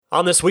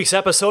On this week's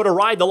episode of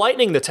Ride the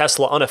Lightning, the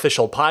Tesla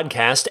unofficial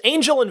podcast,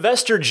 angel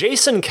investor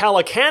Jason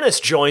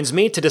Calacanis joins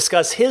me to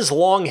discuss his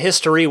long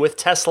history with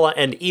Tesla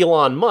and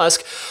Elon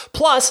Musk,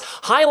 plus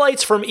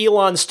highlights from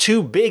Elon's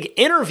two big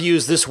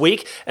interviews this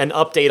week, an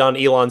update on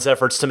Elon's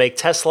efforts to make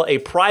Tesla a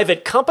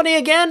private company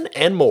again,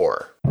 and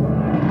more.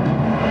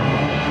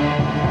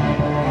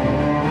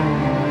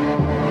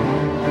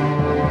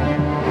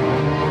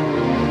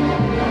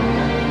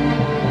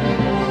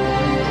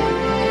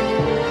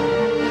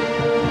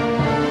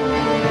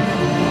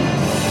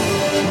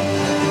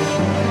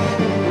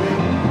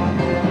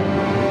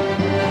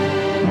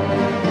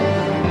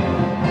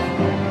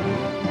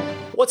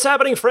 What's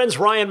happening, friends?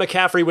 Ryan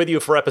McCaffrey with you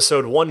for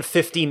episode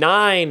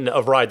 159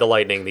 of Ride the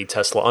Lightning, the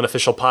Tesla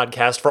unofficial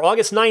podcast for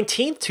August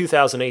 19th,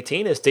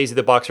 2018, as Daisy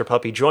the Boxer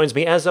Puppy joins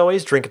me, as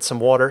always, drinking some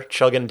water,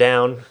 chugging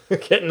down,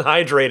 getting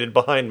hydrated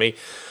behind me.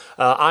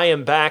 I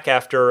am back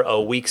after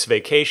a week's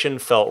vacation.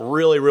 Felt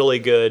really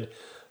good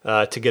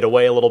to get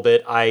away a little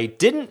bit. I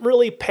didn't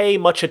really pay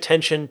much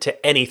attention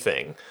to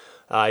anything.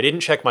 I didn't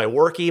check my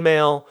work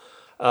email.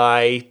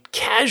 I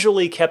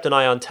casually kept an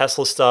eye on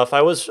Tesla stuff.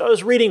 I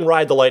was reading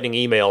Ride the Lightning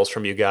emails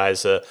from you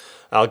guys.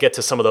 I'll get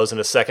to some of those in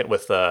a second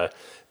with the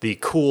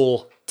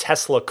cool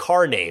Tesla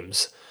car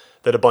names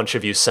that a bunch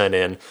of you sent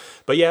in.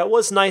 But yeah, it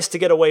was nice to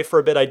get away for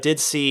a bit. I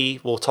did see,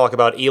 we'll talk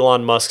about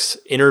Elon Musk's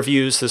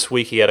interviews this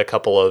week. He had a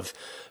couple of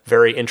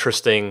very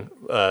interesting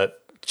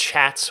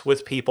chats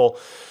with people.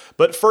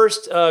 But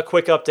first,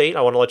 quick update.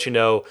 I want to let you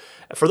know,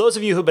 for those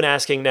of you who've been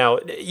asking now,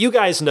 you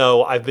guys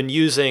know I've been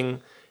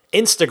using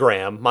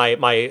Instagram,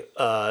 my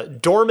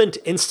dormant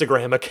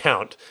Instagram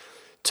account,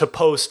 to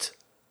post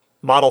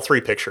Model 3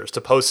 pictures, to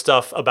post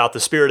stuff about the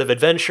spirit of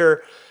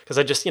adventure, because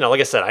I just, like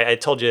I said, I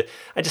told you,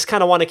 I just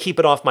kind of want to keep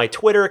it off my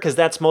Twitter, because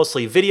that's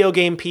mostly video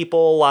game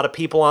people, a lot of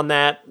people on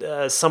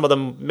that. Some of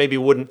them maybe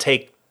wouldn't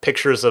take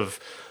pictures of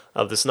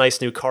this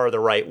nice new car the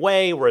right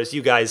way, whereas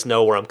you guys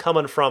know where I'm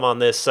coming from on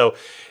this. So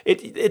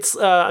it's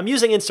I'm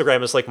using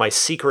Instagram as like my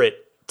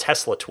secret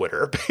Tesla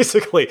Twitter,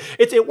 basically.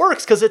 It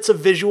works because it's a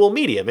visual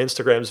medium.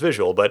 Instagram's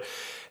visual. But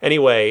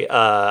anyway,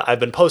 I've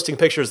been posting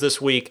pictures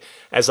this week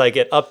as I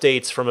get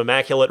updates from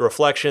Immaculate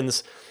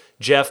Reflections.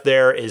 Jeff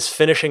there is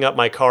finishing up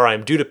my car.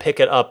 I'm due to pick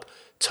it up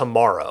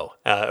tomorrow,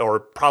 or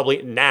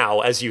probably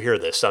now as you hear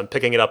this. So I'm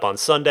picking it up on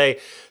Sunday.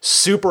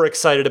 Super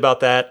excited about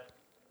that.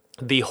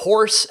 The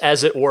horse,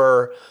 as it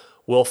were,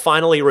 will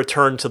finally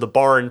return to the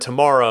barn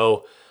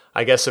tomorrow.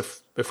 I guess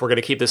if we're going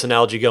to keep this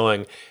analogy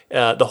going,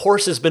 the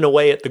horse has been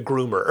away at the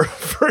groomer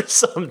for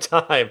some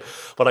time,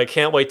 but I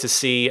can't wait to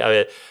see.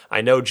 I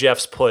know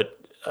Jeff's put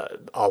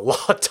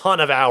a ton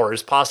of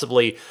hours,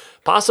 possibly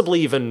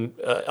even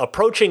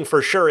approaching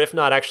for sure, if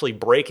not actually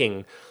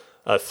breaking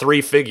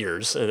three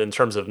figures in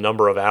terms of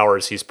number of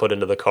hours he's put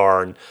into the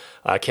car, and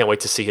I can't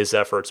wait to see his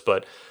efforts.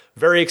 But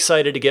very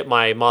excited to get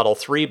my Model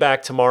 3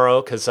 back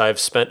tomorrow, because I've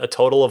spent a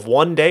total of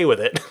 1 day with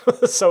it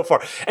so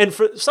far. And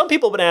for some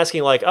people have been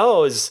asking, like,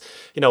 oh,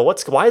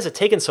 why is it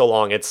taking so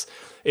long? It's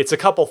a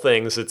couple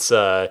things.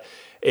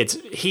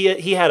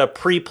 He had a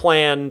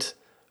pre-planned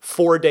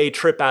 4-day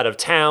trip out of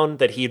town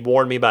that he'd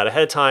warned me about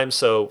ahead of time,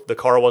 so the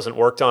car wasn't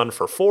worked on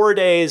for 4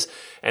 days,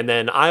 and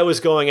then I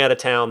was going out of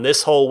town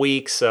this whole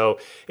week, so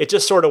it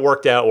just sort of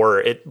worked out where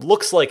it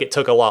looks like it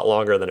took a lot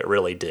longer than it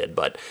really did.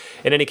 But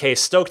in any case,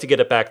 stoked to get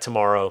it back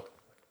tomorrow,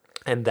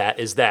 and that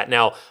is that.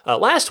 Now,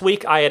 last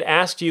week I had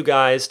asked you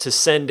guys to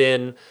send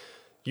in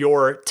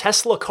your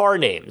Tesla car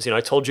names. I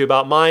told you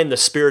about mine, the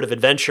spirit of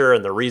adventure,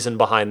 and the reason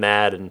behind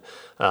that, and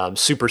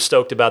super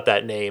stoked about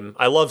that name.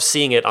 I love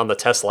seeing it on the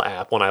Tesla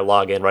app when I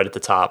log in right at the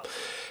top.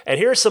 And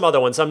here's some other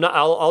ones.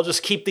 I'll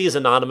just keep these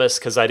anonymous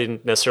because I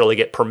didn't necessarily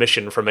get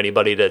permission from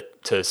anybody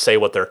to say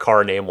what their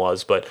car name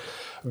was. But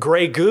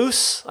Grey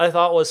Goose, I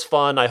thought was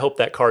fun. I hope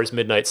that car is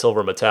Midnight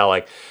Silver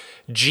Metallic.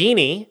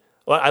 Genie.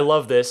 Well, I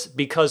love this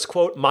because,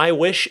 quote, my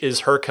wish is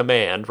her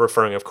command,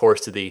 referring, of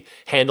course, to the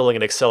handling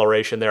and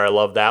acceleration there. I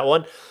love that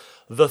one.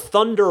 The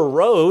Thunder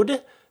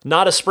Road,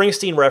 not a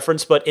Springsteen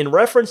reference, but in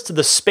reference to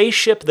the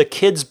spaceship the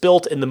kids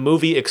built in the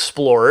movie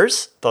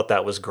Explorers. Thought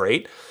that was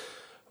great.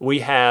 We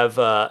have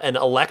an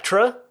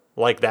Electra,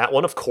 like that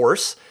one, of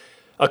course.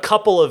 A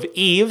couple of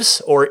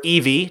Eves, or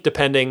Evie,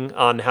 depending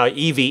on how,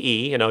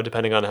 EVE,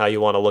 depending on how you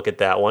want to look at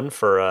that one,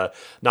 for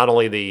not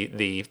only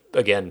the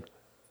again,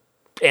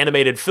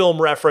 animated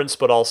film reference,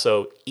 but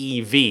also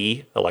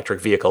EV, electric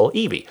vehicle,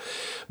 EV.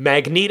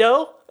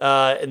 Magneto,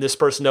 and this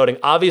person noting,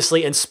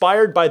 obviously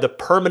inspired by the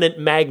permanent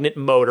magnet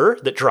motor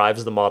that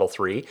drives the Model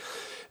 3.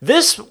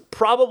 This,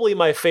 probably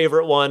my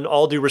favorite one,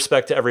 all due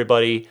respect to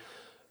everybody,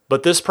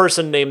 but this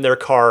person named their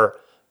car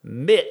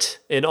MITT,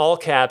 in all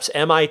caps,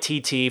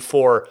 MITT,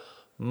 for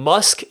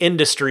Musk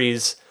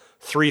Industries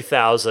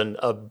 3000,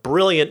 a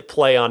brilliant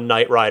play on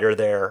Knight Rider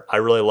there. I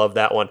really love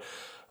that one.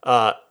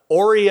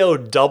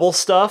 Oreo Double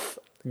Stuff,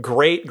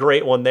 great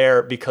one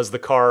there, because the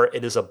car,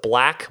 it is a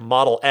black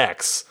Model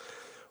X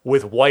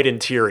with white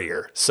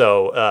interior.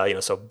 So,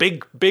 so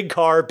big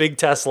car, big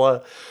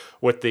Tesla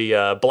with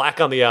the black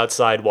on the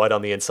outside, white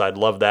on the inside.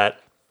 Love that.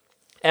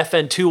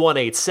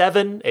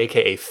 FN2187,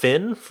 aka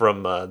Finn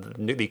from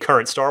the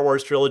current Star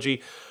Wars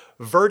trilogy,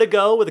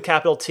 Vertigo with a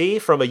capital T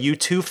from a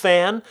U2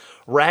 fan,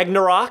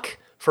 Ragnarok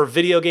for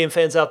video game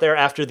fans out there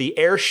after the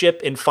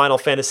airship in Final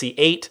Fantasy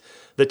VIII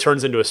that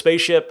turns into a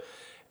spaceship,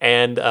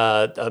 and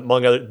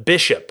among other,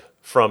 Bishop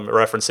from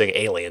referencing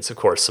Aliens, of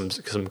course, some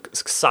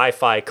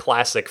sci-fi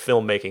classic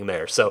filmmaking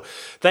there. So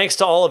thanks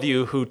to all of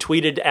you who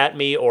tweeted at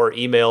me or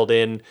emailed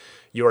in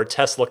your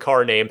Tesla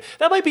car name.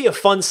 That might be a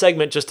fun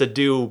segment just to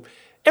do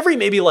every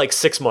maybe like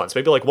 6 months,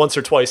 maybe like once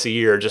or twice a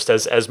year, just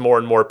as more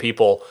and more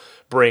people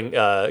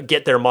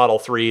get their Model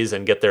 3s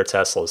and get their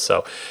Teslas.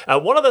 So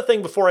one other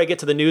thing before I get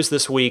to the news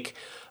this week,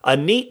 a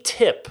neat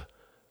tip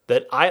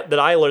that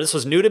I learned. This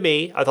was new to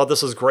me. I thought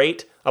this was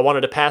great. I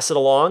wanted to pass it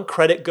along.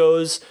 Credit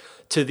goes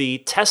to the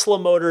Tesla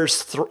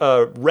Motors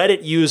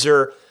Reddit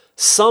user,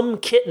 Some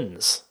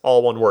Kittens,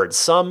 all one word,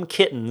 Some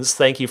Kittens.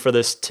 Thank you for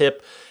this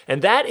tip.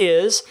 And that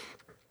is,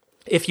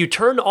 if you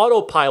turn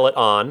autopilot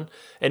on,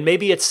 and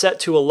maybe it's set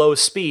to a low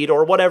speed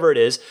or whatever it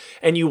is,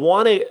 and you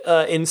want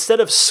to,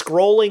 instead of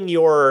scrolling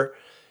your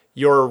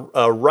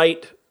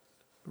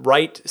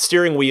right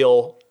steering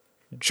wheel,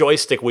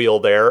 joystick wheel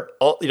there,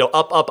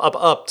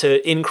 up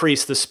to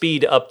increase the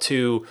speed up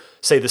to,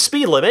 say, the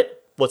speed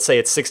limit, let's say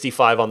it's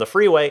 65 on the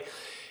freeway,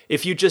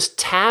 if you just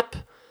tap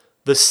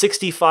the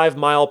 65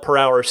 mile per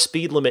hour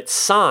speed limit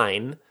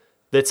sign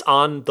that's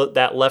on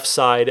that left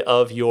side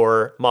of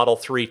your Model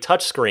 3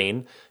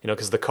 touchscreen,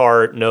 because the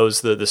car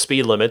knows the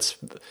speed limits,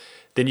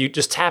 then you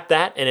just tap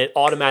that and it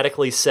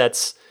automatically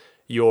sets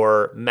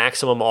your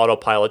maximum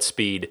autopilot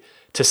speed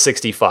to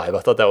 65. I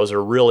thought that was a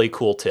really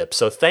cool tip.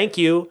 So thank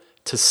you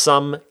to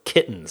Some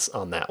Kittens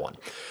on that one.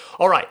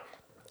 All right,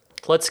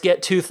 let's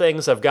get to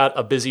things. I've got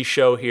a busy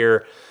show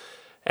here.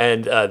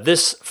 And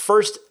this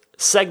first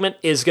segment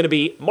is going to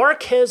be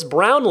Marques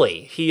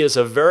Brownlee. He is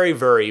a very,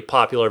 very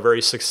popular,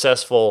 very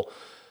successful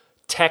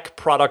tech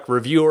product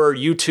reviewer,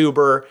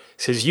 YouTuber.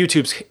 His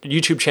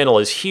YouTube channel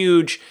is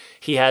huge.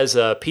 He has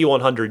a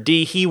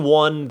P100D. He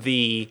won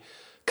the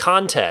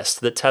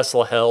contest that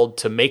Tesla held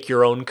to make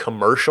your own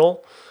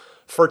commercial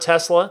for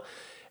Tesla.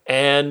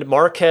 And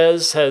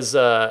Marques has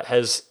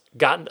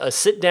gotten a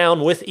sit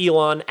down with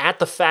Elon at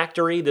the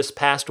factory this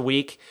past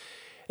week.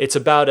 It's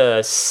about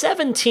a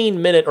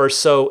 17-minute or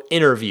so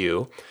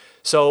interview.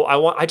 So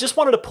I just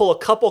wanted to pull a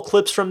couple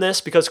clips from this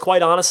because,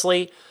 quite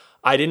honestly,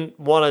 I didn't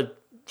want to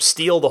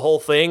steal the whole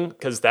thing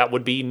because that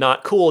would be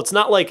not cool. It's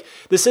not like,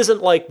 this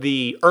isn't like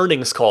the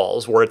earnings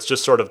calls where it's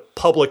just sort of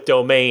public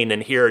domain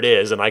and here it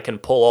is and I can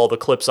pull all the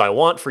clips I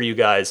want for you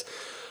guys.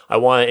 I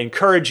want to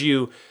encourage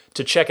you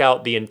to check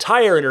out the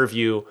entire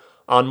interview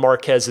on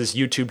Marques's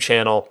YouTube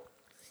channel,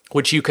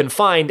 which you can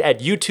find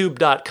at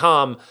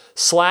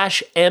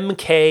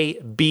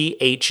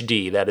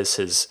youtube.com/MKBHD. That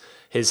is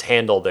his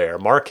handle there,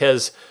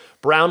 Marques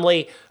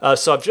Brownlee.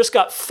 So I've just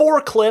got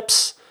 4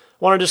 clips.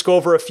 I want to just go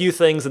over a few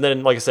things and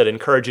then, like I said,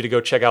 encourage you to go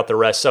check out the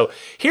rest. So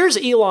here's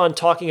Elon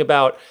talking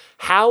about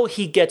how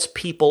he gets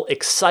people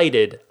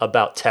excited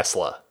about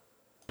Tesla.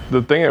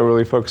 The thing I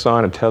really focus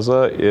on at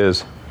Tesla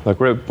is like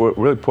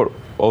really put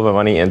all of our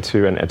money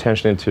into and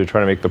attention into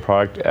trying to make the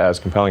product as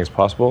compelling as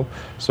possible.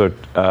 So,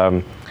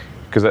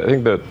 because I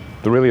think that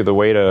the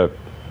way to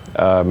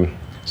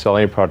sell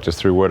any product is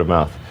through word of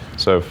mouth.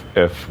 So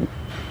if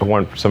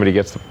somebody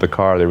gets the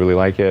car, they really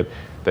like it,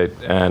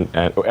 and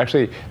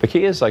actually the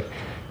key is like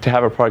to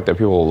have a product that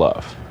people will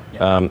love.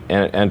 Yeah.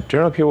 And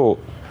generally people,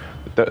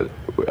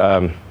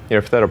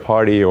 if they're at a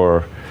party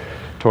or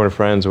talking to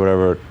friends or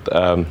whatever,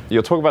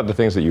 you'll talk about the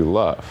things that you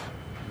love.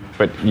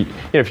 But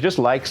if you just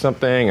like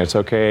something, it's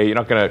okay. You're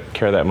not going to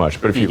care that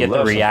much. But if you get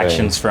love the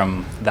reactions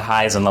from the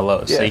highs and the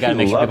lows, so you got to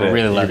make sure people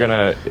really love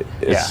it.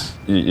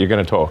 You're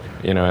going to talk,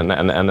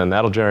 and then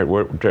that'll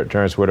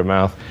generates word of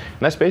mouth. And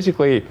that's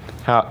basically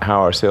how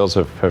our sales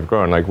have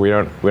grown. Like we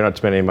don't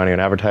spend any money on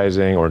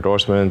advertising or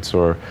endorsements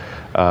so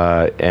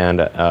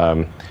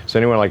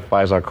anyone like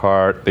buys our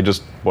car, they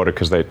just bought it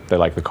because they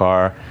like the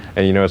car,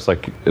 and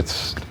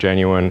it's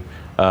genuine.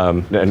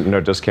 No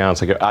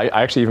discounts. Like I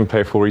actually even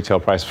pay full retail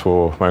price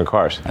for my own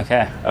cars.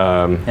 Okay.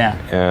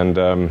 And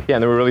then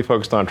we're really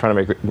focused on trying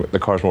to make the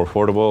cars more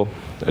affordable,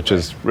 which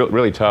is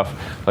really tough.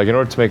 Like in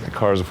order to make the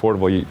cars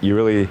affordable, you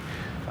really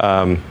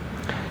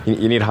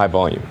you need high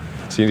volume.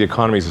 So you need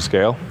economies of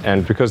scale.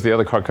 And because the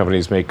other car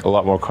companies make a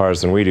lot more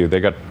cars than we do, they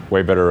got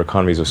way better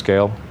economies of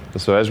scale.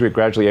 So as we're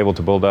gradually able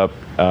to build up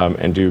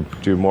and do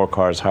more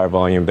cars, higher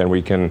volume, then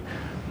we can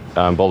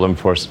build them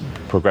for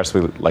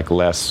progressively like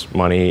less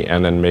money,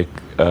 and then make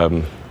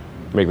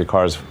the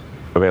cars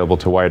available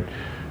to wide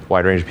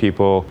range of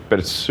people. But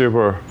it's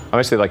super.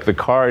 Honestly, like the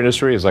car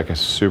industry is like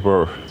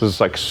super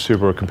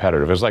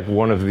competitive. It's like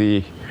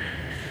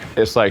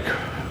it's like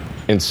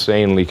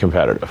insanely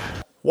competitive.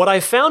 What I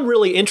found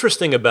really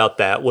interesting about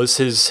that was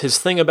his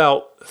thing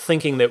about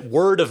thinking that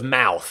word of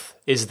mouth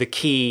is the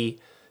key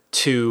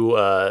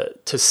to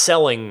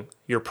selling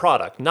your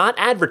product, not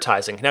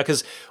advertising. Now,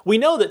 because we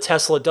know that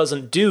Tesla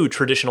doesn't do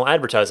traditional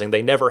advertising.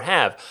 They never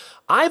have.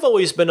 I've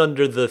always been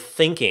under the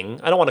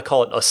thinking, I don't want to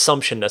call it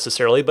assumption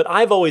necessarily, but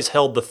I've always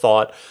held the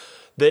thought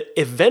that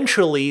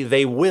eventually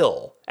they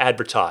will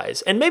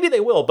advertise. And maybe they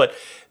will, but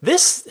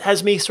this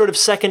has me sort of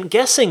second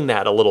guessing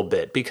that a little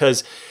bit,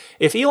 because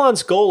if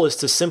Elon's goal is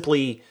to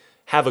simply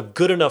have a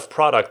good enough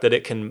product that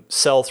it can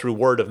sell through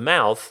word of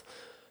mouth,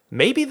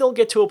 maybe they'll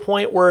get to a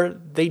point where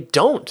they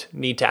don't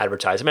need to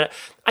advertise. I mean,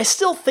 I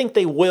still think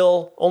they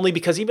will, only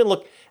because even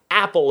look,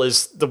 Apple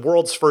is the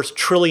world's first $1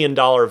 trillion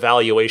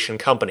valuation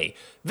company.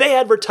 They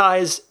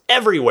advertise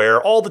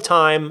everywhere, all the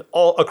time,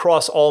 all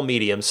across all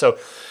mediums. So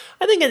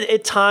I think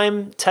at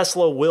time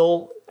Tesla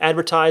will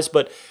advertise,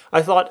 but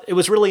I thought it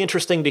was really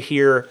interesting to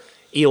hear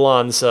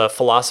Elon's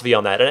philosophy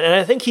on that. And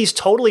I think he's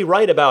totally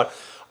right about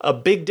a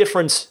big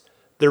difference,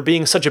 there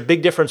being such a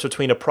big difference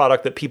between a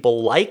product that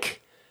people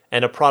like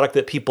and a product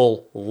that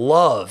people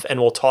love and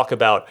will talk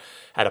about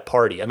at a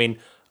party. I mean,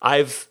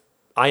 I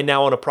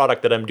now own a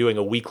product that I'm doing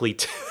a weekly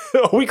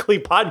a weekly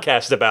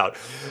podcast about.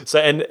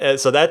 So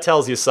that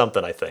tells you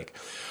something, I think.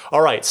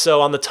 All right,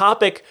 so on the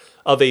topic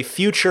of a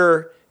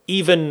future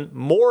even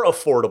more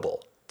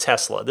affordable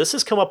Tesla, this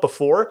has come up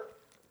before.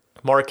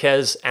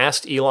 Marquez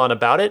asked Elon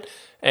about it,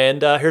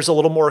 and here's a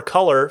little more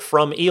color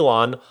from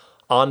Elon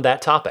on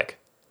that topic.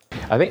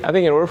 I think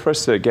in order for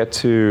us to get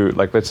to,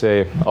 like, let's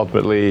say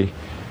ultimately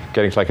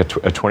getting to like a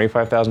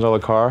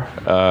 $25,000 car,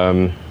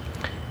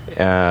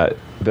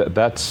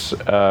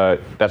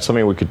 that's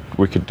something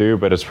we could do,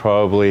 but it's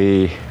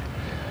probably,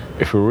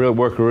 if we really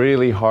work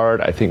really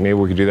hard, I think maybe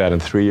we could do that in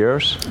 3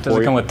 years. Does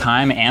it come with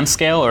time and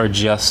scale, or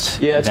just?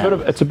 Yeah,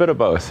 it's a bit of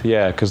both.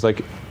 Yeah, because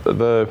like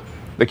the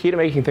key to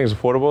making things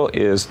affordable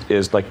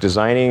is like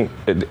designing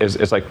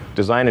is like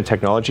design and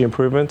technology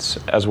improvements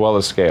as well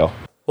as scale.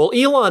 Well,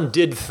 Elon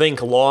did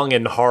think long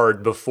and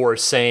hard before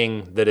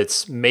saying that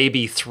it's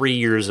maybe 3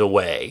 years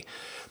away.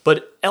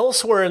 But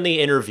elsewhere in the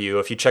interview,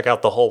 if you check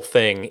out the whole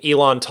thing,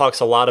 Elon talks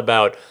a lot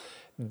about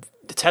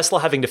Tesla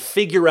having to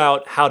figure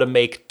out how to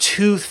make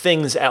two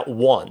things at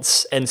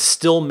once and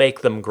still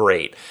make them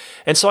great.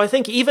 And so I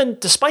think even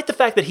despite the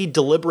fact that he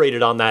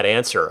deliberated on that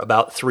answer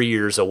about 3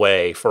 years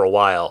away for a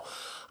while,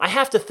 I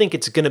have to think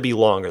it's going to be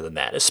longer than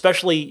that.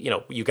 Especially,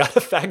 you got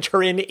to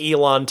factor in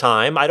Elon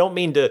time. I don't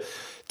mean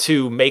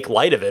to make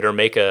light of it or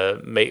make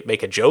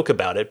a joke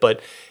about it,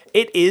 but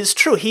it is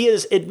true. He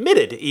has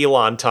admitted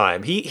Elon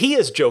time. He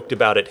has joked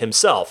about it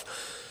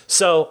himself.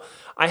 So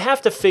I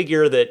have to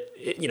figure that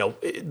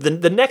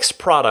the next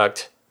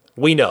product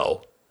we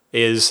know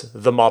is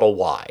the Model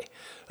Y.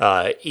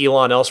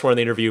 Elon elsewhere in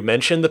the interview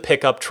mentioned the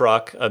pickup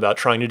truck, about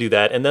trying to do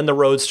that, and then the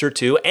Roadster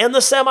 2 and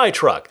the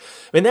semi-truck.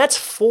 I mean, that's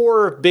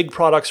 4 big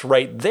products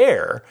right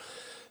there.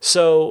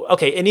 So,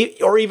 okay,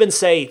 or even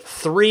say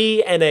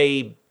 3 and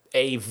a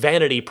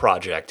vanity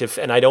project,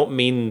 and I don't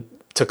mean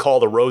to call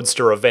the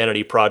Roadster a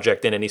vanity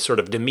project in any sort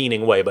of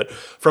demeaning way, but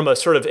from a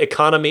sort of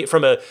economy,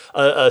 from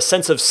a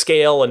sense of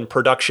scale and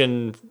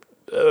production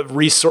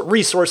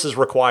resources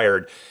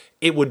required,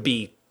 it would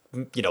be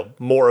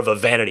more of a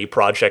vanity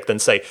project than,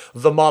 say,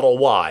 the Model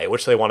Y,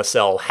 which they want to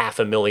sell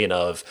 500,000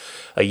 of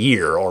a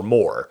year or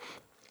more.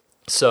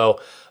 So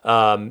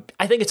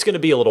I think it's going to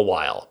be a little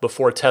while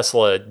before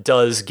Tesla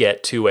does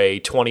get to a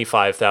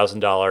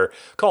 $25,000,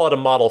 call it a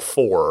Model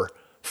 4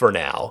 for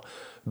now.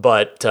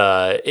 But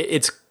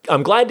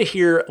I'm glad to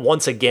hear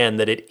once again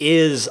that it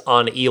is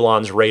on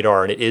Elon's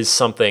radar and it is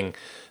something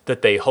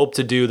that they hope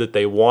to do, that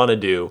they want to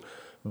do.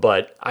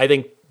 But I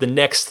think the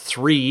next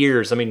 3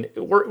 years, I mean,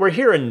 we're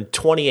here in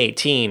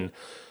 2018.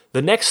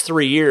 The next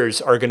 3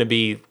 years are going to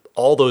be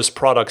all those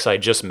products I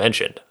just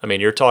mentioned. I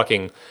mean, you're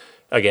talking,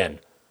 again,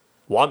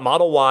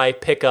 Model Y,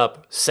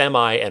 pickup,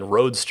 semi, and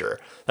Roadster.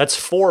 That's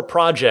 4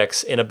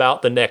 projects in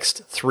about the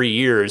next 3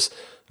 years.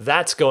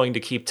 That's going to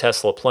keep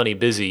Tesla plenty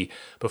busy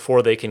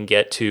before they can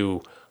get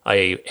to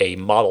a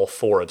Model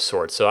 4 of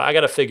sorts. So I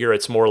got to figure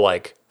it's more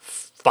like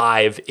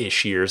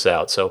 5-ish years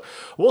out. So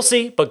we'll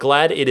see, but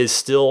glad it is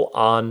still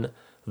on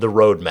the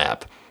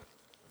roadmap.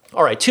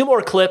 All right, 2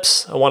 more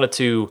clips I wanted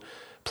to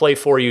play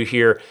for you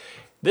here.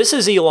 This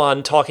is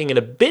Elon talking in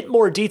a bit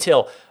more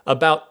detail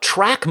about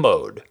track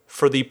mode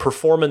for the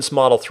Performance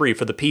Model 3,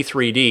 for the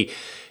P3D.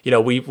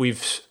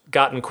 We've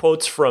gotten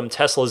quotes from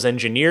Tesla's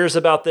engineers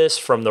about this,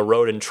 from the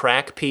road and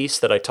track piece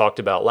that I talked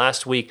about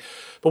last week,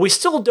 but we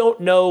still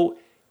don't know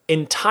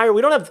we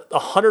don't have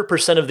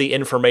 100% of the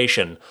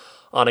information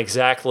on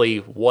exactly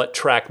what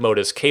track mode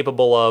is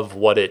capable of,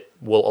 what it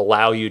will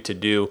allow you to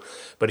do.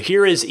 But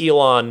here is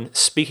Elon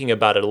speaking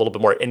about it a little bit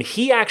more. And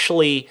he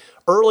actually,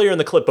 earlier in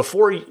the clip,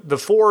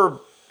 before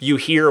you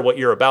hear what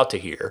you're about to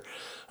hear,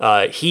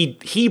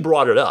 he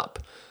brought it up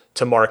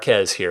to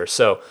Marquez here.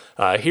 So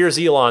here's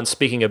Elon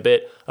speaking a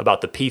bit about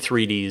the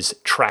P3D's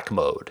track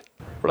mode.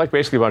 We're like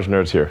basically a bunch of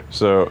nerds here.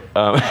 So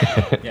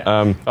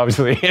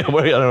obviously, I don't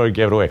know to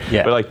give it away.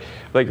 Yeah. But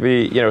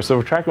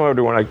so for track mode,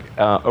 we want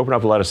to open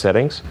up a lot of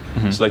settings.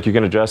 Mm-hmm. So like you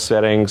can adjust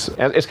settings.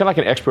 And it's kind of like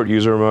an expert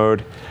user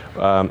mode.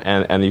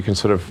 And you can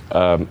sort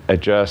of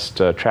adjust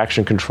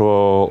traction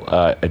control,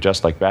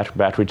 adjust like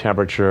battery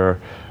temperature,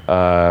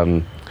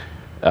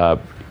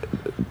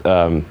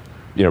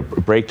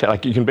 brake,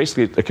 like you can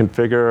basically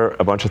configure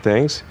a bunch of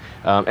things.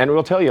 And it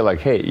will tell you like,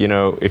 hey,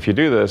 if you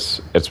do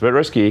this, it's a bit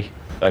risky.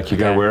 Like you're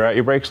gonna wear out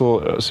your brakes a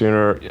little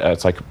sooner.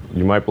 It's like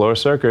you might blow a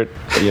circuit.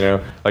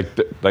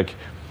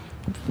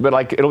 But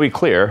like it'll be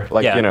clear,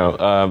 like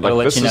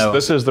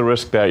this is the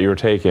risk that you're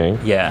taking.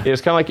 Yeah, it's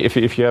kind of like if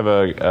you have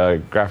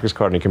a graphics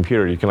card in your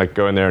computer, you can like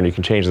go in there and you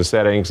can change the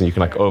settings and you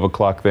can like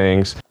overclock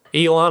things.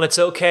 Elon, it's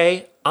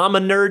okay. I'm a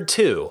nerd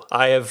too.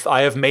 I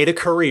have made a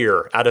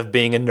career out of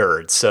being a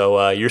nerd.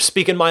 So you're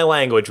speaking my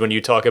language when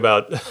you talk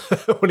about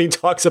when he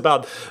talks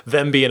about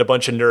them being a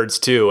bunch of nerds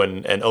too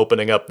and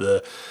opening up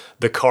the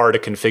car to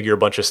configure a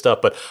bunch of stuff.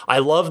 But I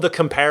love the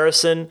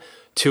comparison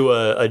to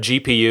a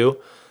GPU.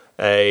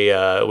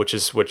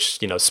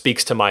 Which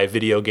speaks to my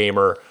video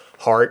gamer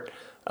heart.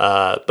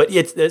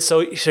 But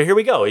so here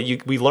we go.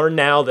 We learn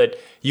now that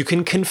you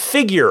can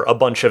configure a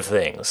bunch of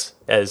things,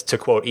 as to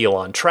quote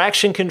Elon,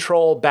 traction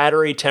control,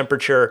 battery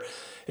temperature.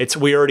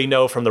 We already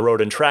know from the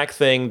road and track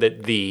thing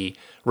that the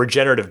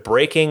regenerative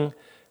braking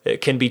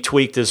can be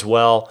tweaked as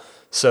well.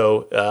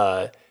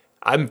 So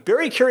I'm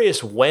very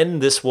curious when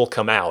this will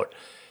come out.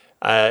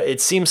 It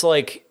seems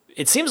like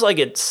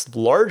it's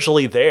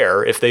largely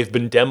there if they've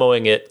been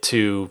demoing it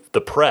to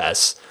the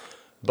press,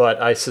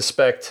 but I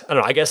suspect, I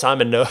don't know, I guess I'm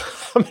in no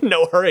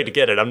hurry to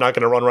get it. I'm not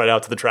going to run right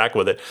out to the track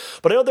with it.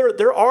 But I know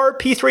there are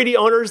P3D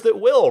owners that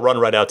will run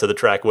right out to the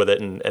track with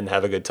it and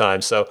have a good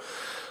time. So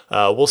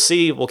we'll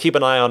see. We'll keep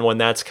an eye on when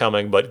that's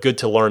coming, but good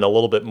to learn a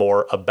little bit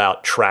more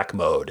about track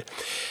mode.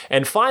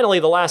 And finally,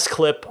 the last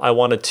clip I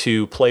wanted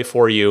to play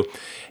for you.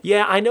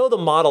 Yeah, I know the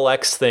Model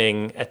X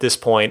thing at this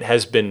point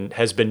has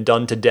been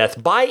done to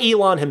death by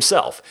Elon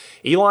himself.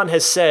 Elon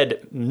has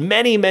said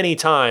many, many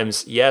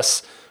times,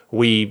 yes,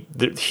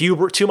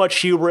 too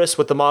much hubris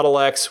with the Model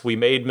X. We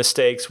made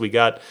mistakes.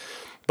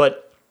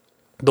 But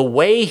the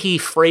way he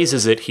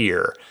phrases it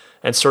here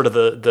and sort of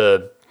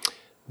the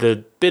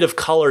bit of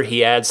color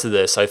he adds to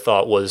this, I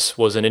thought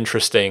was an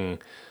interesting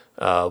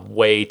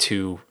way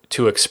to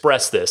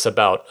express this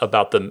about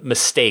the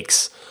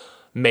mistakes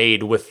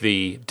made with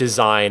the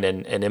design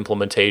and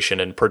implementation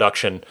and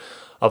production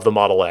of the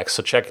Model X.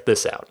 So check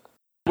this out.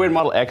 We had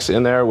Model X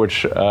in there,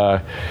 which was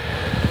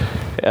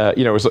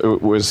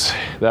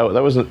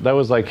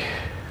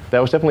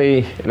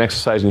definitely an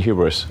exercise in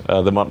hubris.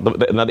 Now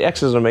the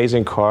X is an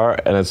amazing car,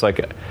 and it's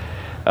like,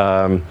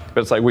 but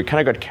it's like we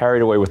kind of got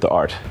carried away with the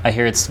art. I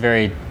hear it's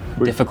very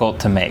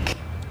difficult to make.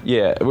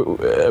 Yeah,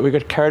 we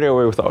got carried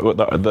away with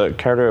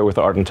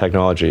the art and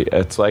technology.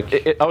 It's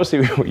like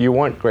obviously you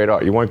want great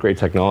art, you want great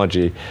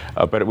technology,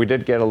 but we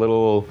did get a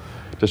little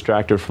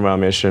distracted from our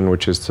mission,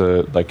 which is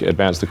to like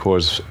advance the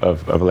cause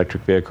of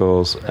electric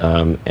vehicles,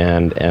 and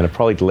it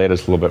probably delayed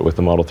us a little bit with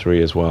the Model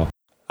 3 as well.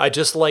 I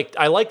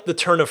like the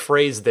turn of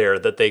phrase there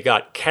that they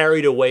got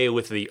carried away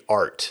with the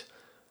art.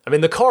 I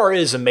mean, the car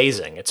is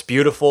amazing. It's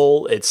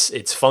beautiful.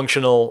 It's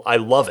functional. I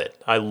love it.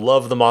 I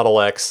love the Model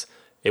X.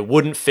 It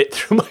wouldn't fit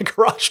through my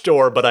garage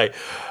door, but I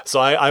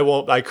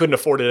couldn't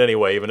afford it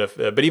anyway. Even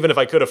if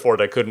I could afford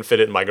it, I couldn't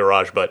fit it in my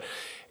garage. But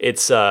it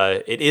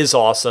is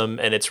awesome,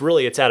 and it's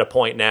at a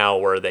point now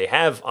where they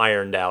have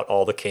ironed out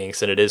all the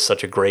kinks, and it is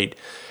such a great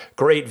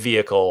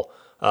vehicle.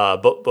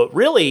 But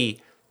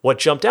really, what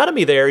jumped out at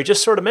me there, he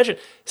just sort of mentioned,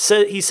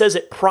 he says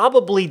it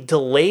probably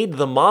delayed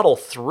the Model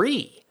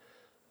 3.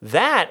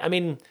 I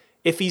mean,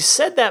 if he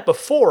said that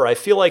before, I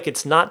feel like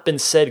it's not been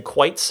said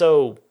quite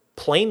so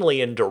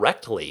plainly and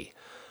directly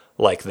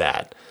like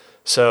that.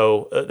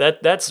 So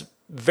that's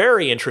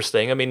very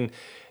interesting. I mean,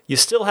 you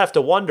still have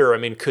to wonder, I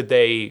mean, could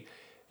they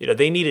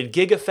needed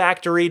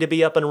Gigafactory to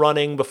be up and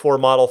running before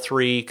Model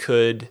 3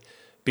 could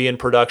be in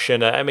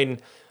production. I mean,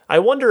 I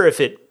wonder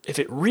if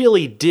it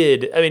really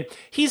did. I mean,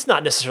 he's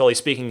not necessarily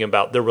speaking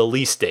about the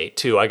release date,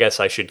 too. I guess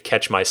I should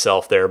catch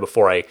myself there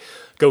before I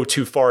go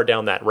too far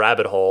down that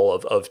rabbit hole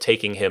of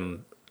taking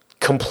him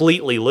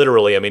completely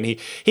literally. I mean,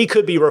 he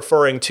could be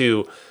referring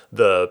to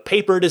the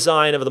paper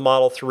design of the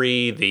Model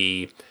 3,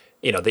 the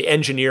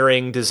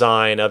engineering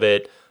design of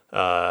it,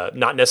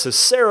 not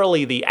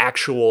necessarily the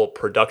actual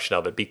production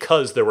of it,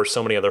 because there were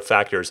so many other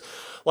factors,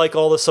 like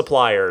all the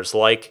suppliers,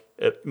 like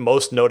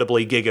most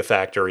notably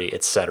Gigafactory,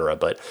 etc.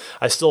 But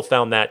I still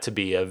found that to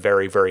be a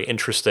very, very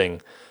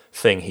interesting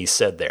thing he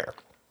said there.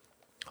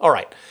 All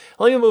right,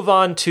 let me move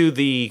on to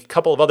the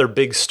couple of other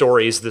big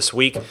stories this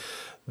week.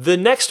 The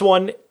next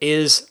one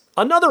is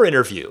another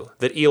interview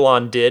that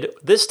Elon did,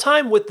 this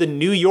time with the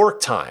New York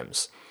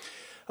Times.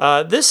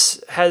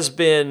 This has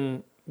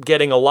been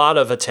getting a lot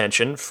of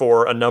attention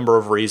for a number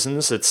of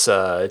reasons.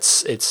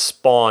 It's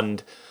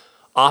spawned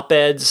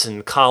op-eds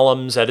and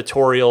columns,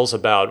 editorials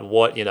about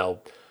what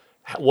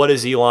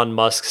is Elon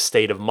Musk's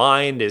state of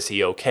mind? Is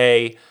he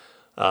okay?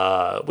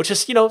 Which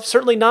is,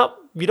 certainly not,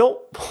 you don't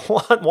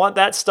want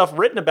that stuff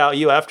written about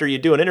you after you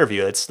do an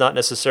interview. It's not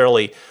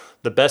necessarily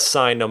the best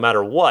sign no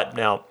matter what.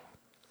 Now,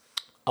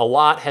 a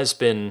lot has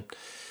been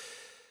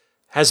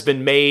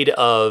made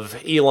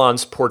of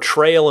Elon's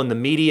portrayal in the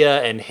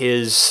media and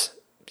his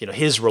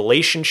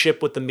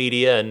relationship with the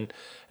media,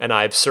 and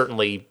I've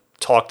certainly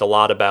talked a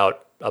lot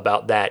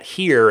about that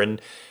here, and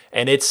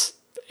it's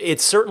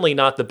certainly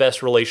not the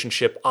best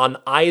relationship on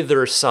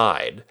either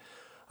side.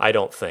 I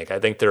don't think. I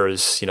think there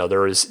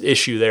is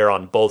issue there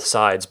on both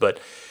sides. But,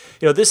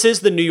 this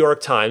is the New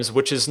York Times,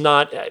 which is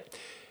they're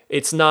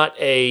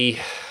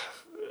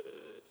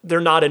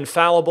not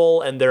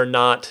infallible and they're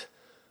not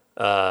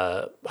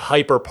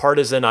hyper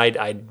partisan.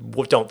 I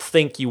don't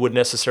think you would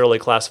necessarily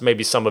classify.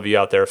 Maybe some of you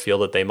out there feel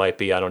that they might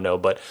be. I don't know.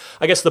 But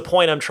I guess the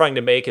point I'm trying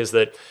to make is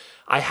that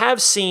I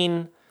have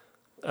seen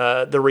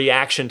the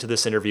reaction to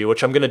this interview,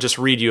 which I'm going to just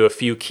read you a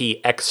few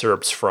key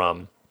excerpts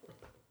from.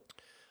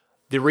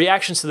 The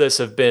reactions to this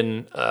have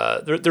been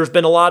there's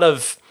been a lot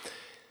of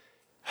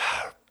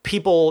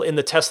people in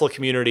the Tesla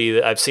community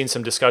that I've seen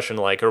some discussion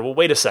well,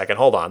 wait a second,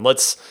 hold on,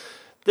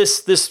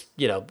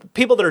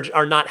 people that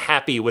are not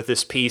happy with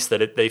this piece,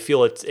 that they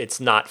feel it's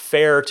not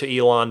fair to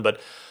Elon. But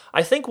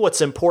I think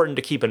what's important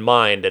to keep in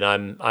mind, and I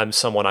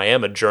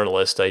am a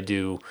journalist. I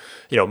do,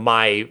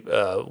 my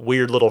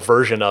weird little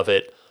version of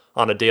it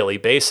on a daily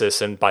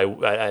basis. And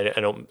I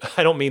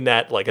don't mean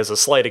that as a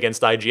slight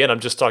against IGN. I'm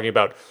just talking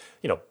about,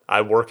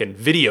 I work in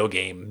video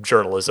game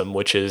journalism,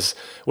 which is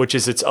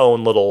its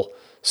own little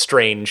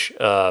strange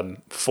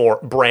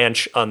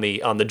branch on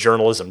the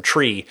journalism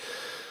tree.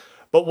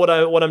 But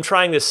what I'm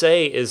trying to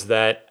say is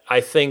that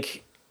I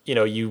think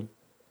you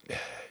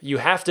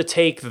have to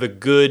take the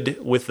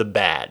good with the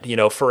bad.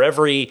 For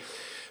every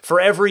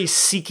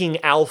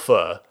Seeking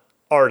Alpha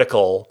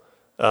article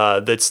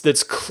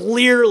that's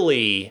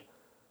clearly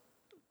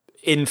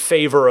in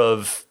favor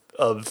of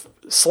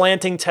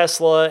slanting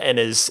Tesla and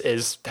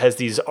has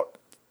these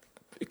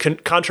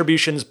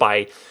contributions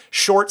by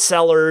short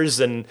sellers,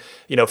 and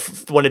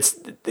when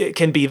it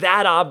can be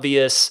that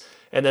obvious.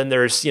 And then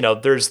there's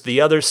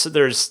the others.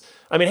 There's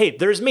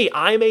me.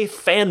 I'm a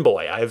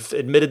fanboy. I've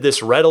admitted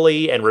this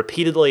readily and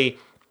repeatedly.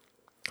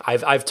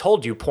 I've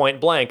told you point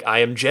blank, I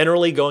am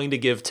generally going to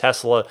give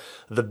Tesla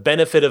the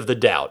benefit of the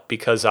doubt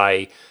because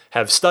I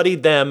have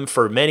studied them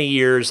for many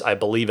years. I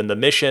believe in the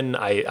mission.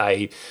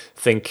 I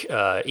think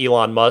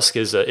Elon Musk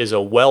is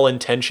a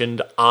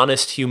well-intentioned,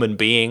 honest human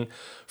being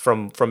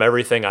from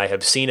everything I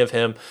have seen of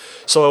him.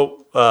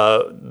 So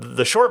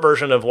the short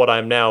version of what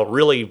I'm now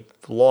really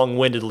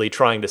long-windedly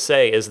trying to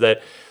say is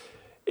that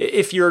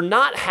if you're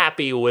not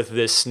happy with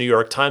this New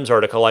York Times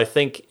article, I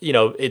think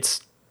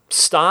it's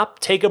stop,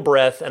 take a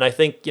breath, and I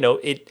think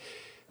it's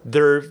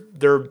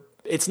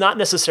not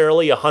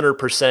necessarily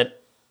 100%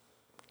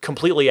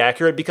 completely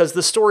accurate because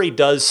the story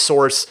does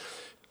source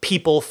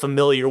people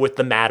familiar with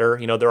the matter.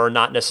 There are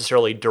not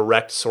necessarily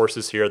direct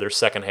sources here; they're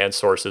secondhand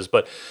sources.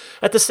 But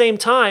at the same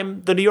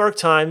time, the New York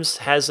Times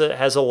has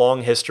a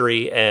long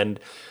history and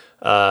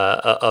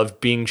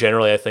of being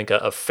generally, I think,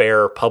 a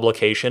fair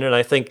publication. And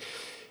I think,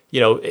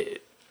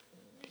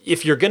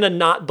 if you're going to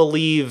not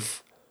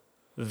believe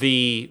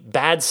the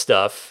bad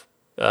stuff,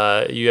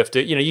 you have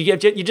to,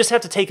 you just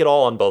have to take it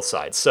all on both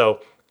sides. So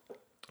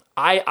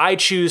I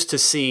choose to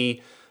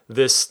see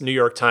this New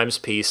York Times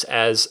piece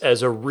as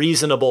a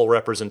reasonable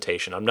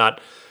representation. I'm not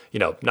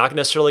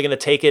necessarily going to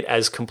take it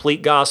as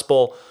complete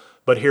gospel,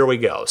 but here we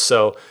go.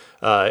 So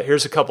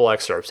here's a couple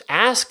excerpts.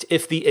 Asked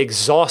if the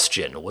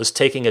exhaustion was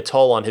taking a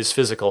toll on his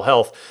physical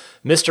health,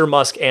 Mr.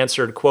 Musk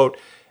answered, quote,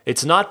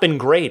 "It's not been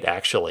great,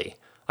 actually.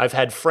 I've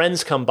had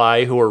friends come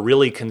by who are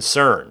really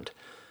concerned."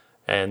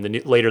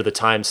 And later the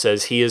Times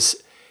says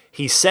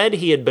he said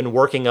he had been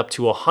working up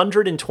to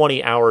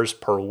 120 hours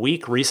per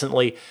week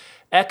recently,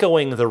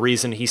 echoing the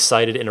reason he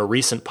cited in a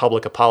recent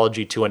public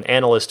apology to an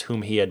analyst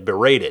whom he had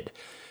berated.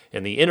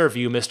 In the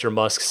interview, Mr.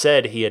 Musk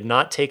said he had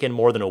not taken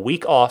more than a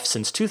week off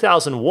since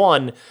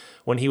 2001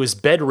 when he was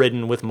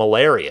bedridden with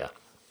malaria.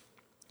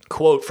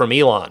 Quote from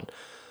Elon,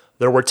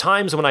 "There were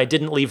times when I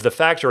didn't leave the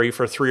factory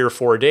for 3 or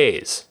 4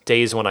 days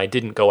when I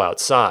didn't go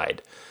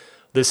outside.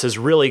 This has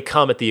really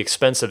come at the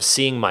expense of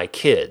seeing my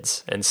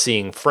kids and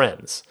seeing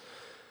friends."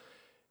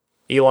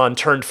 Elon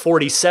turned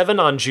 47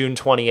 on June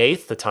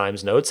 28th, the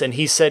Times notes, and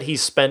he said he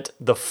spent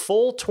the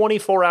full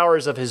 24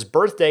 hours of his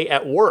birthday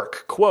at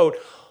work, quote,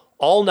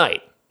 "all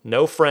night,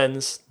 no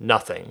friends,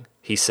 nothing,"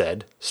 he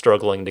said,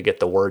 struggling to get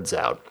the words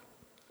out.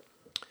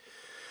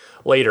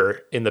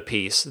 Later in the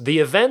piece, the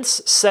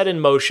events set in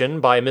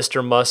motion by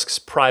Mr. Musk's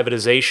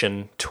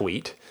privatization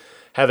tweet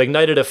have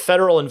ignited a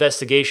federal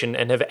investigation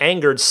and have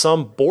angered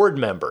some board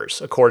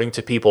members, according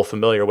to people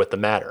familiar with the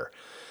matter.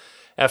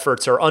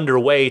 Efforts are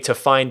underway to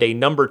find a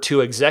number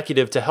 2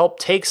 executive to help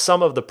take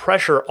some of the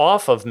pressure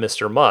off of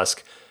Mr.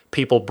 Musk,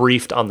 people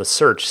briefed on the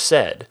search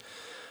said.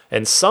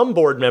 And some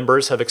board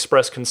members have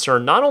expressed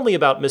concern not only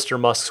about Mr.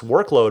 Musk's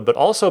workload, but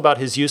also about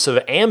his use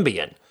of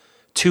Ambien,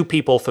 2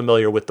 people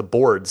familiar with the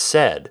board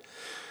said.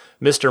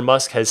 Mr.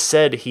 Musk has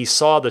said he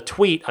saw the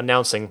tweet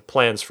announcing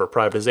plans for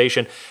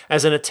privatization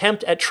as an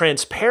attempt at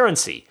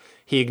transparency.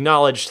 He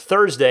acknowledged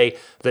Thursday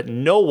that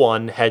no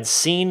one had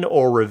seen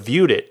or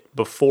reviewed it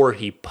before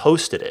he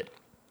posted it.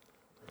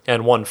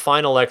 And one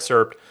final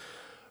excerpt,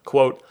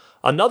 quote,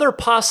 "Another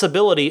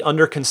possibility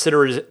under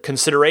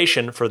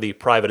consideration for the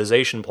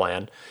privatization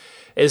plan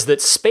is that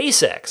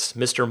SpaceX,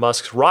 Mr.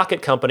 Musk's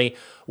rocket company,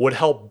 would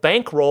help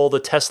bankroll the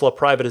Tesla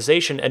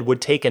privatization and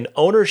would take an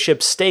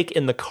ownership stake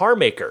in the car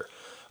maker,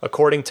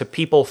 according to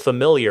people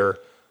familiar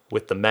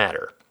with the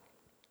matter."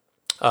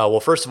 Well,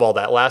 first of all,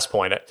 that last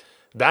point,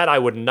 that I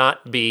would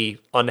not be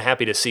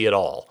unhappy to see at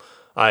all.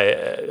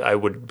 I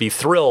would be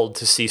thrilled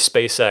to see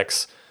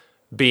SpaceX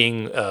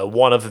being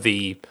one of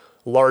the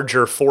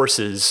larger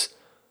forces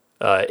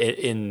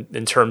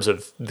in terms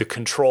of the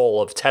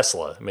control of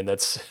Tesla. I mean,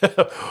 that's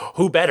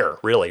who better,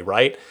 really,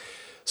 right?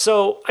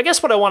 So I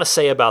guess what I want to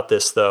say about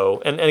this,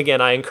 though, and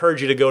again, I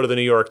encourage you to go to the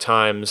New York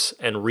Times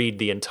and read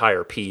the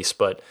entire piece,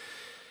 but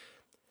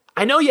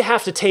I know you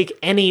have to take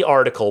any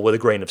article with a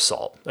grain of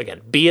salt.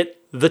 Again, be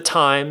it the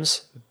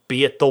Times,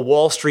 be it the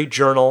Wall Street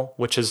Journal,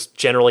 which has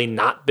generally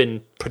not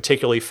been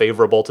particularly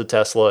favorable to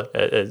Tesla,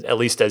 at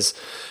least as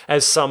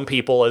some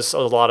people, as a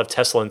lot of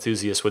Tesla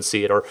enthusiasts would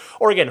see it,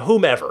 or again,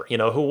 whomever,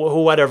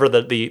 whatever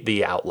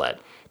the outlet.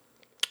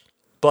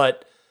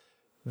 But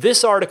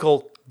this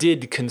article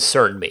did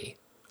concern me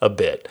a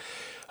bit.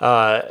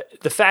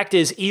 The fact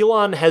is,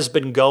 Elon has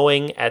been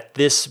going at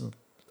this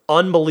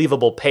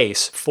unbelievable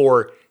pace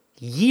for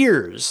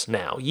years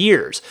now,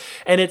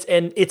 and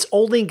it's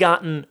only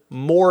gotten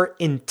more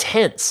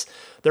intense.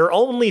 There are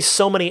only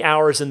so many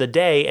hours in the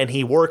day, and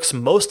he works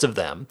most of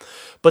them,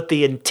 but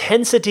the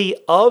intensity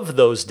of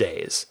those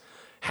days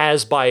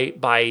has,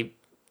 by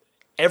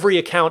every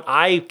account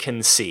I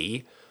can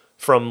see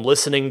from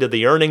listening to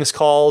the earnings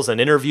calls and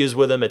interviews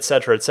with him, et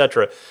cetera,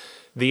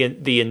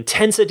 the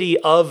intensity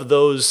of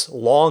those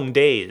long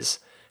days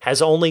has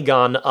only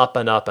gone up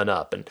and up and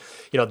up. And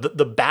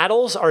the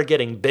battles are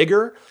getting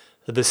bigger.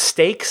 The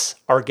stakes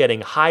are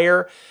getting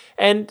higher.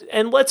 And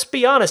let's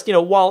be honest,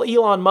 while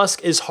Elon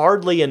Musk is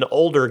hardly an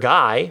older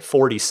guy,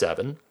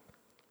 47,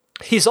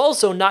 he's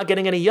also not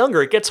getting any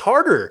younger. It gets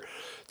harder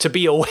to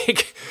be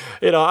awake.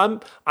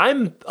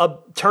 I'm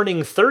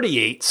turning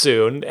 38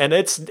 soon, and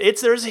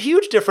there's a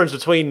huge difference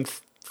between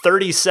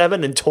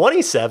 37 and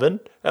 27,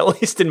 at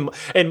least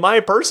in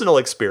my personal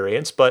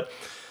experience. But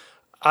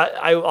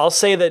I'll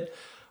say that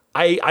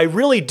I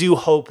really do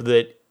hope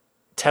that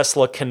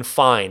Tesla can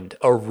find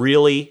a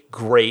really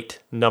great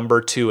number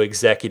 2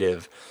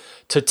 executive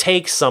to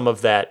take some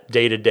of that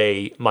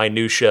day-to-day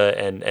minutia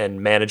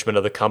and management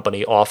of the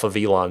company off of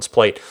Elon's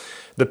plate.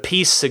 The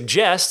piece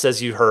suggests,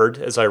 as you heard,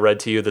 as I read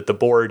to you, that the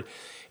board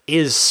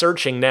is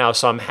searching now,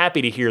 so I'm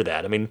happy to hear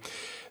that. I mean,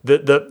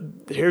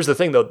 here's the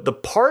thing, though. The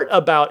part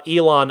about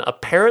Elon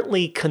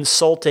apparently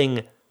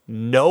consulting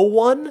no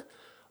one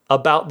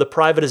about the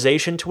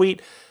privatization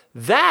tweet,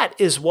 that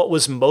is what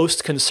was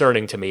most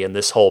concerning to me in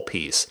this whole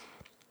piece.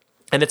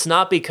 And it's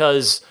not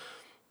because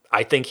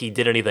I think he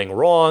did anything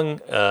wrong.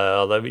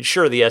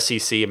 Sure, the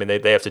SEC,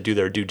 they have to do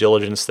their due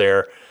diligence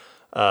there,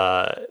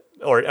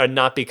 or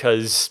not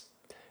because,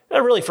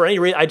 not really for any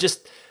reason.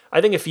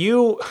 I think if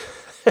you,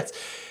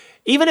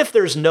 even if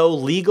there's no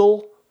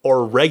legal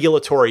or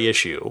regulatory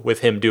issue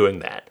with him doing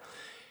that,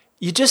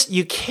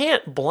 you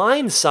can't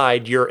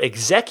blindside your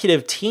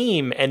executive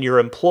team and your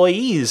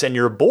employees and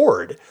your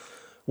board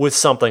with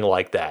something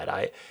like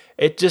that.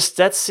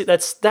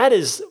 That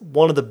is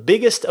one of the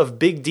biggest of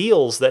big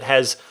deals that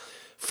has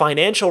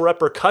financial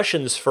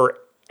repercussions for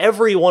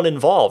everyone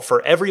involved,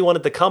 for everyone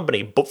at the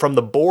company, but from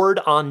the board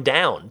on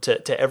down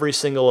to every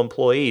single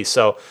employee.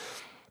 So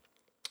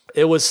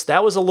that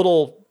was a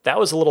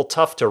little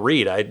tough to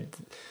read. I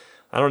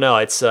don't know.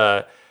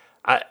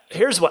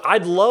 Here's what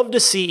I'd love to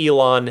see: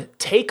 Elon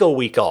take a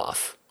week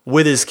off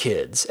with his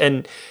kids,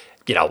 and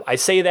I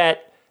say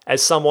that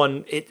as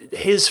someone,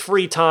 his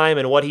free time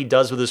and what he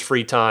does with his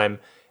free time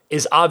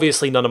is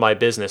obviously none of my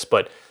business,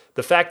 but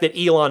the fact that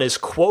Elon is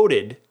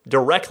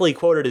directly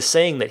quoted as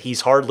saying that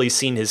he's hardly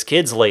seen his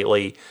kids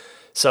lately.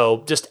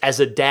 So just as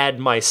a dad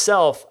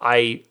myself,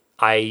 I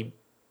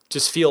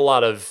just feel a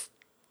lot of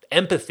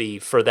empathy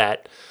for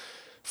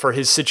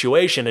his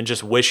situation, and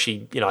just wish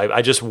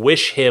I just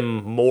wish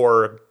him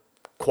more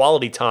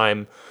quality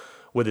time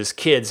with his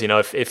kids.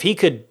 If he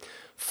could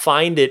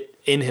find it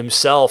in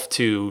himself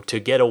to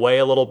get away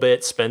a little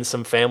bit, spend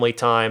some family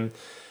time,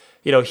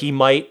 he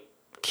might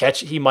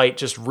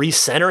just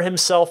recenter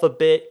himself a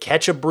bit,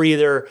 catch a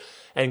breather,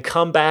 and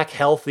come back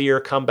healthier,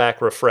 come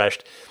back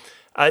refreshed.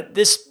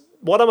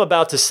 What I'm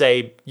about to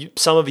say,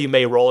 some of you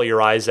may roll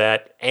your eyes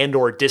at and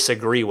or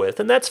disagree with,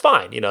 and that's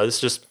fine.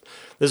 This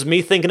is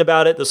me thinking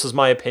about it. This is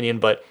my opinion,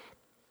 but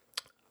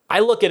I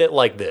look at it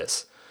like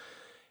this.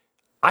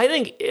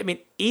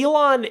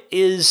 Elon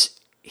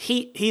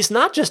he's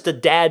not just a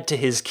dad to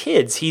his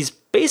kids. He's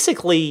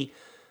basically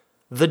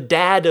the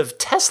dad of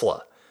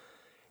Tesla.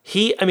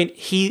 He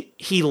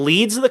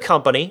leads the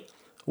company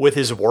with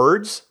his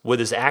words, with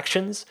his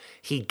actions.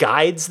 He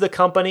guides the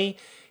company.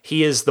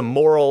 He is the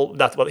moral.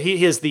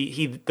 He is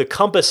the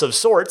compass of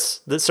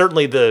sorts.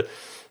 Certainly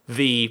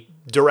the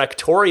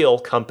directorial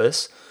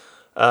compass.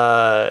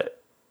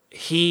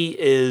 He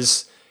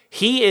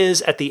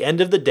is at the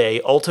end of the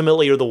day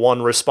ultimately the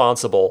one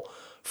responsible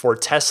for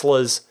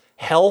Tesla's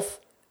health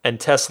and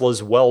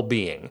Tesla's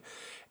well-being.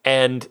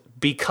 And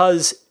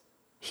because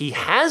he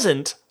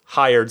hasn't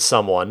hired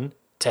someone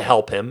to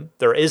help him,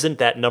 there isn't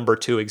that number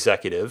 2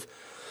 executive.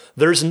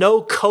 There's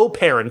no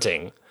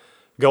co-parenting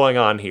going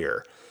on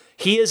here.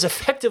 he is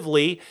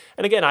effectively,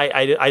 and again,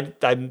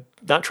 I'm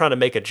not trying to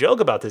make a joke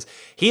about this,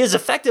 he is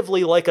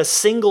effectively like a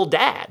single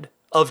dad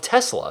of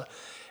Tesla.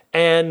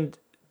 And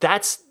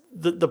that's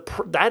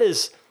that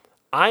is,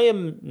 I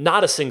am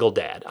not a single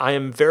dad. I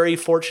am very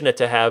fortunate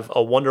to have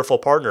a wonderful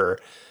partner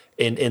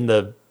in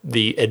the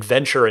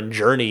adventure and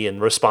journey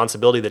and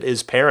responsibility that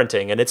is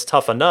parenting, and it's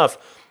tough enough.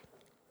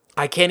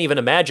 I can't even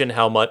imagine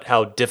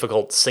how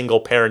difficult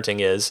single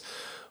parenting is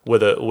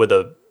with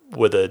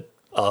a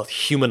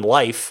human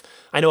life.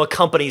 I know a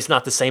company's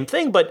not the same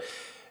thing, but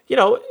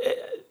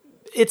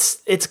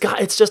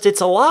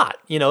it's a lot,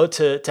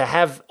 to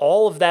have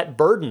all of that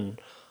burden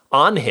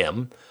on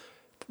him.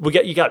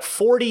 You got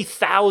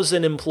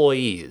 40,000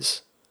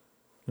 employees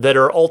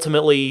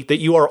that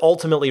you are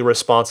ultimately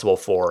responsible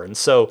for. And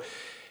so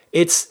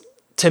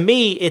to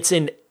me, it's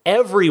in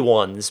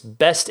everyone's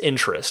best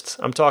interest.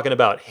 I'm talking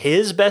about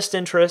his best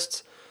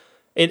interests.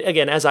 And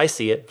again, as I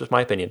see it, just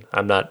my opinion,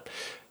 I'm not,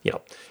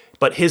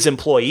 but his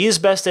employees'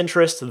 best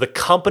interest, the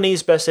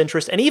company's best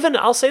interest, and even,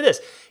 I'll say this,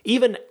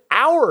 even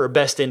our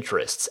best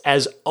interests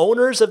as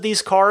owners of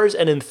these cars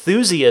and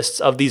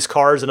enthusiasts of these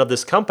cars and of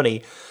this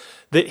company,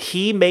 that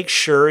he makes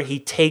sure he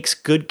takes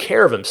good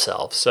care of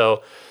himself.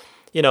 So,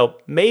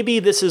 maybe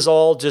this is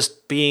all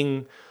just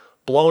being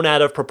blown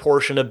out of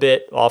proportion a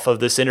bit off of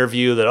this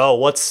interview that,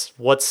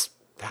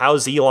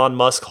 how's Elon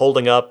Musk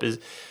holding up?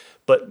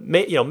 But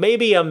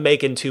maybe I'm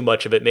making too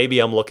much of it. Maybe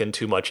I'm looking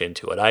too much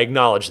into it. I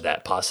acknowledge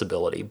that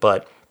possibility.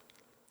 But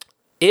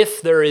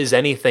if there is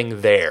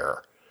anything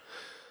there,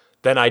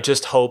 then I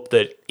just hope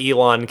that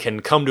Elon can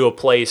come to a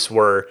place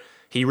where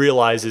he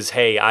realizes,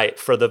 hey,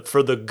 for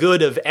the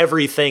good of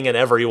everything and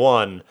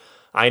everyone,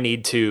 I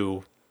need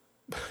to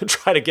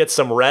try to get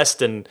some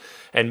rest and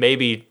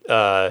maybe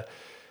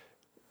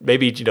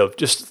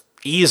just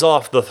ease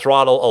off the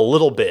throttle a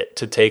little bit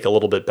to take a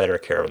little bit better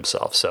care of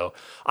himself. So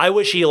I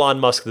wish Elon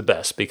Musk the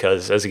best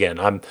because, as again,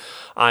 I'm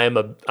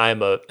an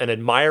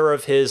admirer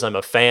of his. I'm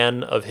a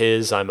fan of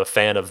his. I'm a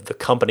fan of the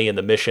company and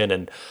the mission,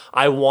 and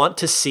I want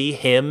to see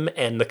him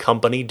and the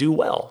company do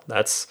well.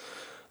 That's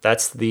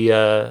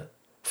the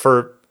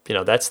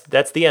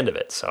that's the end of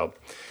it. So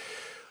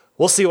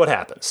we'll see what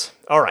happens.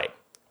 All right.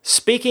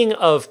 Speaking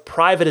of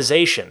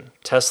privatization,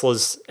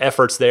 Tesla's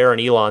efforts there and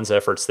Elon's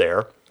efforts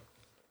there,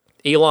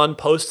 Elon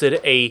posted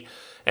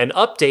an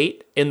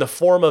update in the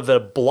form of a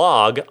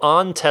blog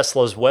on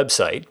Tesla's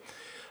website.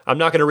 I'm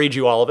not going to read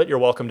you all of it. You're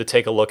welcome to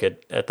take a look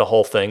at the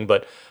whole thing,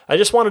 but I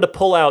just wanted to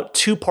pull out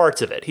two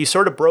parts of it. He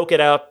sort of broke it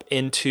up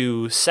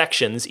into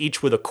sections,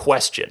 each with a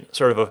question,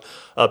 sort of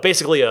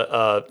basically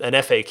an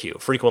FAQ,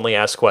 frequently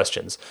asked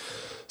questions.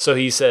 So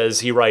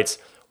he writes,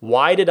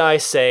 why did I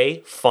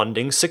say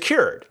funding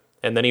secured?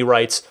 And then he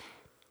writes,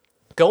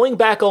 going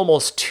back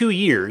almost 2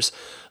 years,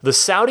 the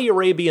Saudi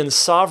Arabian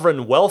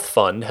Sovereign Wealth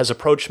Fund has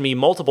approached me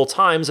multiple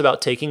times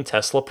about taking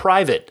Tesla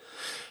private.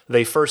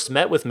 They first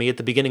met with me at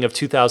the beginning of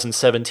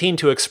 2017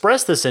 to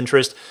express this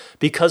interest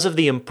because of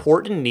the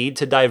important need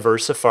to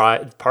diversify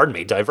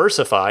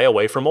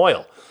away from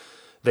oil.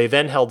 They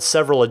then held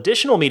several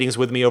additional meetings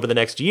with me over the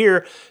next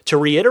year to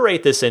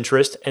reiterate this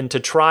interest and to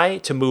try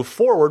to move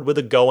forward with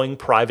a going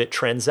private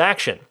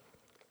transaction.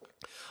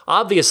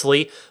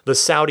 Obviously, the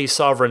Saudi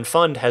Sovereign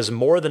Fund has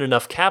more than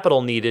enough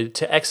capital needed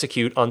to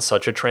execute on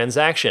such a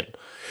transaction.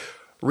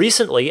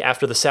 Recently,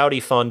 after the Saudi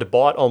fund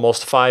bought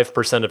almost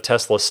 5% of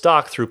Tesla's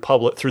stock through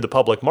the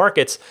public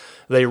markets,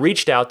 they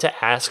reached out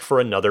to ask for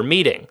another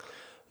meeting.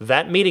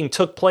 That meeting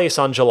took place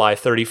on July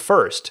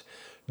 31st.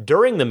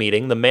 During the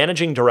meeting, the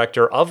managing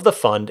director of the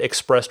fund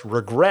expressed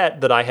regret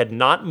that I had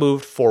not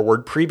moved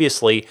forward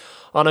previously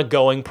on a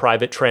going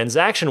private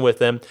transaction with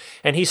them,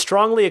 and he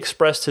strongly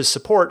expressed his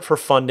support for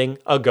funding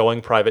a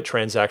going private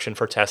transaction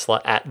for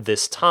Tesla at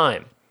this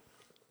time.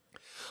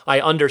 I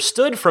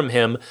understood from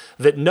him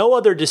that no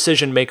other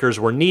decision makers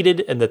were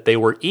needed and that they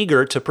were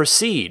eager to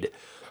proceed.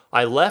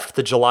 I left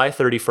the July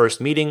 31st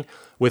meeting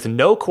with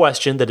no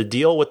question that a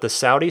deal with the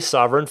Saudi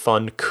Sovereign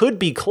Fund could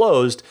be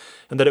closed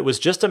and that it was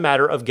just a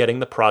matter of getting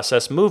the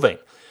process moving.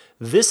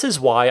 This is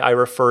why I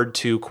referred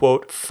to,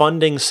 quote,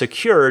 funding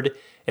secured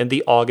in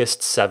the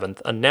August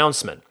 7th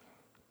announcement.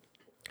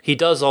 He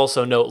does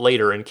also note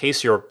later, in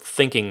case you're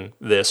thinking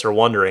this or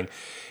wondering,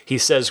 he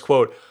says,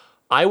 quote,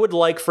 I would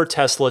like for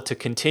Tesla to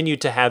continue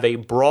to have a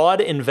broad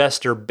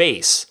investor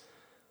base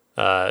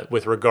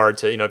with regard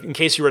to, in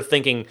case you were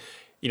thinking,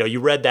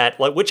 you read that,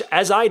 which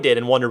as I did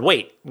and wondered,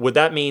 wait, would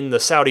that mean the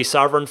Saudi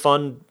Sovereign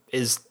Fund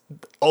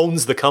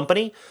owns the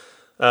company?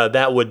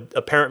 That would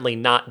apparently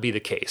not be the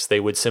case. They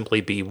would simply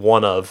be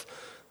one of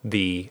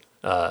the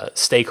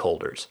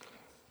stakeholders.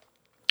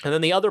 And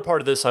then the other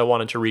part of this I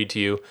wanted to read to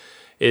you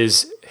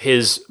is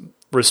his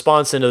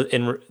response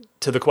to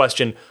the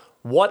question,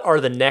 what are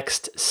the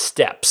next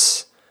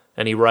steps?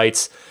 And he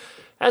writes,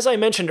 as I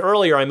mentioned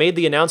earlier, I made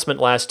the announcement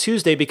last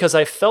Tuesday because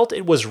I felt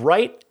it was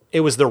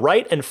the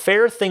right and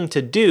fair thing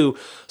to do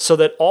so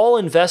that all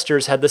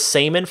investors had the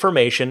same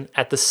information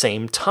at the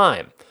same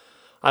time.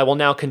 I will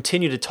now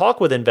continue to talk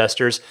with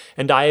investors,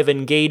 and I have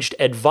engaged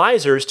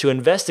advisors to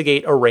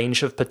investigate a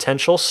range of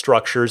potential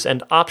structures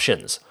and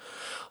options.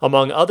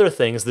 Among other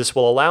things, this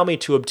will allow me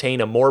to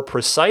obtain a more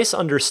precise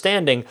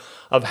understanding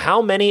of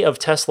how many of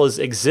Tesla's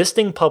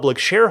existing public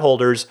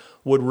shareholders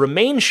would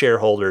remain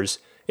shareholders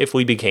if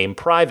we became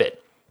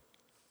private.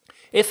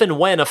 If and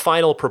when a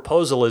final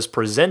proposal is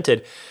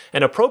presented,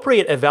 an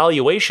appropriate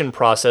evaluation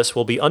process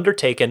will be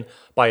undertaken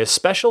by a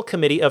special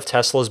committee of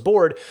Tesla's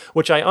board,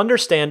 which I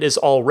understand is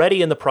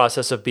already in the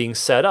process of being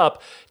set up,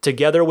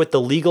 together with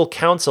the legal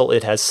counsel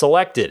it has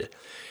selected.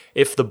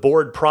 If the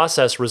board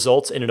process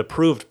results in an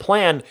approved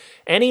plan,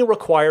 any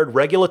required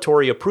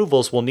regulatory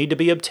approvals will need to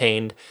be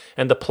obtained,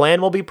 and the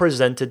plan will be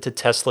presented to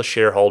Tesla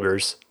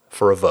shareholders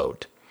for a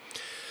vote.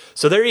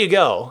 So there you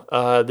go.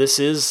 This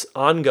is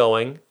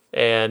ongoing,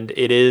 and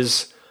it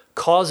is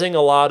causing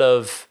a lot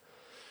of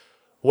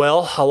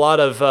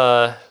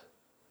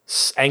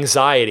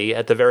anxiety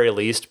at the very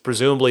least,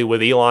 presumably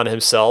with Elon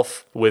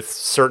himself, with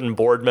certain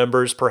board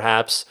members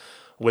perhaps,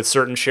 with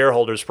certain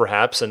shareholders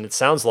perhaps, and it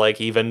sounds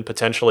like even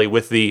potentially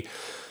with the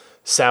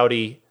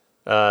Saudi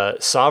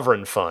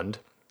sovereign fund,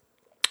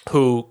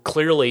 who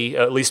clearly,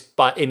 at least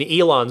in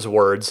Elon's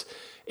words,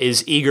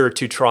 is eager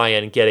to try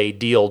and get a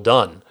deal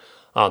done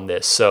on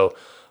this. So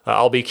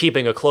I'll be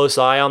keeping a close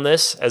eye on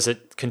this as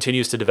it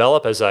continues to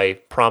develop, as I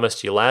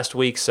promised you last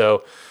week.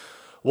 So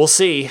we'll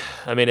see.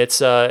 I mean, it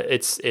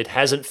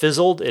hasn't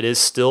fizzled. It is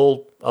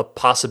still a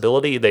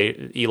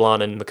possibility.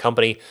 Elon and the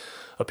company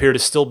appear to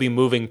still be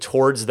moving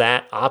towards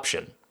that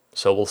option.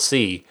 So we'll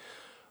see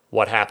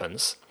what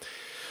happens.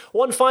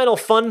 One final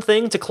fun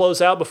thing to close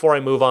out before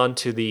I move on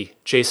to the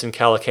Jason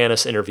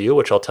Calacanis interview,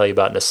 which I'll tell you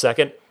about in a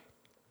second.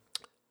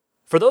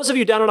 For those of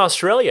you down in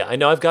Australia, I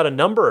know I've got a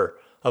number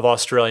of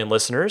Australian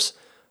listeners.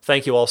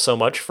 Thank you all so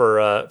much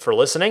for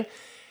listening.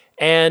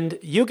 And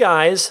you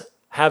guys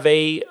have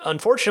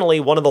unfortunately,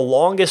 one of the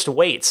longest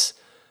waits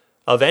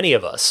of any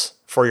of us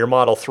for your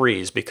Model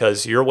 3s,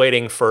 because you're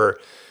waiting for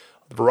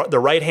the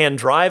right-hand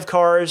drive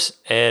cars,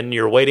 and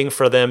you're waiting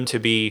for them to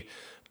be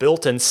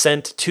built and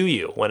sent to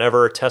you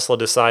whenever Tesla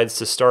decides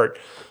to start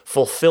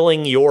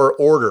fulfilling your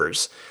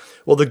orders.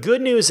 Well, the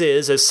good news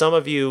is, as some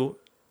of you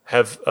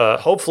have,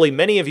 hopefully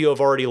many of you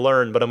have already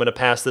learned, but I'm going to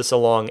pass this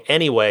along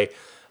anyway,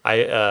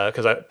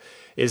 that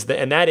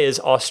is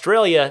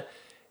Australia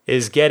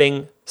is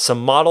getting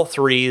some Model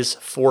 3s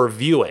for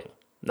viewing.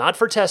 Not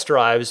for test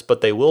drives, but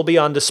they will be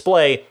on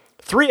display.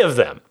 3 of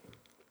them.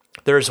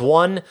 There's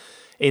one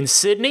in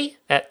Sydney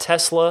at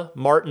Tesla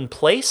Martin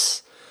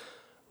Place,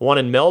 one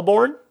in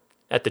Melbourne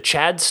at the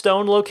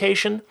Chadstone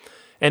location,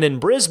 and in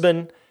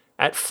Brisbane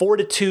at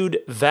Fortitude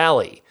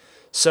Valley.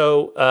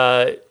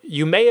 So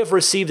you may have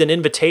received an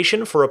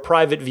invitation for a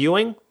private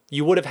viewing.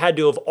 You would have had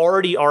to have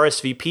already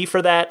RSVP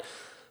for that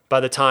by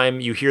the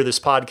time you hear this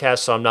podcast,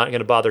 so I'm not going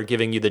to bother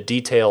giving you the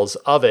details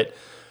of it.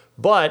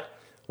 But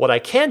what I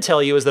can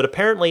tell you is that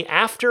apparently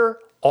after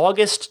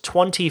August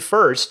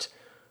 21st,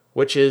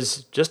 which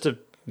is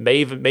may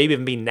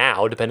even be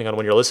now, depending on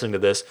when you're listening to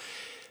this,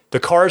 the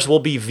cars will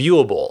be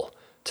viewable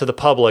to the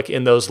public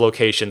in those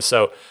locations.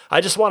 So I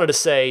just wanted to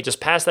say, just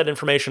pass that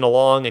information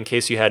along in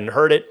case you hadn't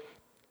heard it.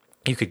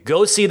 You could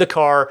go see the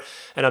car,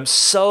 and I'm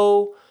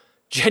so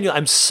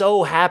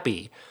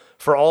happy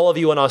for all of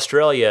you in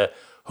Australia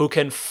who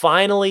can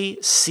finally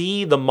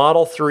see the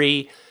Model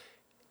 3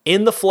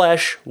 in the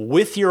flesh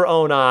with your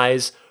own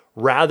eyes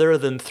rather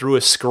than through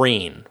a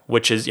screen,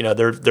 which is,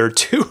 they're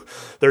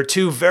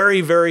two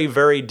very, very,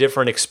 very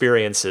different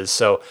experiences.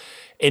 So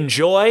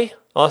enjoy,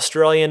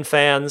 Australian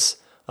fans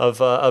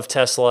of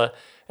Tesla,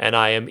 and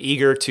I am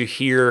eager to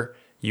hear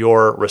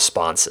your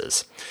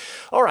responses.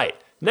 All right,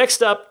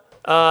 next up,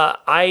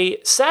 I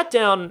sat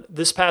down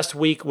this past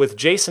week with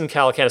Jason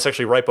Calacanis,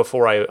 actually right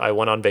before I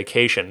went on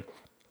vacation.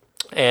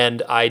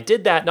 And I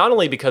did that not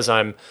only because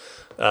I'm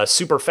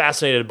super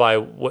fascinated by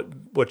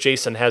what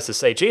Jason has to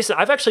say.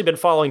 I've actually been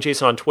following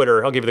Jason on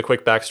Twitter. I'll give you the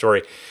quick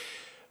backstory.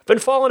 I've been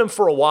following him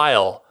for a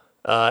while,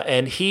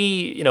 and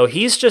you'll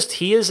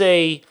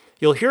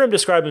hear him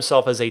describe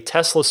himself as a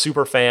Tesla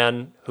super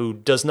fan who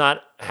does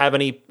not have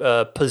any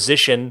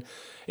position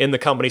in the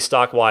company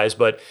stock-wise,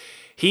 but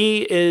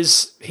he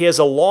has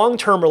a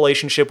long-term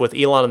relationship with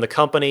Elon and the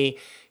company.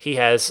 He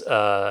has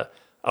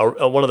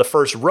one of the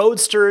first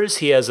Roadsters.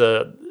 He has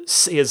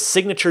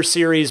signature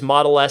series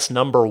Model S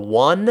number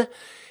 1.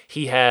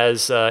 He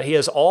has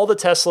all the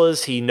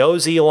Teslas. He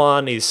knows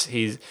Elon.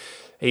 He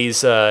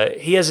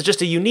has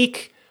just a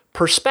unique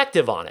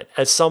perspective on it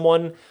as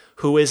someone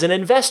who is an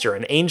investor,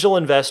 an angel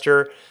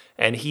investor,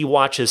 and he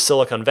watches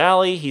Silicon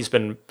Valley. He's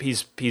been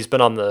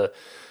on the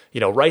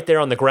right there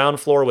on the ground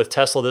floor with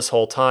Tesla this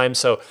whole time.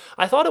 So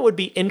I thought it would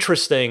be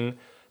interesting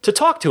to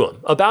talk to him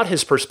about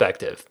his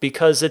perspective,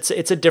 because it's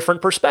a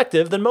different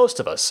perspective than most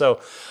of us.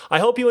 So I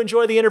hope you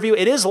enjoy the interview.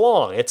 It is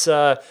long.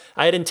 I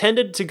had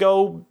intended to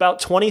go about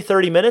 20,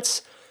 30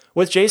 minutes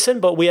with Jason,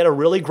 but we had a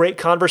really great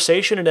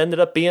conversation. It ended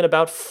up being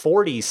about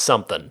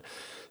 40-something.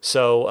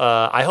 So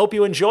I hope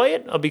you enjoy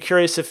it. I'll be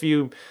curious if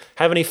you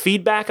have any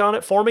feedback on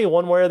it for me,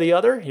 one way or the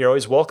other. You're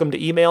always welcome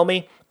to email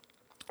me.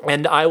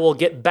 And I will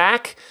get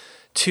back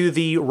to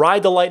the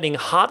Ride the Lightning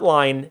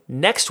hotline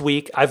next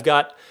week.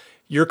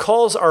 Your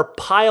calls are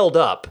piled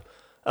up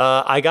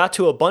I got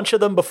to a bunch of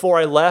them before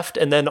I left,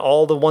 and then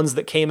all the ones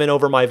that came in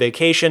over my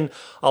vacation,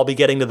 I'll be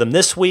getting to them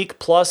this week,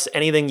 plus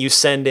anything you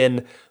send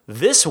in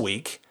this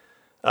week.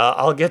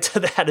 I'll get to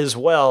that as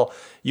well.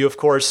 You, of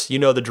course, you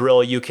know the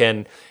drill. You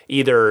can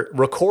either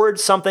record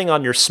something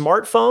on your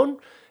smartphone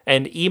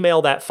and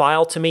email that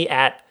file to me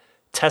at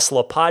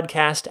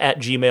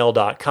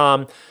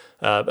teslapodcast@gmail.com.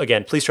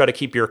 Again, please try to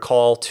keep your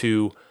call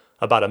to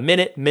about a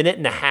minute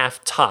and a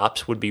half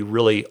tops. Would be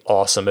really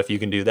awesome if you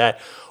can do that.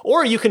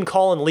 Or you can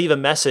call and leave a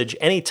message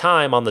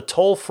anytime on the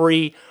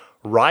toll-free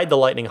Ride the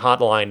Lightning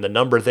hotline. The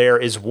number there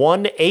is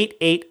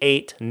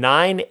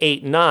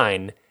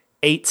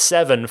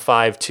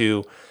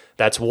 1-888-989-8752.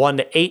 That's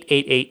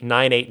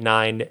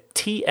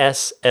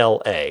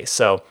 1-888-989-TSLA.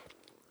 So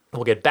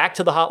we'll get back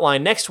to the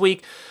hotline next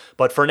week.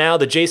 But for now,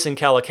 the Jason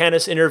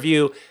Calacanis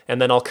interview, and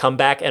then I'll come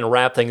back and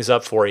wrap things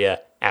up for you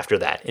after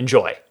that.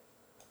 Enjoy.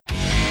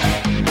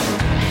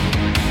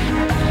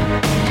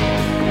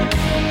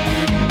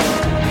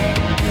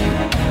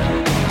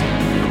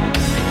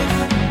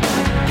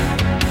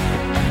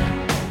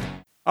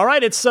 All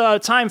right, it's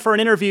time for an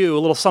interview, a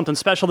little something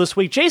special this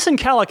week. Jason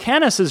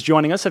Calacanis is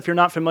joining us. If you're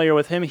not familiar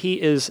with him, he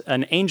is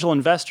an angel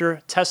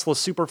investor, Tesla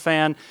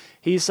superfan.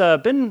 He's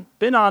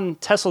been on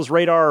Tesla's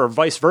radar or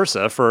vice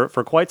versa for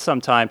quite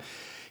some time.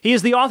 He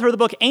is the author of the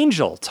book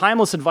Angel,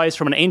 Timeless Advice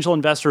from an Angel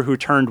Investor Who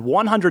Turned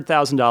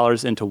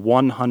 $100,000 into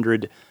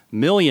 $100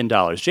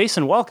 million.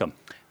 Jason, welcome.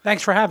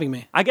 Thanks for having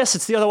me. I guess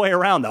it's the other way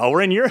around, though.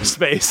 We're in your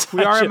space.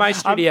 We are in my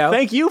studio.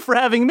 Thank you for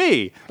having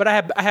me. But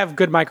I have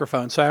good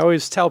microphones, so I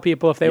always tell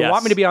people if they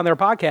want me to be on their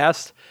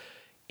podcast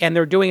and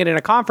they're doing it in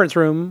a conference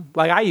room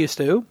like I used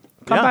to,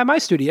 come by my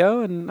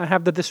studio, and I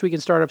have the This Week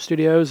in Startup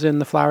Studios in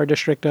the Flower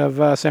District of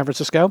San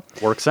Francisco.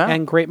 Works out.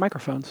 And great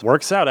microphones.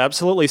 Works out,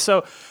 absolutely.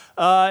 So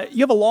you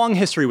have a long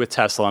history with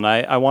Tesla, and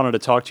I wanted to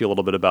talk to you a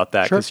little bit about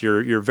that because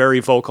you're very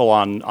vocal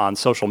on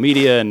social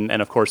media, and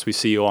of course we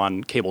see you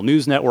on cable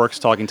news networks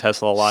talking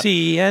Tesla a lot.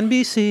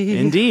 CNBC.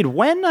 Indeed.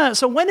 When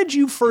did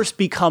you first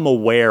become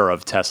aware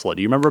of Tesla?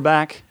 Do you remember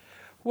back?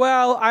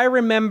 Well, I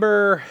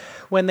remember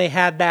when they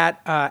had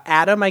that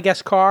Atom, I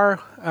guess,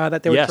 car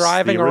that they were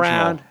driving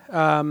around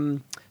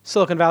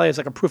Silicon Valley as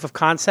like a proof of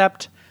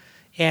concept.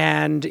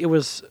 And it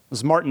was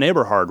Martin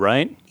Eberhard,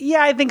 right?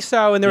 Yeah, I think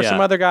so. And there were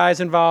some other guys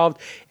involved.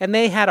 And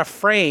they had a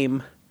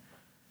frame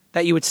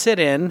that you would sit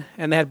in,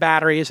 and they had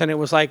batteries, and it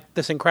was like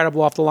this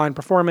incredible off-the-line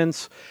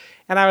performance.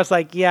 And I was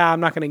like, yeah, I'm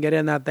not going to get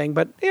in that thing.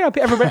 But, you know,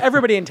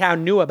 everybody in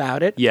town knew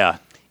about it. Yeah.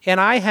 And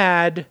I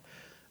had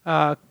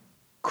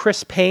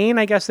Chris Payne,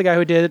 I guess, the guy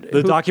who did...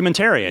 The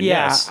documentarian,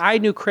 yes. I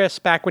knew Chris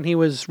back when he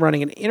was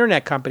running an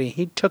internet company.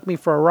 He took me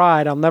for a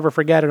ride. I'll never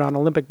forget it, on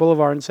Olympic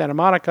Boulevard in Santa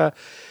Monica.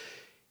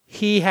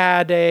 He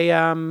had a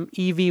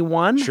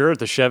EV1. Sure,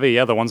 the Chevy,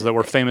 the ones that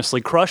were famously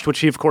crushed,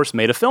 which he, of course,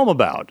 made a film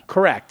about.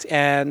 Correct.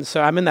 And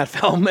so I'm in that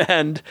film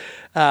and,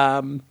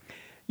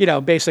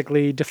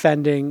 basically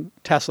defending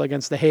Tesla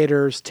against the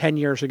haters 10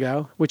 years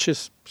ago, which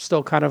is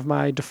still kind of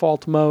my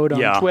default mode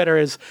on Twitter,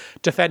 is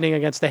defending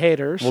against the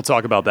haters. We'll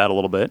talk about that a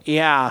little bit.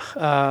 Yeah.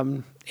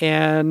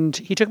 And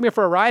he took me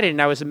for a ride, and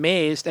I was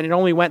amazed. And it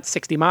only went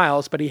 60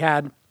 miles, but he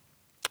had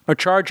a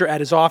charger at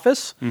his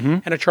office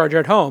and a charger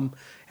at home.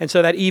 And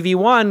so that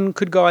EV1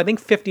 could go, I think,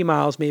 50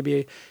 miles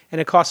maybe,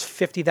 and it costs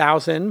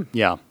 $50,000.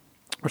 Yeah.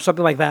 Or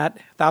something like that,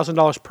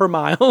 $1,000 per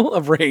mile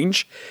of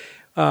range,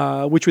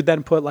 which would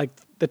then put like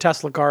the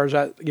Tesla cars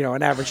at,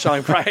 an average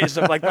selling price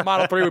of like the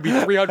Model 3 would be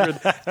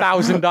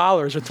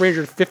 $300,000 or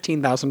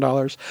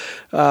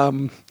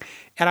 $315,000.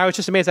 And I was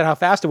just amazed at how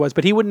fast it was.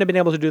 But he wouldn't have been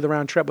able to do the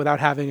round trip without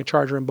having a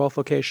charger in both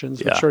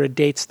locations, which sort of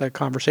dates the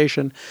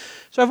conversation.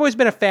 So I've always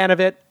been a fan of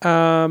it.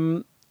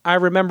 I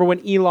remember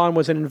when Elon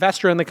was an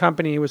investor in the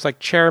company, he was like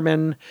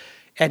chairman,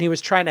 and he was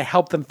trying to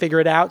help them figure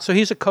it out. So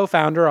he's a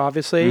co-founder,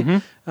 obviously.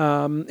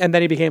 And then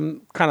he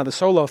became kind of the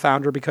solo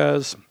founder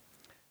because,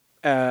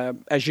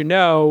 as you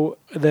know,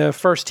 the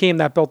first team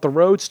that built the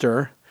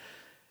Roadster,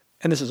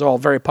 and this is all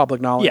very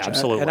public knowledge. Yeah,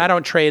 absolutely. And I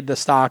don't trade the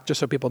stock,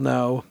 just so people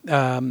know,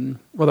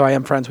 although I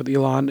am friends with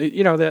Elon.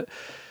 The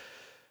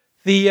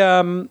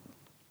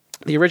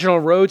original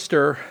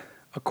Roadster,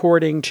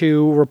 according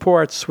to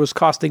reports, was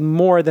costing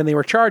more than they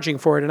were charging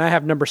for it. And I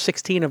have number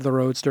 16 of the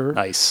Roadster.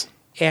 Nice.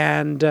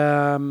 And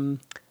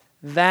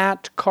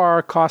that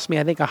car cost me,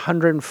 I think,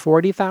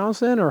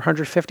 $140,000 or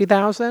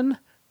 $150,000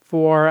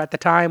 for, at the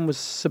time, was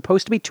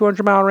supposed to be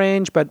 200-mile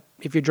range. But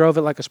if you drove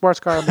it like a sports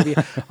car, maybe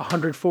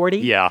 140.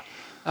 Yeah.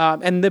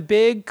 And the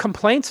big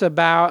complaints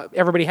about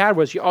everybody had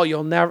was,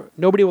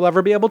 nobody will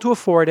ever be able to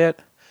afford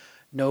it.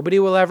 Nobody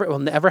will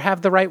never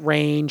have the right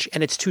range,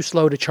 and it's too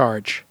slow to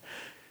charge.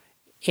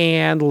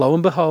 And lo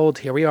and behold,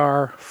 here we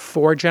are,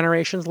 4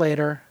 generations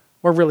later,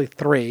 or really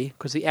 3,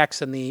 because the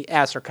X and the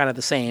S are kind of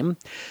the same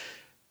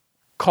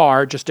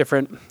car, just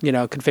different,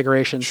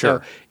 configurations. Sure.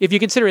 So if you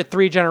consider it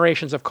 3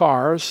 generations of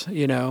cars,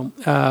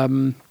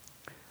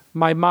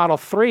 my Model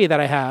 3 that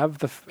I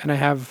have, and I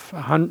have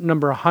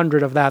number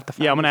 100 of that.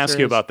 I'm going to ask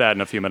you about that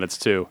in a few minutes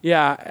too.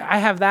 Yeah, I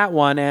have that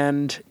one,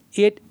 and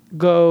it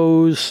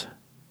goes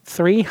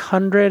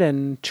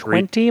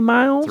 320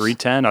 miles.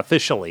 310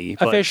 officially.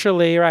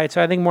 Officially, right.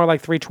 So I think more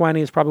like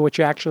 320 is probably what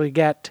you actually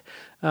get.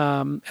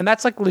 And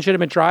that's like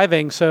legitimate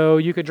driving. So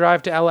you could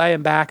drive to LA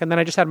and back. And then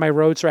I just had my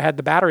Roadster. I had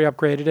the battery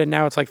upgraded, and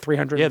now it's like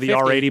 350. Yeah,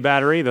 the R80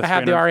 battery. I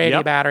have the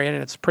R80 battery, and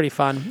it's pretty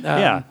fun.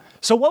 Yeah.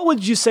 So what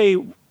would you say?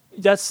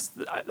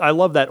 I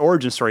love that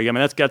origin story. I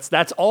mean,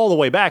 that's all the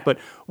way back. But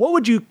what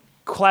would you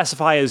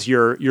classify as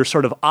your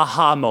sort of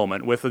aha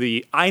moment with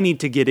the I need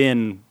to get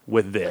in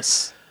with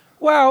this?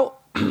 Well,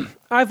 if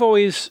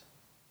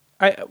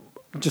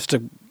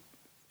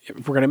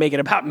we're going to make it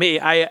about me,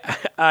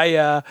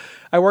 I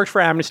worked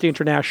for Amnesty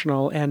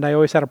International, and I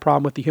always had a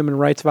problem with the human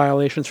rights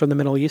violations from the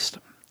Middle East,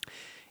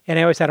 and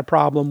I always had a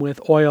problem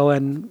with oil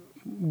and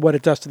what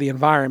it does to the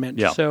environment.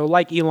 Yeah. So,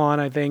 like Elon,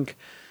 I think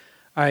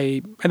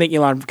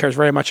Elon cares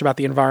very much about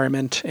the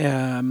environment,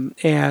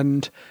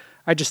 and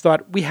I just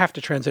thought we have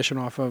to transition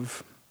off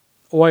of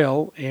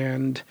oil,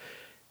 and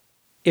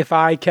if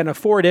I can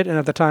afford it, and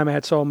at the time I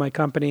had sold my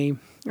company,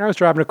 I was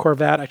driving a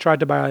Corvette. I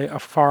tried to buy a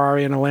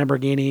Ferrari and a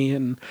Lamborghini,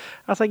 and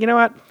I was like, you know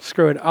what?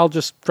 Screw it. I'll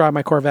just drive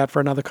my Corvette for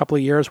another couple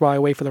of years while I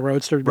wait for the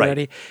Roadster to be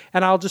ready,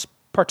 and I'll just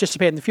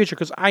participate in the future,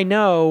 because I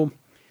know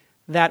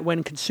that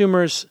when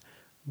consumers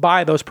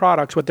buy those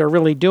products, what they're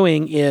really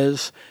doing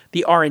is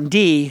the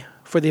R&D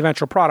for the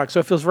eventual product. So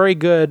it feels very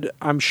good,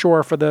 I'm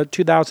sure, for the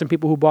 2,000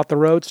 people who bought the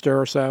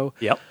Roadster or so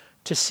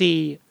to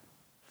see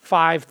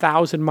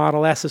 5,000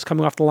 Model S's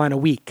coming off the line a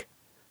week.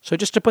 So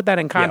just to put that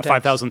in context.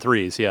 5,000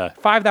 threes,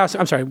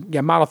 5,000, I'm sorry,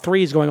 Model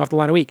 3s going off the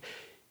line a week.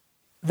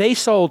 They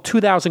sold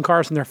 2,000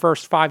 cars in their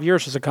first 5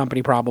 years as a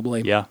company,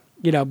 probably. Yeah.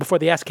 Before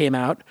the S came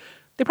out.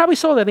 They probably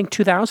sold, I think,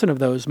 2,000 of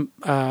those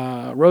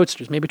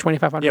Roadsters, maybe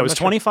 2,500. Yeah, it was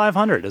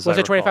 2,500. Was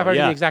it 2,500,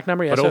 the exact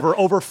number? Yeah, but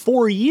over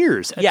 4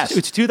 years. Yes.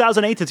 It's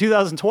 2008 to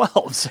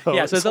 2012. So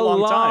it's a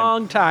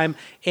long time.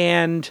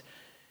 And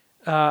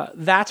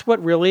that's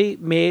what really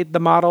made the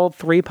Model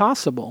 3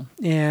 possible.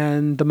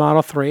 And the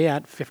Model 3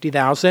 at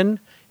 50,000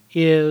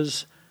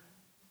 is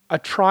a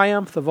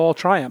triumph of all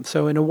triumphs.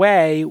 So in a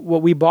way,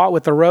 what we bought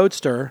with the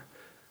Roadster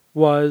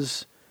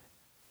was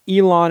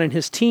Elon and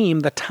his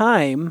team, the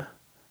time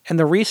and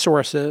the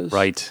resources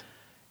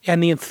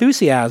and the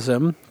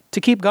enthusiasm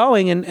to keep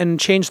going and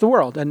change the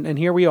world. And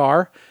here we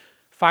are,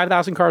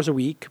 5,000 cars a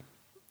week.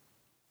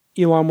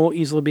 Elon will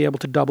easily be able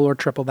to double or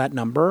triple that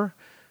number.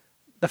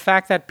 The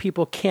fact that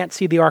people can't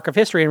see the arc of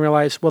history and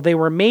realize, well, they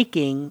were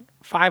making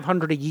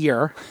 500 a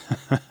year,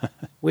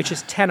 which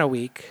is 10 a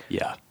week.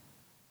 Yeah.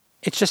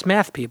 It's just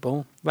math,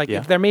 people.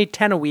 If they're made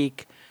 10 a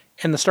week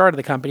in the start of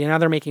the company, and now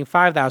they're making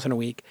 5,000 a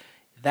week,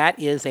 that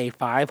is a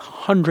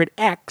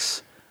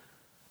 500x,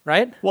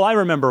 right? Well, I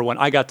remember when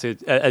I got to,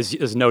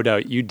 as no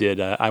doubt you did,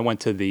 I went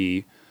to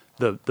the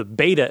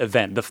beta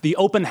event, the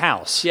open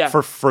house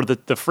for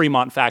the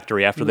Fremont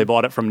factory after they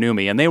bought it from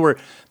Numi. And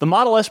the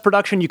Model S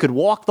production, you could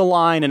walk the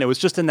line, and it was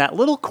just in that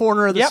little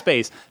corner of the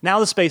space.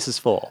 Now the space is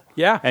full.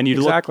 Yeah, and you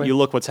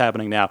look what's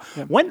happening now.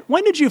 Yep.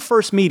 When did you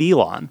first meet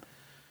Elon?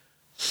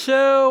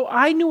 So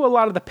I knew a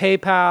lot of the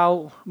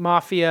PayPal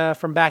mafia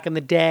from back in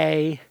the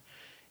day,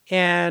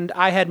 and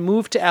I had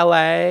moved to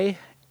LA,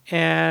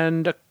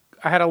 and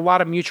I had a lot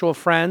of mutual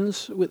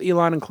friends with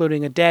Elon,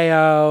 including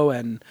Adeo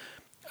and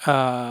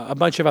a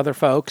bunch of other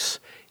folks.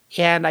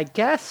 And I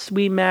guess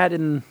we met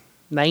in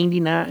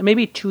 99,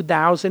 maybe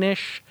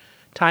 2000-ish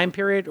time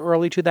period,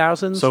 early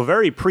 2000s. So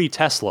very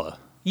pre-Tesla.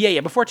 Yeah,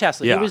 before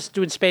Tesla. Yeah. He was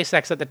doing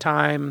SpaceX at the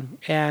time,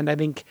 and I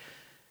think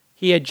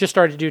he had just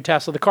started to do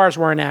Tesla. The cars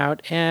weren't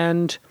out,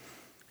 and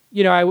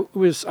I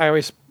always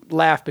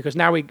laugh because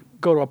now we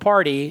go to a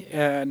party,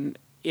 and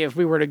if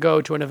we were to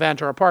go to an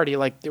event or a party,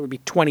 there would be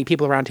 20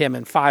 people around him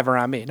and 5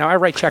 around me. Now I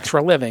write checks for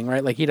a living,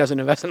 right? He doesn't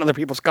invest in other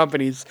people's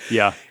companies.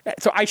 Yeah.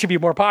 So I should be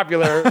more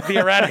popular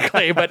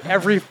theoretically, but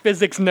every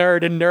physics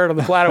nerd on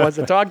the planet wants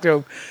to talk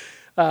to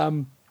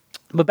him.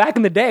 But back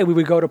in the day, we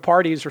would go to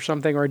parties or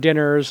something or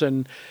dinners,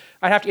 and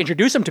I'd have to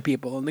introduce him to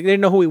people, and they didn't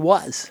know who he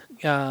was.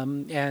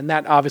 And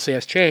that obviously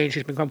has changed.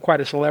 He's become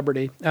quite a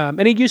celebrity.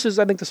 And he uses,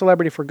 I think, the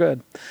celebrity for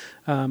good.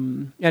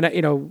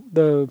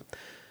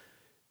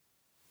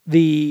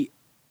 The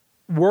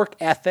work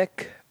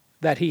ethic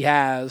that he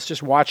has,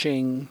 just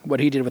watching what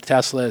he did with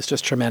Tesla, is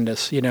just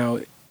tremendous.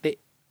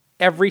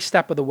 Every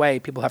step of the way,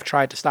 people have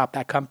tried to stop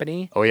that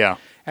company. Oh, yeah.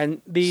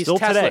 And these Still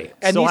Tesla, today.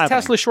 and Still these happening.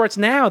 Tesla shorts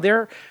now,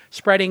 they're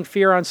spreading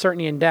fear,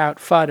 uncertainty, and doubt,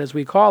 FUD as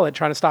we call it,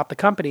 trying to stop the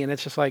company. And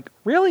it's just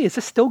really? Is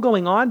this still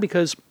going on?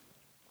 Because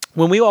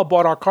when we all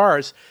bought our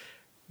cars,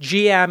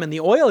 GM and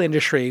the oil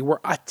industry were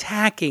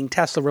attacking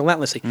Tesla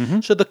relentlessly. Mm-hmm.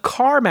 So the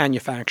car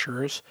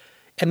manufacturers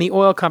and the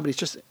oil companies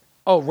just,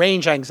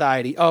 range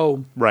anxiety.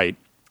 Right.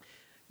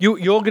 You're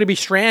going to be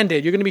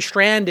stranded. You're going to be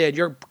stranded.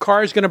 Your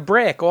car's going to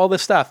brick, all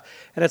this stuff.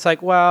 And it's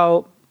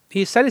well,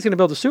 he said he's going to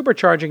build a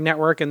supercharging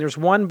network, and there's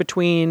one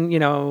between,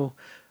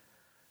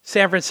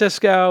 San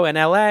Francisco and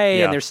LA,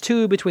 and there's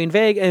 2 between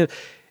Vegas.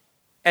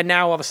 And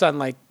now all of a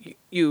sudden,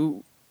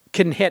 you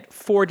can hit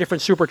 4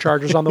 different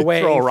superchargers on the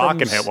way. Throw a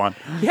rock and hit one.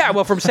 Yeah,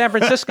 well, from San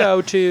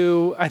Francisco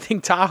to, I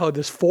think, Tahoe,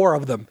 there's 4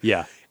 of them.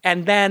 Yeah.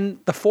 And then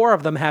the four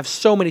of them have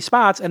so many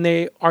spots, and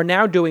they are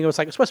now doing, it's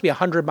supposed to be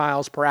 100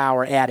 miles per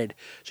hour added.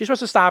 So you're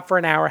supposed to stop for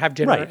an hour, have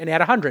dinner, and add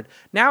 100.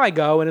 Now I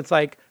go, and it's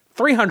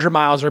 300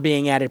 miles are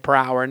being added per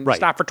hour, and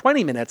stop for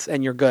 20 minutes,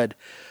 and you're good.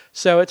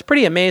 So it's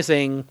pretty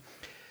amazing.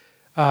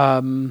 There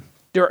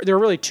are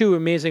really two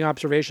amazing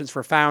observations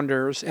for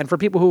founders and for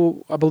people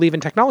who believe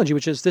in technology,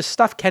 which is this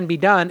stuff can be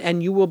done,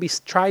 and you will be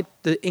tried.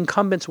 The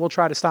incumbents will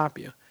try to stop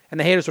you, and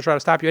the haters will try to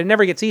stop you. It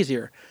never gets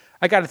easier.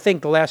 I got to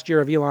think the last year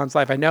of Elon's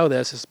life, I know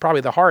this, is probably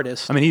the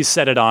hardest. I mean, he's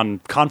said it on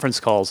conference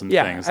calls and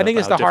things. I think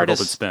it's the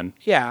hardest. It's been.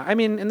 Yeah, I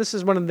mean, and this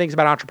is one of the things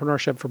about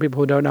entrepreneurship. For people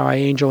who don't know, I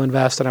angel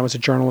invest, and I was a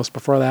journalist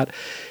before that.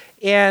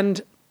 And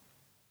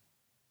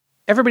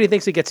everybody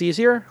thinks it gets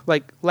easier.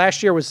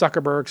 Last year was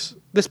Zuckerberg's.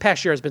 This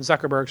past year has been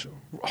Zuckerberg's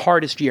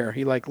hardest year.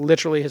 He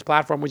literally his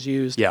platform was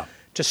used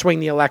to swing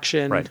the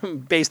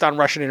election based on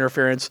Russian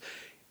interference.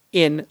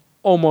 In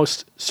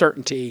almost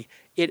certainty,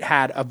 it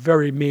had a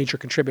very major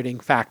contributing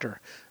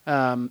factor,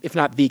 if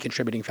not the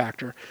contributing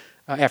factor,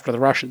 after the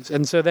Russians.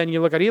 And so then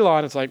you look at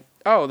Elon, it's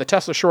the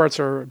Tesla shorts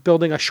are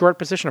building a short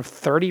position of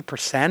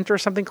 30% or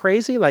something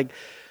crazy.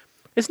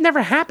 It's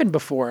never happened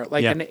before.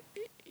 And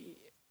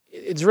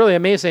it's really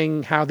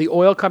amazing how the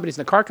oil companies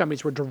and the car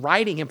companies were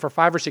deriding him for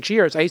 5 or 6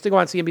 years. I used to go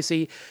on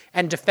CNBC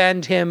and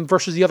defend him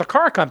versus the other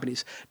car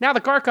companies. Now the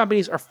car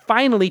companies are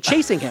finally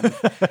chasing him.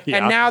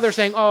 And now they're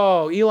saying,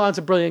 oh, Elon's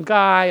a brilliant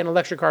guy and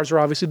electric cars are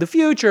obviously the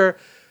future.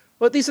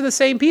 Well, these are the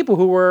same people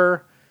who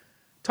were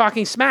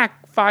talking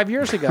smack 5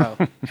 years ago.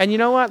 And you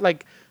know what?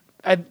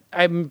 I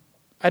don't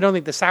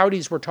think the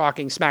Saudis were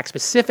talking smack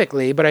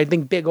specifically, but I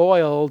think big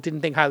oil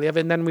didn't think highly of it.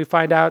 And then we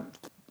find out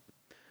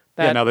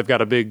that now they've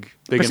got a big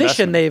position.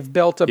 Investment. They've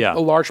built a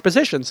large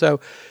position. So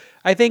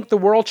I think the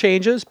world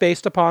changes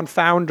based upon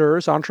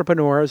founders,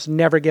 entrepreneurs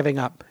never giving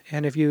up.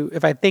 And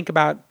if I think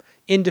about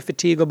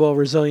indefatigable,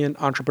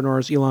 resilient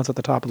entrepreneurs, Elon's at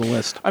the top of the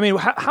list. I mean,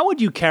 how would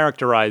you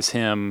characterize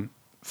him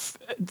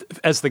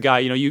as the guy?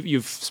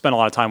 You've spent a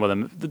lot of time with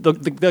him.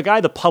 The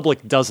guy the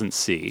public doesn't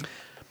see.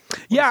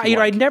 Yeah,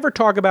 I never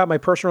talk about my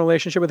personal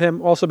relationship with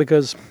him, also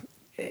because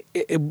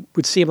it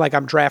would seem like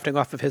I'm drafting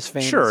off of his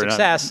fame and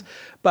success.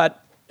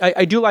 But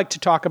I do like to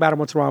talk about him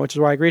once in a while, which is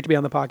why I agreed to be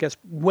on the podcast,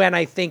 when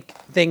I think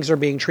things are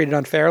being treated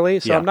unfairly.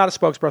 So I'm not a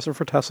spokesperson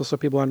for Tesla, so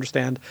people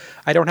understand.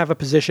 I don't have a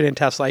position in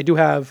Tesla. I do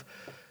have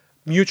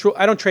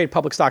I don't trade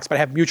public stocks, but I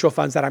have mutual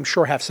funds that I'm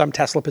sure have some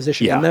Tesla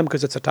position in them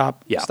because it's a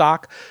top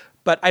stock.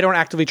 But I don't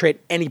actively trade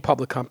any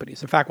public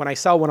companies. In fact, when I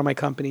sell one of my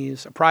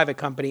companies, a private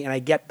company, and I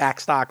get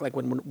back stock, like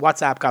when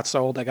WhatsApp got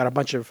sold, I got a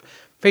bunch of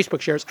Facebook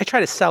shares. I try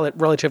to sell it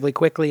relatively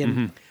quickly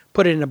and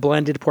put it in a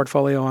blended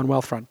portfolio on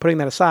Wealthfront. Putting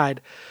that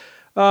aside,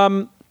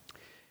 I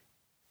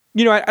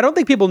don't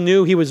think people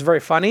knew he was very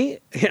funny,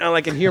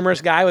 like a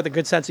humorous guy with a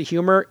good sense of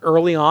humor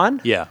early on.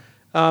 Yeah.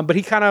 But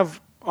he kind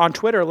of, on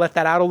Twitter, let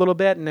that out a little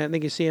bit. And I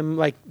think you see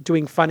him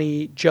doing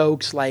funny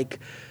jokes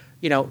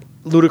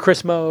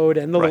ludicrous mode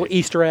and the little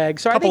Easter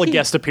eggs. So a couple of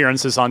guest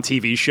appearances on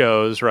TV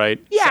shows, right?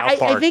 Yeah,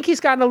 I think he's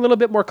gotten a little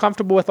bit more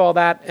comfortable with all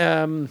that.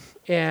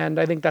 And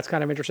I think that's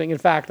kind of interesting. In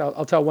fact,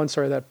 I'll tell one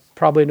story that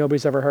probably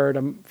nobody's ever heard.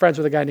 I'm friends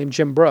with a guy named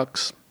Jim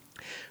Brooks,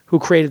 who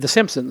created The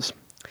Simpsons.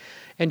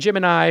 And Jim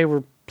and I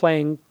were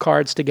playing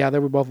cards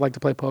together. We both like to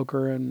play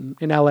poker. And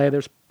in LA,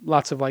 there's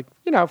lots of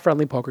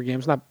friendly poker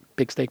games, not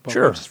big stake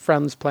poker, just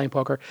friends playing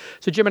poker.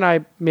 So Jim and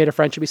I made a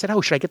friendship. He said,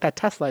 oh, should I get that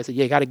Tesla? I said,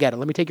 yeah, you got to get it.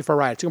 Let me take you for a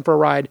ride. I took him for a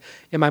ride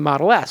in my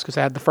Model S because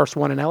I had the first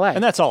one in LA.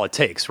 And that's all it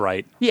takes,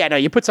 right? Yeah, no,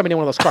 you put somebody in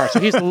one of those cars.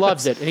 So he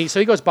loves it. And so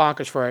he goes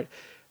bonkers for it.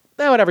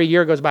 Then whatever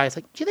year goes by, it's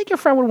like, do you think your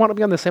friend would want to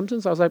be on The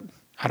Simpsons? I was like,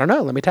 I don't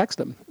know. Let me text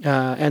him.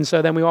 And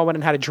so then we all went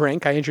and had a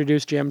drink. I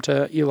introduced Jim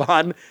to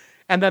Elon.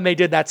 And then they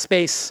did that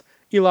space.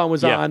 Elon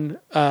was on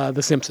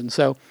The Simpsons.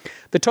 So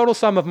the total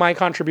sum of my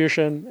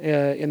contribution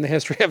in the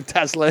history of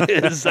Tesla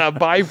is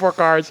buying 4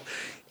 cars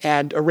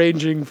and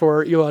arranging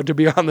for Elon to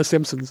be on The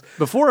Simpsons.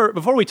 Before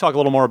we talk a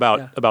little more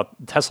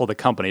about Tesla, the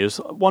company, there's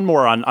one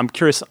more I'm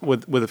curious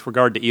with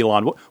regard to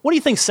Elon. What do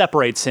you think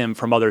separates him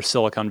from other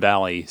Silicon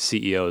Valley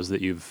CEOs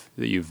that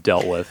you've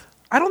dealt with?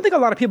 I don't think a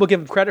lot of people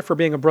give him credit for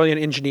being a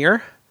brilliant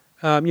engineer.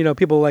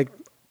 People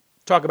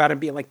talk about him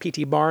being like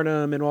P.T.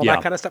 Barnum and all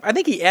that kind of stuff. I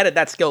think he added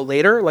that skill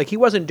later. He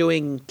wasn't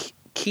doing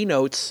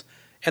keynotes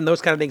and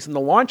those kind of things in the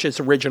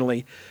launches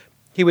originally.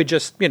 He would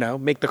just,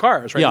 make the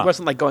cars, right? Yeah. He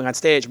wasn't going on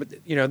stage, but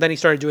then he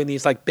started doing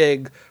these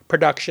big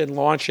production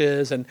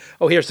launches and,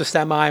 here's the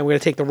semi, and we're going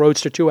to take the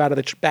Roadster 2 out of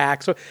the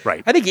back. So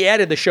I think he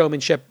added the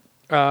showmanship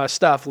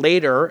stuff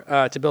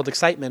later to build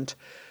excitement.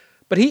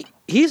 But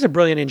he's a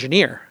brilliant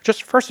engineer,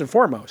 just first and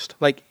foremost.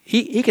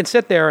 He can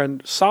sit there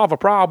and solve a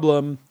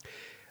problem.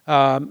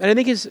 And I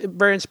think he's a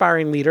very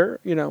inspiring leader,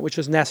 which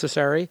is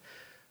necessary.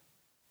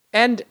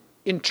 And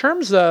in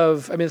terms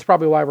of, it's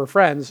probably why we're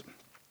friends,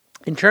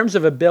 in terms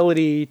of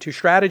ability to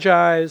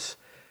strategize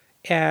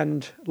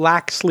and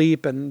lack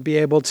sleep and be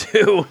able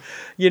to,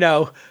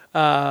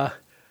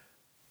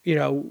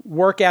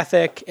 work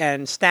ethic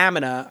and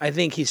stamina, I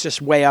think he's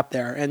just way up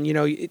there. And,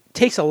 it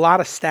takes a lot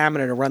of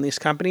stamina to run these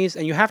companies,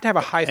 and you have to have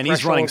a high threshold. And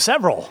he's running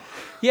several.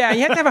 Yeah,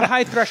 you have to have a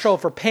high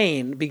threshold for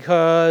pain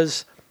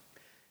because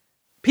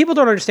people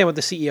don't understand what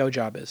the CEO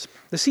job is.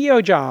 The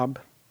CEO job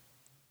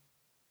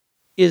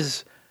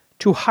is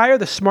to hire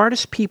the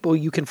smartest people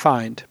you can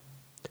find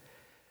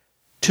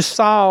to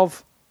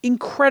solve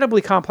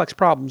incredibly complex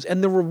problems.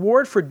 And the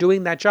reward for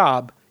doing that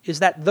job is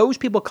that those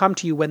people come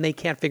to you when they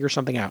can't figure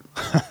something out.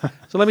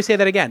 So let me say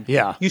that again.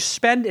 Yeah. You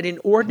spend an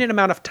inordinate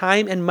amount of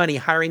time and money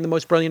hiring the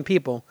most brilliant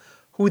people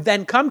who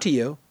then come to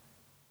you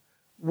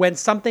when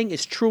something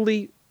is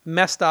truly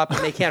messed up and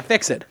they can't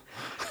fix it.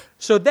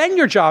 So then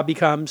your job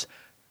becomes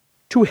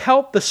to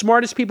help the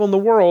smartest people in the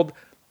world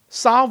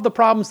solve the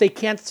problems they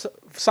can't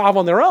solve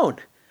on their own.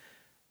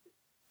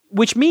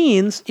 Which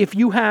means if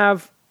you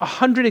have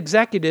 100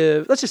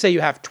 executives, let's just say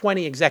you have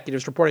 20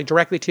 executives reporting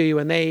directly to you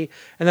and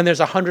then there's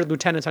 100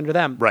 lieutenants under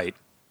them. Right.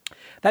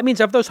 That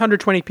means of those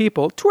 120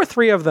 people, 2 or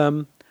 3 of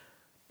them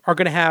are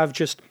going to have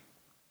just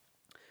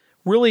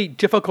really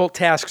difficult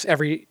tasks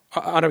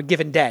on a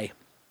given day.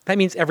 That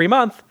means every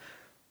month,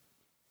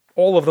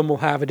 all of them will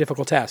have a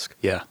difficult task.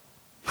 Yeah.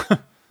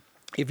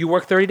 If you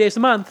work 30 days a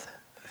month,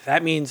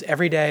 that means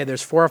every day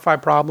there's 4 or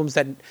 5 problems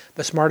that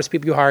the smartest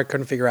people you hired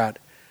couldn't figure out.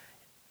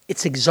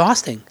 It's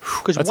exhausting.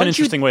 That's an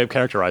interesting way of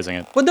characterizing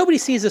it. Well, nobody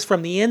sees this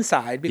from the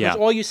inside because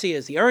all you see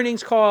is the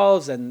earnings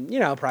calls and,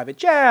 private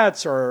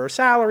jets or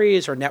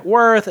salaries or net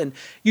worth, and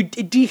it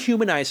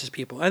dehumanizes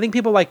people. I think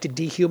people like to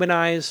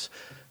dehumanize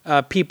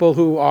people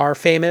who are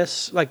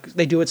famous, like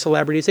they do with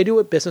celebrities. They do it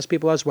with business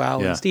people as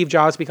well. Yeah. And Steve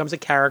Jobs becomes a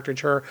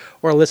caricature,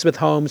 or Elizabeth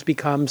Holmes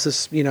becomes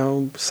this,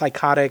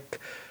 psychotic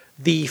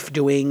thief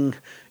doing,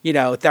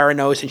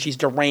 Theranos, and she's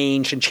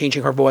deranged and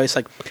changing her voice.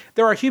 Like,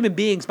 there are human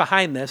beings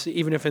behind this,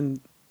 even if in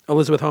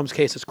Elizabeth Holmes'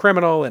 case it's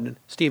criminal, and in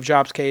Steve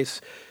Jobs'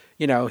 case,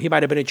 he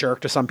might have been a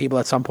jerk to some people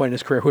at some point in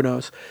his career. Who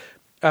knows?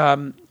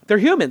 They're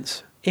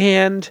humans.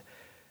 And,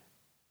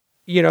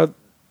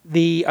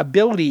 the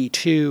ability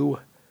to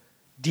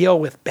deal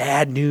with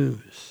bad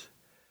news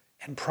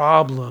and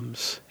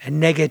problems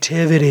and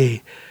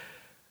negativity,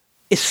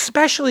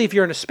 especially if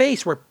you're in a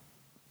space where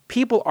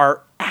people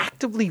are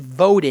actively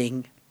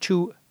voting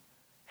to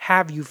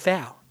have you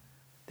fail.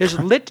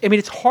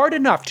 It's hard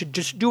enough to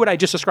just do what I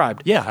just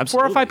described. Yeah,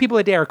 absolutely. 4 or 5 people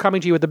a day are coming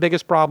to you with the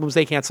biggest problems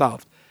they can't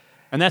solve.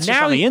 And that's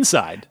just on the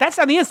inside. That's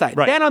on the inside.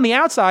 Right. Then on the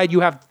outside, you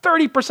have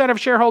 30% of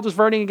shareholders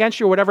voting against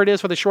you, or whatever it is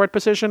for the short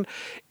position,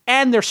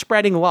 and they're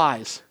spreading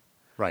lies.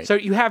 Right. So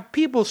you have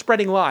people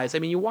spreading lies. I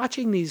mean, you're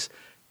watching these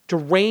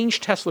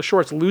deranged Tesla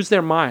shorts lose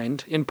their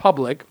mind in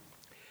public,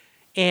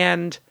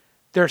 and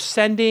they're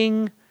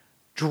sending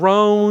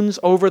drones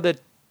over the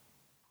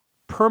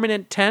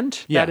permanent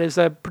tent that is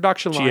a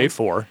production line.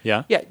 GA4,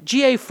 yeah. Yeah,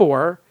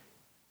 GA4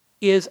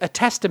 is a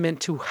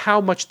testament to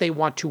how much they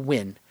want to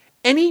win.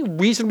 Any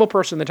reasonable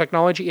person in the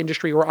technology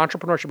industry or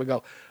entrepreneurship would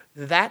go,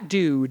 that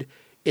dude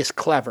is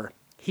clever.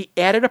 He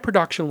added a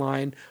production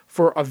line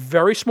for a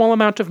very small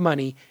amount of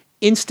money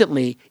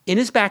instantly in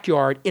his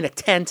backyard in a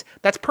tent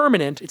that's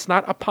permanent. It's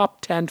not a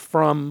pop tent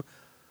from,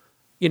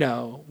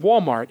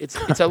 Walmart.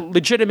 It's a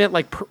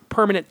legitimate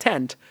permanent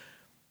tent.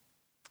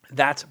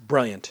 That's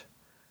brilliant.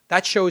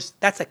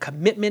 That's a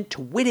commitment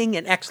to winning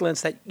and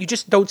excellence that you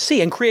just don't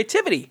see, and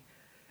creativity.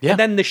 Yeah, and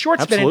then the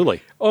short spin.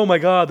 absolutely. Oh my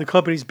God, the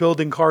company's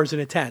building cars in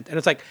a tent. And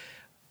it's like,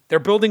 they're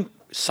building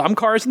some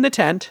cars in the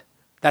tent.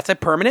 That's a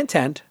permanent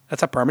tent.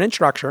 That's a permanent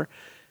structure,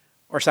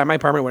 or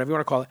semi-permanent, whatever you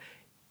want to call it.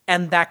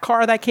 And that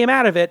car that came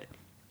out of it,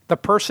 the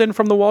person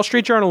from the Wall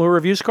Street Journal who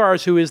reviews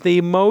cars, who is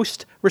the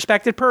most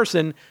respected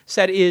person,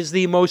 said is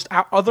the most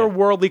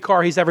otherworldly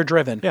car he's ever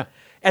driven. Yeah.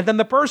 And then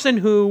the person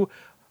who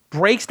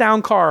breaks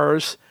down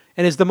cars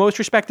and is the most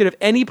respected of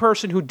any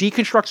person who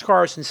deconstructs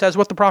cars and says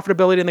what the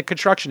profitability in the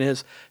construction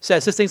is,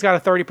 says this thing's got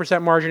a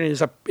 30% margin and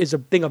is a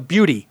thing of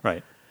beauty.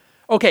 Right.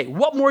 Okay,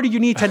 what more do you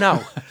need to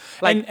know?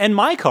 And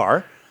my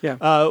car,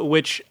 Yeah.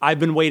 which I've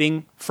been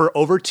waiting for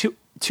over two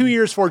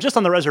years for, just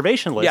on the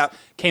reservation list, Yeah.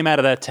 came out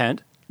of that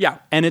tent. Yeah.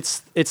 And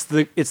it's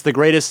the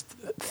greatest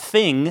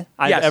thing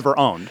I've ever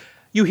owned.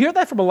 You hear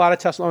that from a lot of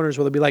Tesla owners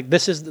where they'll be like,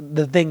 this is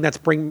the thing that's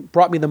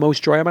brought me the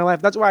most joy in my life.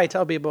 That's why I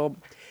tell people,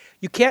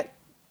 you can't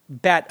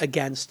bet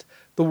against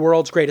the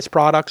world's greatest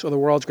products or the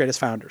world's greatest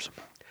founders.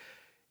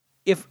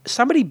 If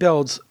somebody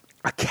builds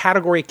a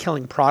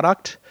category-killing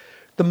product,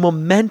 the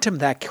momentum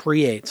that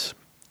creates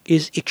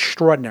is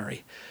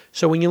extraordinary.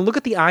 So when you look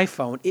at the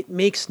iPhone, it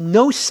makes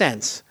no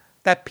sense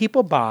that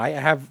people buy. I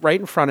have right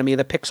in front of me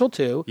the Pixel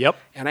 2. Yep.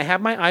 And I have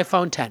my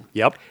iPhone 10.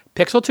 Yep.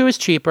 Pixel 2 is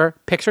cheaper.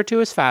 Pixel 2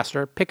 is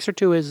faster. Pixel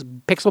 2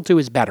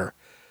 is better.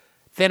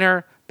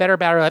 Thinner, better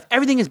battery life.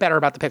 Everything is better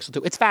about the Pixel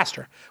 2. It's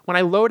faster. When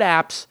I load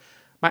apps,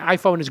 my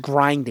iPhone is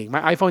grinding.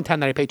 My iPhone 10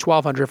 that I paid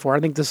 $1,200 for, I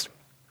think this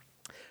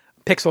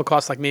Pixel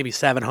costs like maybe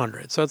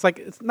 $700. So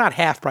it's not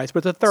half price,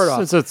 but it's a third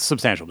off. It's a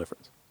substantial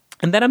difference.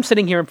 And then I'm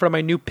sitting here in front of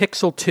my new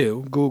Pixel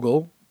 2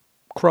 Google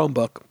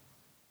Chromebook.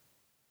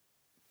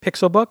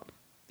 Pixelbook,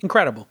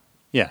 incredible.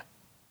 Yeah.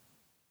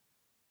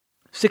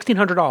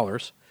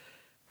 $1,600,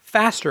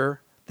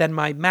 faster than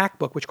my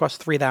MacBook, which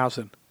costs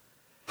 $3,000.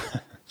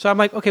 So I'm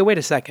like, okay, wait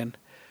a second.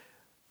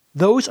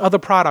 Those other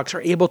products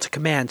are able to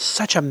command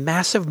such a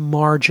massive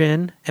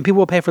margin, and people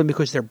will pay for them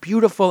because they're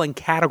beautiful and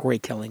category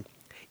killing.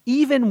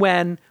 Even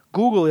when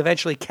Google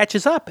eventually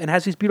catches up and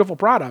has these beautiful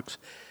products.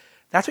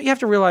 That's what you have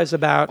to realize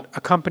about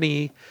a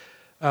company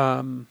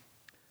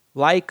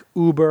like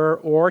Uber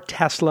or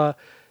Tesla.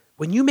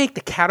 When you make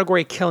the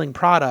category-killing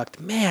product,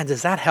 man,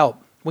 does that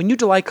help. When you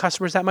delight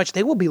customers that much,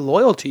 they will be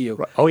loyal to you.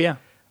 Right. Oh, yeah.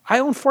 I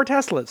own 4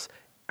 Teslas.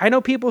 I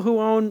know people who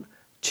own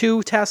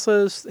 2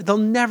 Teslas. They'll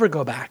never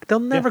go back.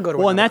 They'll never go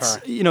to another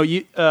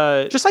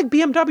car. Just like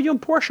BMW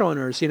and Porsche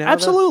owners,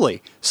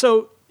 Absolutely.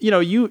 So,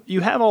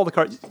 you have all the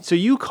cars. So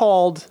you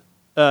called,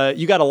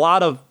 you got a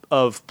lot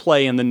of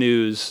play in the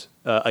news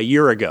a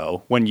year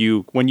ago when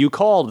you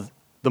called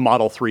the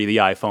Model 3 the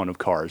iPhone of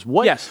cars.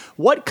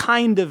 What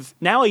kind of,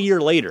 now a year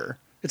later,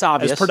 it's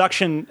obvious. As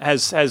production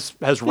has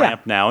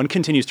ramped now and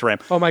continues to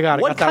ramp. Oh my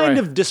God. What kind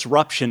of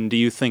disruption do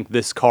you think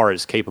this car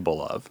is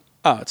capable of?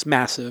 Oh, it's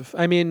massive.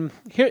 I mean,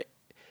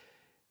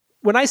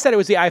 when I said it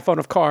was the iPhone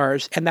of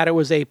cars and that it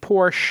was a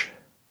Porsche,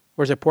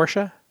 or is it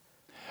Porsche?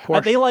 I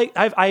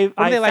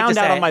found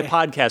out on my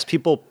podcast,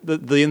 people,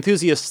 the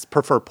enthusiasts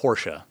prefer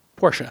Porsche.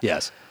 Porsche.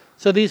 Yes.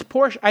 So these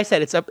Porsche, I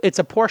said it's a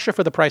Porsche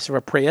for the price of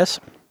a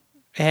Prius,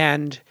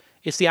 and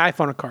it's the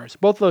iPhone of cars.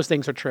 Both of those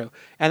things are true.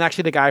 And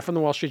actually, the guy from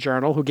the Wall Street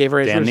Journal who gave her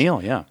his Dan Neal,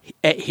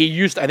 I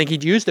think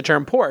he'd used the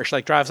term Porsche,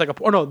 like drives like a.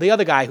 Or no, the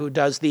other guy who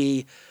does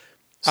the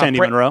Sandy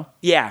Monroe.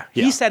 Yeah,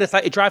 he said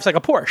it drives like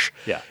a Porsche.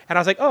 Yeah, and I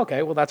was like, oh,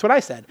 okay, well that's what I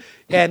said.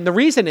 And the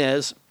reason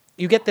is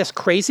you get this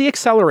crazy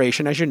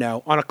acceleration, as you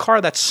know, on a car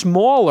that's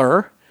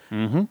smaller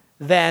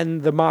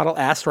than the Model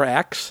S or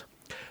X,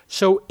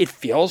 so it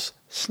feels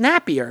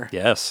snappier.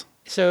 Yes.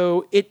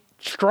 So it's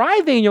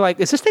driving, you're like,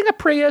 is this thing a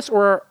Prius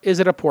or is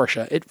it a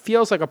Porsche? It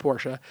feels like a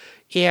Porsche.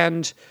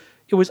 And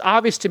it was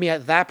obvious to me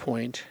at that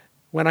point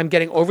when I'm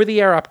getting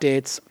over-the-air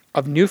updates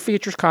of new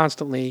features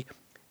constantly,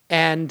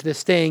 and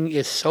this thing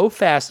is so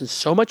fast and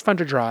so much fun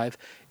to drive,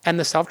 and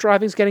the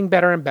self-driving is getting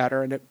better and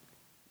better, and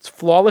it's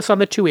flawless on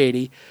the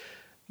 280.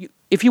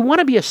 If you want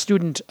to be a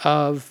student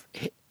of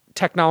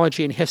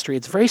technology and history,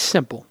 it's very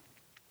simple.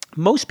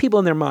 Most people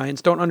in their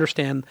minds don't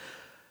understand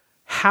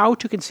how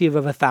to conceive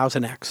of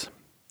 1,000x.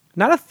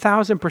 Not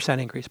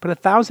 1,000% increase,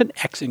 but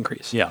 1,000x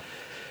increase. Yeah.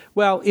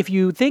 Well, if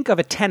you think of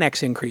a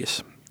 10x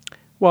increase,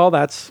 well,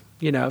 that's,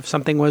 if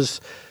something was,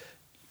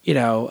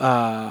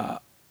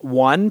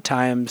 1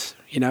 times,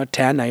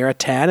 10, now you're at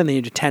 10, and then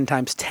you do 10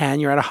 times 10,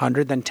 you're at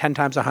 100, then 10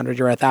 times 100,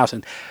 you're at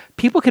 1,000.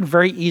 People can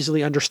very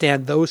easily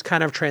understand those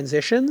kind of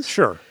transitions.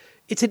 Sure.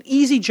 It's an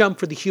easy jump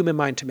for the human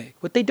mind to make.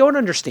 What they don't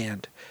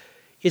understand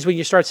is when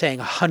you start saying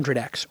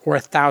 100x or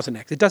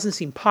 1,000x. It doesn't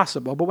seem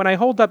possible, but when I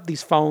hold up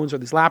these phones or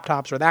these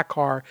laptops or that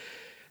car,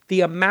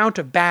 the amount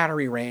of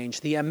battery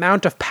range, the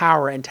amount of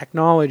power and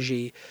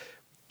technology,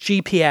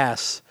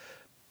 GPS,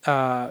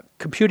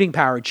 computing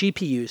power,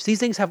 GPUs, these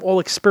things have all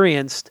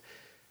experienced,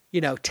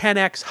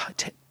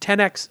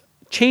 10x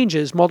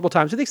changes multiple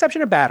times, with the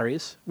exception of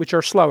batteries, which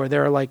are slower.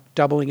 They're like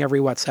doubling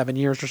every, 7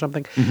 years or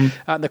something.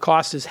 The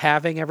cost is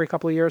halving every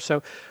couple of years.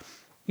 So,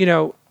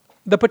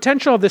 the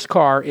potential of this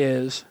car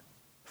is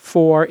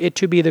for it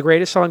to be the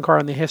greatest selling car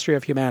in the history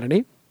of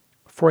humanity,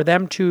 for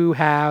them to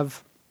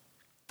have,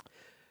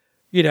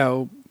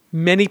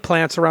 many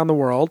plants around the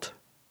world,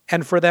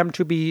 and for them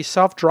to be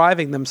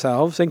self-driving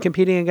themselves and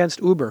competing against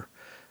Uber.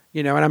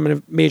 And I'm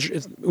going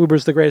to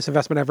Uber's the greatest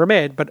investment ever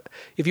made. But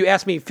if you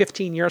ask me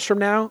 15 years from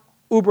now,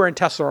 Uber and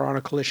Tesla are on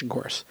a collision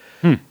course.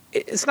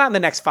 It's not in the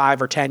next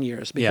 5 or 10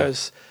 years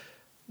because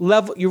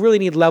you really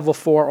need level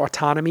 4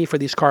 autonomy for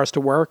these cars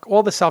to work.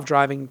 All the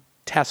self-driving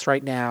tests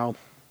right now,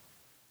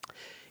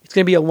 it's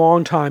going to be a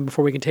long time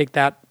before we can take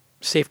that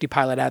safety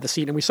pilot out of the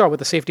seat. And we saw with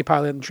the safety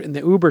pilot in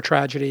the Uber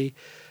tragedy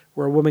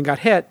where a woman got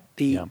hit,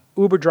 the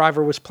Uber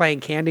driver was playing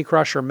Candy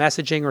Crush or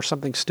messaging or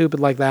something stupid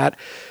like that.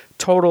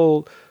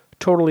 Totally,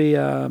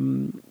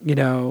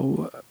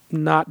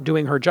 not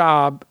doing her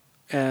job,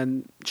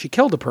 and she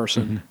killed a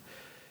person.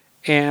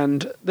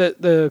 And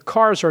the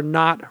cars are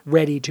not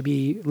ready to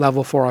be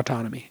level 4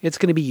 autonomy. It's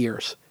going to be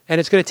years. And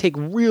it's going to take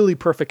really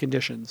perfect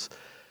conditions.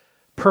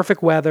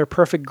 Perfect weather,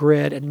 perfect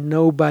grid, and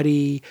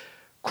nobody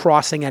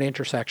crossing at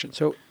intersections.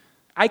 So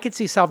I could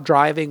see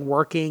self-driving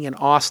working in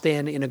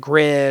Austin in a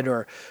grid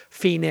or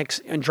Phoenix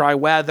in dry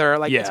weather.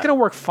 It's going to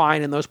work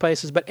fine in those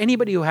places. But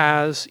anybody who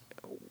has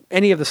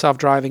any of the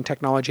self-driving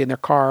technology in their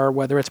car,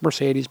 whether it's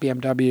Mercedes,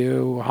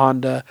 BMW,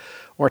 Honda,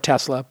 or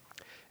Tesla,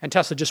 and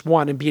Tesla just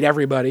won and beat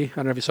everybody. I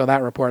don't know if you saw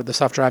that report. The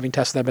self-driving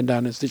tests that have been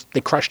done,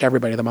 they crushed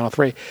everybody, the Model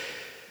 3.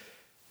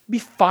 Be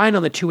fine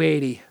on the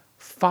 280.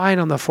 Fine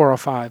on the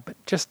 405, but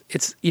just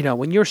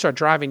when you start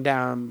driving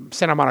down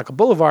Santa Monica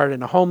Boulevard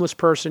and a homeless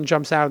person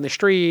jumps out in the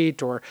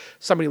street or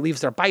somebody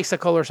leaves their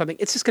bicycle or something,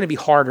 it's just going to be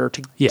harder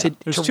to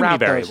route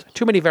those.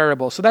 Too many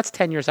variables. So that's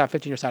 10 years out,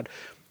 15 years out.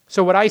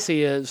 So what I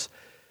see is,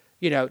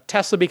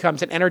 Tesla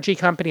becomes an energy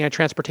company, a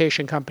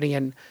transportation company,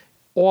 and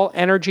all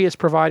energy is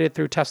provided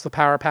through Tesla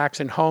power packs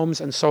in homes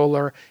and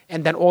solar,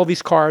 and then all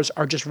these cars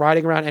are just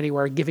riding around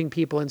anywhere, giving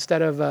people,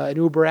 instead of an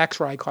Uber X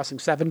ride costing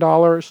 $7,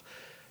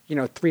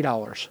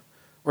 $3.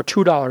 Or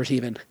 $2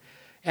 even.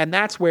 And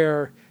that's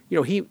where,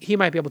 he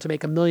might be able to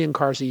make 1 million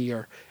cars a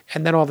year.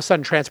 And then all of a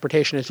sudden,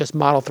 transportation is just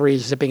Model 3s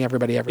zipping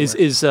everybody everywhere.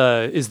 Is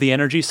the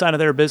energy side of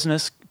their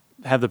business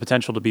have the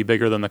potential to be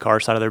bigger than the car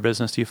side of their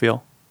business, do you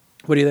feel?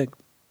 What do you think?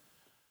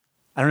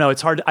 I don't know.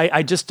 It's hard.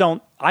 I just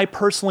don't. I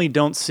personally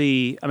don't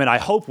see. I mean, I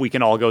hope we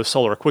can all go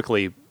solar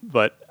quickly,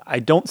 but I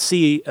don't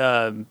see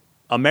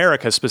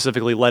America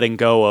specifically letting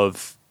go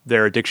of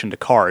their addiction to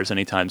cars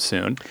anytime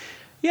soon.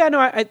 Yeah,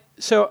 no.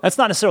 So that's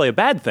not necessarily a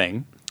bad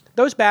thing.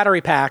 Those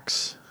battery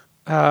packs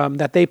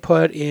that they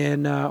put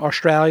in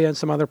Australia and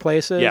some other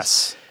places.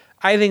 Yes,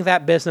 I think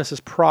that business is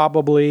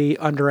probably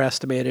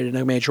underestimated in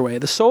a major way.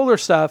 The solar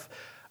stuff,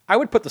 I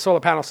would put the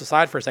solar panels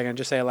aside for a second and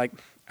just say, like,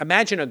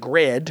 imagine a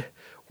grid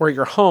where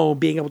your home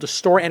being able to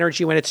store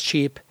energy when it's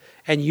cheap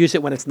and use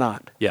it when it's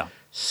not. Yeah.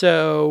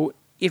 So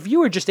if you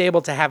were just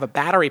able to have a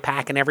battery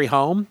pack in every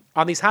home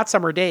on these hot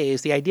summer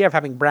days, the idea of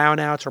having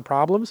brownouts or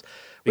problems,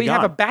 well, you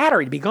have a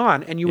battery to be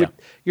gone, and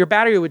your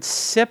battery would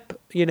sip,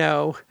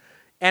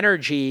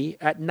 energy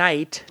at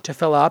night to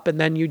fill up, and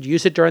then you'd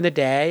use it during the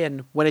day,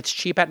 and when it's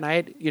cheap at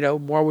night,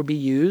 more would be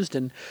used.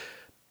 And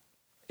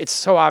it's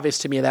so obvious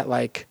to me that,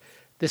 like,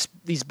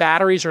 these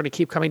batteries are going to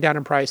keep coming down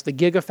in price. The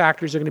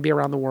gigafactories are going to be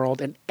around the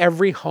world, and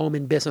every home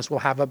and business will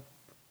have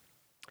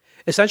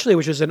essentially,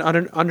 which is an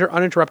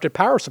uninterrupted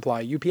power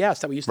supply,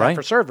 UPS, that we used to have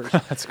for servers.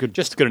 That's good.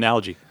 Just a good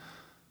analogy.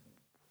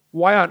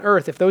 Why on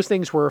earth, if those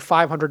things were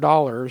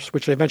 $500,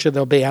 which eventually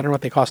they'll be, I don't know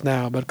what they cost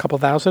now, but a couple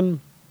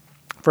thousand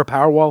for a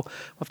Powerwall, we'll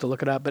have to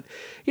look it up. But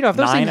if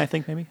those $9,000, things, I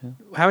think maybe.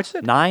 How much is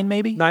it? $9,000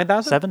 maybe.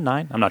 9,000? 7,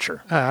 9. I'm not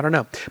sure. I don't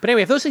know. But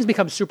anyway, if those things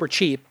become super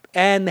cheap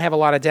and they have a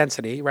lot of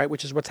density, right,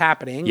 which is what's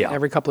happening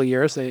every couple of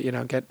years, they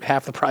get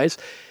half the price.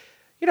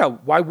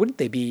 Why wouldn't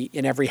they be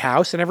in every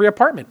house and every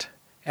apartment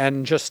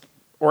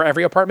or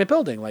every apartment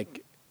building?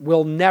 Like,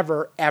 we'll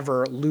never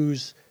ever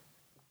lose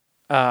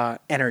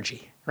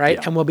energy. Right.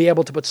 Yeah. And we'll be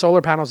able to put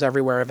solar panels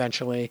everywhere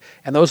eventually,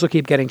 and those will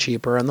keep getting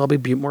cheaper and they'll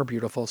be more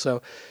beautiful.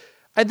 So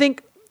I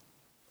think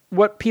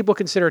what people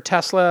consider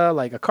Tesla,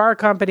 like a car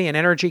company, an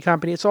energy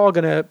company, it's all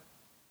going to,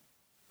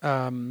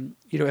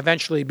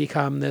 eventually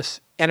become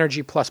this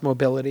energy plus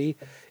mobility.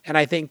 And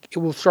I think it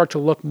will start to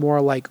look more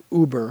like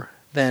Uber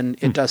than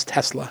it does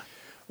Tesla.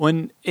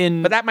 But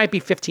that might be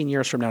 15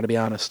 years from now, to be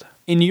honest.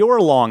 In your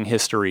long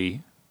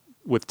history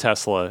with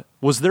Tesla,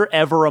 was there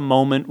ever a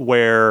moment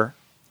where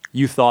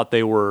you thought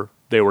they were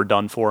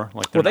done for?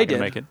 Like, they're not going to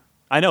make it?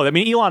 I know. I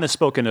mean, Elon has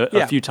spoken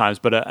a few times,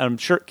 but I'm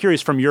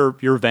curious from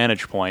your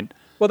vantage point.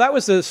 Well, that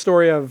was the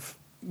story of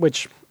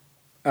which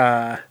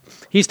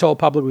he's told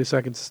publicly, so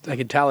I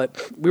can tell it.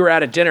 We were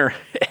at a dinner,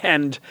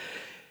 and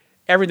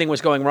everything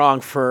was going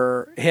wrong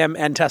for him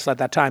and Tesla at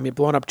that time. He'd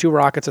blown up 2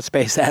 rockets at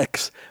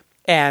SpaceX,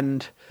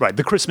 and right.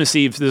 The Christmas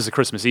Eve. This is a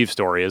Christmas Eve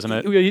story, isn't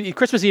it?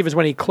 Christmas Eve is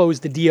when he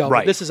closed the deal.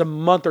 Right. This is a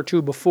month or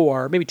two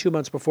before, maybe 2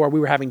 months before.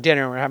 We were having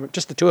dinner. We were having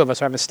just the two of us.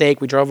 Having a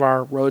steak. We drove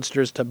our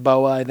roadsters to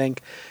Boa, I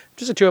think.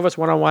 Just the two of us,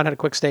 one-on-one. Had a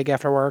quick steak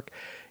after work,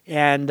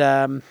 and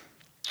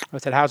I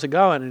said, "How's it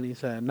going?" And he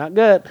said, "Not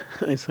good."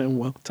 I said,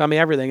 "Well, tell me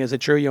everything. Is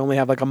it true you only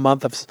have like a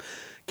month of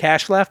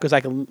cash left? Because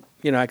I can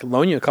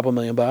loan you a couple $1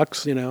 million.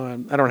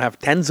 I don't have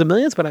tens of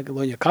millions, but I can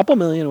loan you a couple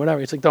million or whatever."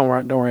 He's like, "Don't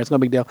worry. It's no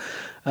big deal.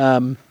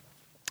 I'm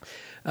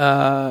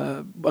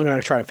going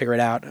to try to figure it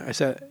out."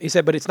 He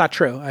said, "But it's not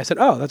true." I said,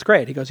 "Oh, that's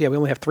great." He goes, "Yeah, we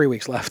only have 3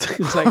 weeks left."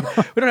 He's like,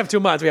 "We don't have 2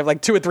 months. We have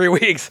like 2 or 3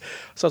 weeks."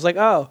 So I was like,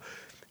 "Oh,"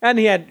 and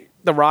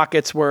the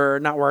rockets were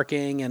not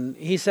working. And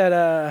he said,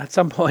 at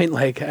some point,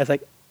 like, I was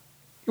like,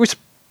 he was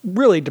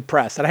really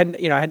depressed. And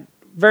I had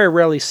very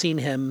rarely seen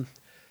him,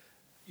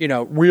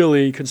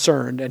 really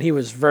concerned. And he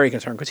was very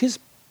concerned because he's a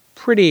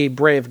pretty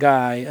brave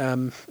guy.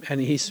 And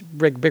he's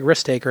a big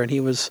risk taker. And I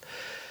was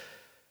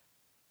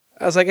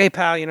like, "Hey,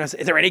 pal, is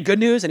there any good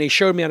news?" And he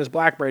showed me on his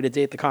BlackBerry to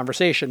date the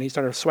conversation. He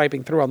started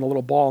swiping through on the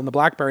little ball in the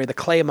BlackBerry, the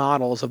clay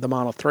models of the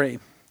Model 3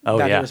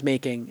 that he was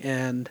making.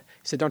 And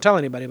he said, "Don't tell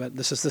anybody, but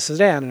this is the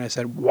sedan." And I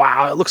said,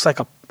 "Wow, it looks like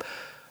a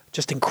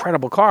just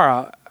incredible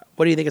car.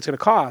 What do you think it's going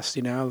to cost?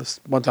 This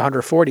one's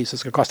 140, so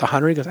it's going to cost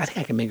 100. He goes, "I think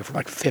I can make it for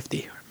like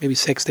 50, maybe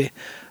 60.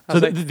 So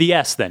the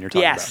S then you're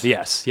talking about? The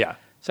S, yeah.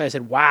 So I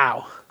said,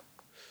 "Wow,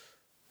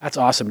 that's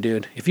awesome,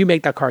 dude. If you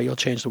make that car, you'll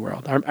change the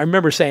world." I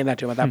remember saying that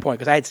to him at that point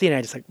because I had seen it.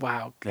 I just like,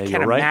 wow, I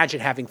can't imagine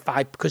having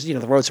 5, because the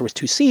Roadster was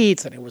 2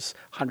 seats and it was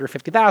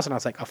 $150,000. I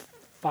was like, a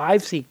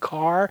 5-seat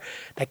car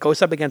that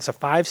goes up against a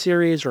 5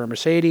 Series or a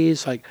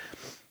Mercedes, like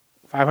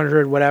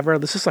 500, whatever.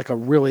 This is like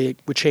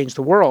would change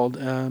the world.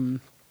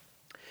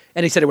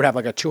 And he said it would have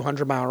like a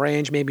 200-mile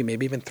range, maybe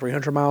even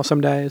 300 miles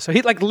some days. So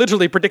he like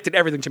literally predicted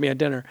everything to me at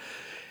dinner.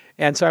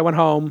 And so I went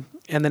home,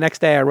 and the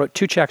next day I wrote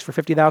 2 checks for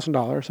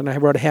 $50,000, and I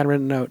wrote a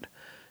handwritten note.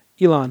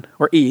 "Elon,"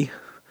 or E,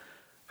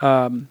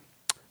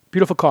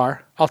 "beautiful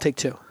car. I'll take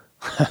 2.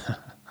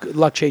 Good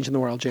luck changing the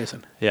world,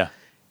 Jason." Yeah.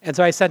 And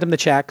so I sent him the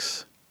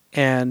checks,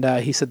 and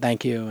he said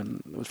thank you,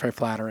 and it was very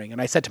flattering. And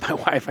I said to my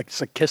wife, I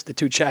just like kissed the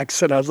 2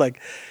 checks, and I was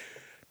like,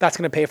 "That's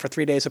going to pay for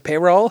 3 days of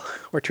payroll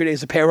or 2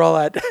 days of payroll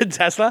at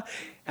Tesla,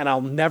 and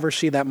I'll never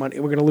see that money.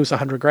 We're going to lose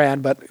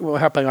 $100,000, but we're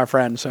helping our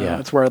friend, so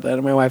it's worth it."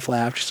 And my wife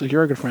laughed. She said,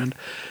 "You're a good friend."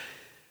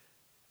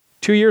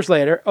 2 years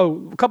later,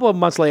 a couple of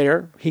months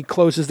later, he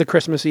closes the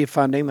Christmas Eve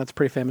funding. That's a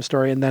pretty famous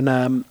story. And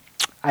then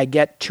I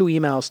get 2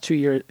 emails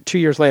 2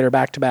 years later,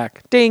 back to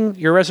back. Ding,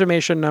 your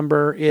reservation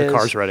number is... The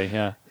car's ready,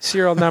 yeah.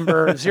 Serial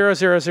number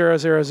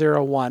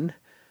 000001.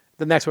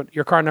 The next one,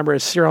 your car number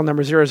is serial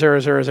number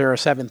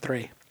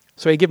 000073.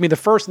 So he gave me the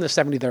first and the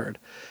 73rd.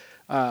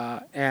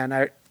 And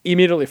I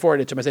immediately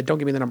forwarded it to him. I said, don't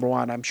give me the number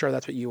one. I'm sure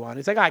that's what you want.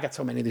 He's like, I got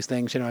so many of these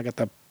things. I got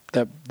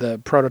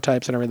the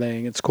prototypes and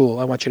everything. It's cool.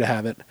 I want you to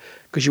have it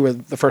because you were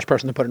the first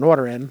person to put an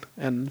order in.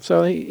 And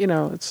so,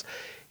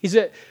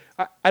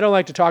 I don't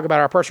like to talk about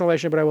our personal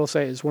relationship, but I will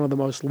say he's one of the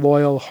most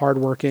loyal,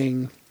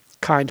 hardworking,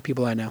 kind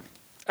people I know.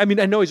 I mean,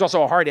 I know he's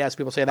also a hard-ass.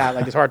 People say that,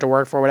 like he's hard to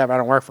work for, whatever. I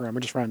don't work for him.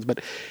 We're just friends.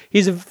 But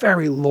he's a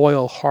very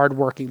loyal,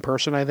 hardworking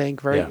person, I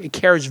think. He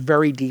cares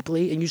very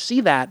deeply. And you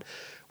see that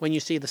when you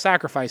see the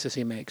sacrifices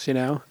he makes,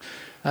 And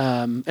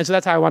so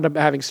that's how I wound up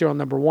having serial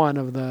number 1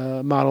 of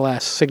the Model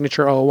S,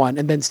 signature 001.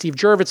 And then Steve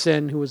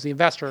Jurvetson, who was the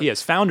investor. He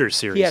has Founders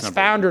Series. He has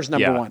Founders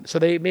number 1. So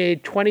they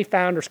made 20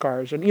 Founders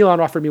cars. And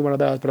Elon offered me one of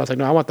those, but I was like,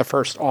 no, I want the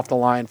first off the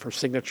line for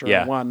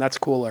signature 1. That's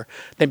cooler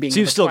than being. So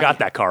you've still got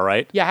that car,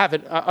 right? Yeah, I have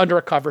it under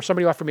a cover.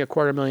 Somebody offered me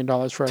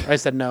 $250,000 for it. I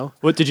said no.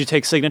 What did you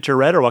take? Signature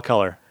red or what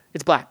color?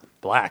 It's black.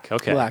 Black,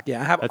 okay. Black,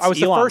 yeah. That's I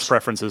was Elon's the first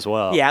preference as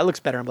well. Yeah, it looks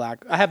better in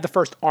black. I have the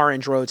first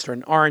orange Roadster,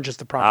 and orange is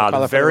the proper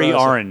color. Very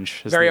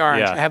orange. Very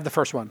orange. I have the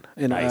first one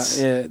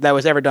that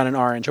was ever done in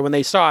orange. And when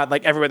they saw it,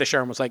 like everywhere they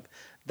showed them was like,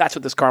 that's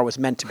what this car was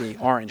meant to be,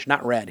 orange,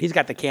 not red. He's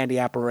got the candy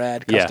apple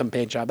red custom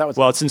paint job. That was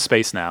it's in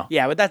space now.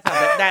 Yeah, but that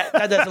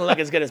doesn't look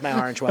as good as my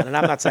orange one, and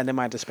I'm not sending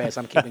mine to space.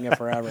 I'm keeping it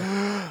forever.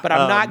 But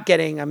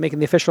I'm making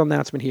the official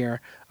announcement here.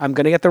 I'm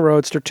going to get the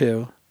Roadster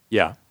too.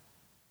 Yeah.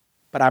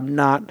 But I'm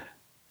not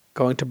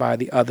going to buy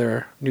the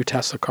other new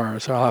Tesla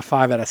cars. So I'll have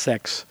 5 out of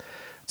 6.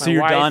 So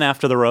you're done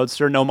after the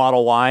Roadster? No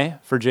Model Y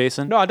for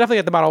Jason? No, I'll definitely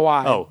get the Model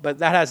Y, but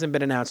that hasn't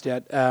been announced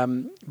yet.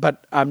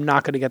 But I'm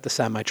not going to get the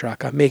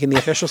semi-truck. I'm making the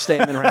official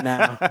statement right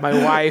now.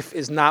 My wife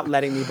is not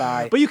letting me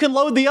buy. But you can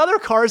load the other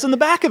cars in the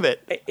back of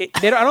it. I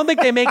don't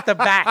think they make the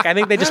back. I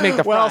think they just make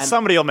the front. Well,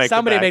 somebody will make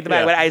the back.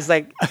 But I was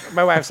like,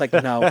 my wife's like,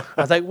 no.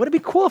 I was like, would it be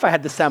cool if I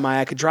had the semi?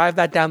 I could drive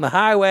that down the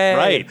highway.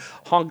 Right.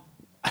 Honk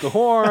the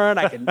horn.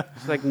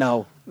 She's like,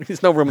 no.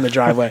 There's no room in the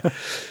driveway.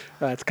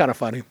 It's kind of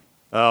funny.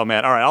 Oh,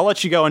 man. All right. I'll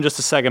let you go in just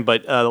a second.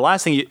 But the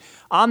last thing,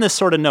 on this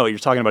sort of note, you're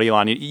talking about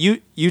Elon. You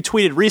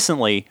tweeted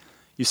recently,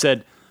 you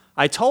said,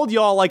 I told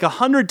y'all like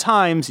 100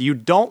 times you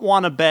don't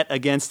want to bet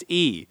against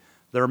E.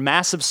 There are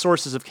massive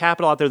sources of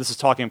capital out there. This is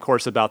talking, of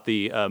course, about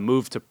the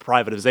move to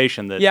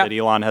privatization that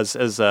Elon has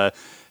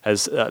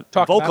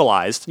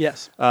vocalized.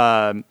 Yes.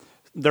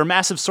 There are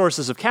massive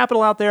sources of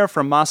capital out there,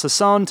 from Masa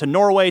Son to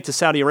Norway to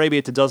Saudi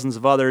Arabia to dozens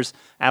of others,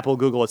 Apple,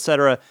 Google,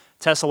 etc.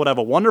 Tesla would have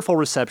a wonderful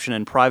reception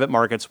in private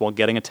markets while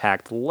getting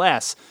attacked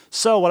less.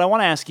 So what I want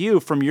to ask you,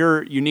 from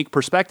your unique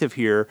perspective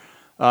here,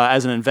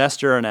 as an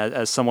investor and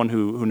as someone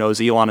who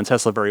knows Elon and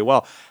Tesla very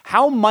well,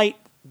 how might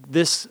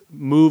this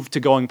move to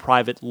going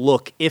private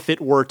look if it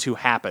were to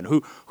happen?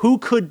 Who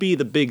could be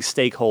the big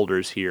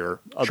stakeholders here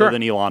other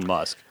than Elon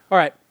Musk? All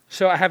right.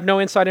 So I have no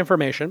inside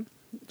information,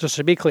 just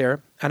to be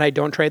clear, and I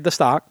don't trade the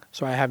stock,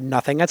 so I have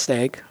nothing at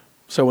stake.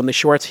 So when the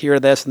shorts hear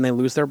this and they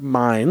lose their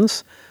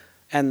minds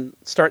and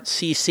start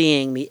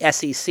CCing the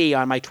SEC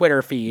on my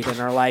Twitter feed and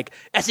are like,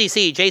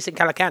 SEC, Jason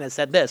Calacanis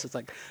said this. It's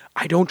like,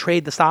 I don't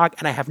trade the stock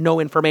and I have no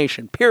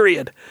information,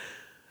 period.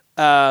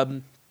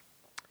 If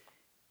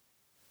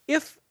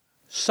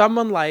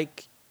someone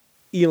like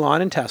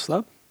Elon and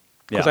Tesla,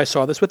 because I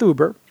saw this with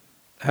Uber,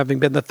 having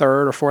been the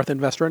third or fourth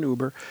investor in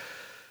Uber,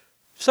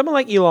 someone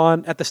like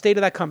Elon at the state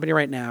of that company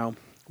right now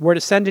were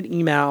to send an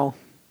email,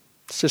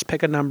 let's just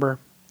pick a number.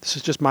 This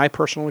is just my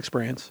personal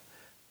experience.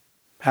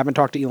 Haven't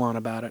talked to Elon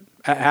about it.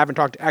 I've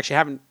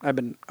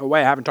been away.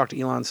 I haven't talked to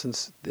Elon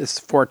since this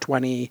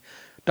 $420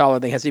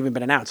 thing has even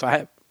been announced. So I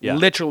have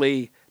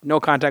literally no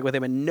contact with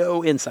him and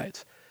no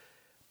insights.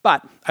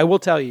 But I will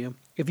tell you,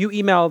 if you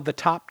email the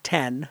top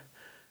 10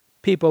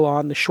 people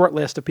on the short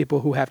list of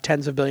people who have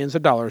tens of billions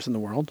of dollars in the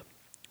world,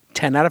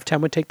 10 out of 10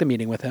 would take the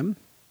meeting with him.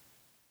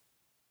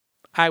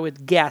 I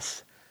would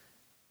guess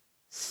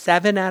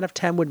 7 out of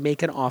 10 would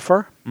make an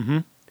offer. Mm-hmm.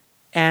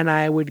 And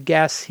I would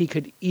guess he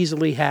could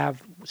easily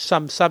have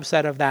some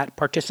subset of that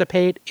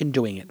participate in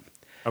doing it.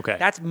 Okay.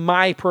 That's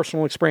my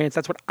personal experience.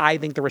 That's what I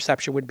think the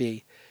reception would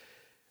be.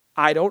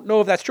 I don't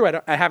know if that's true.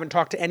 I haven't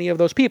talked to any of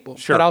those people.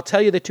 Sure. But I'll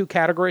tell you the two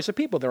categories of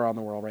people that are on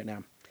the world right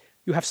now.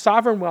 You have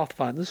sovereign wealth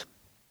funds,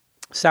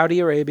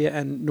 Saudi Arabia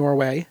and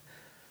Norway.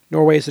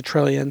 Norway is $1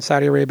 trillion.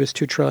 Saudi Arabia is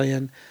 $2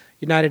 trillion.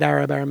 United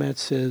Arab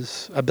Emirates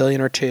is $1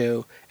 billion or $2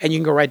 billion. And you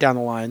can go right down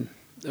the line.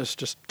 There's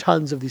just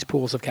tons of these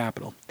pools of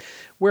capital.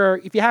 Where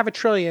if you have $1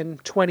 trillion,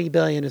 20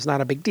 billion is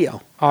not a big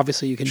deal.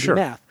 Obviously, you can do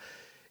math.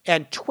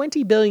 And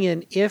 20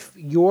 billion, if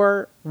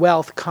your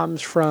wealth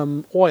comes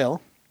from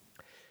oil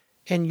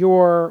and you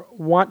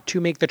want to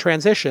make the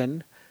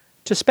transition,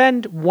 to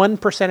spend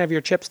 1% of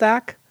your chip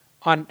stack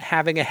on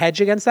having a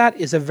hedge against that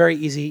is a very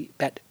easy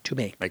bet to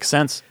make. Makes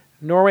sense.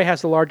 Norway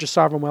has the largest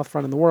sovereign wealth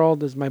fund in the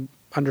world. As my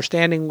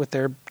understanding with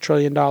their $1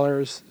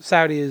 trillion.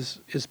 Saudi is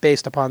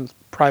based upon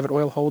private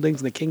oil holdings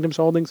and the kingdom's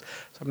holdings.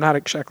 So I'm not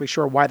exactly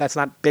sure why that's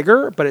not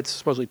bigger, but it's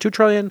supposedly $2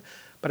 trillion.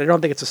 But I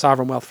don't think it's a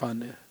sovereign wealth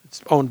fund.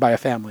 It's owned by a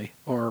family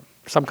or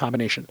some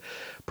combination.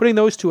 Putting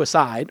those two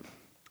aside,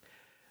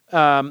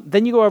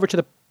 then you go over to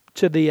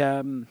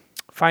the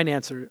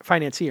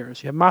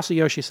financiers. You have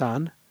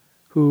Masayoshi-san,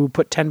 who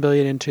put $10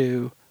 billion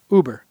into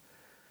Uber.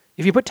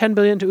 If you put $10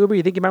 billion into Uber,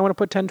 you think you might want to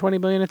put $10, $20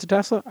 billion into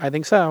Tesla? I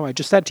think so. I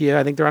just said to you,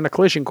 I think they're on a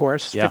collision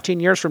course. Yeah. 15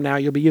 years from now,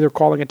 you'll be either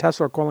calling a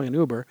Tesla or calling an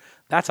Uber.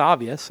 That's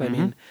obvious. I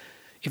mean,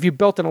 if you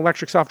built an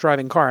electric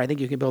self-driving car, I think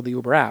you can build the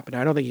Uber app. And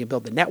I don't think you can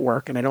build the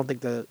network, and I don't think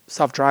the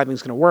self-driving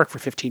is going to work for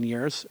 15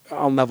 years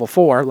on level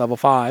 4, level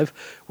 5,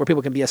 where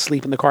people can be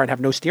asleep in the car and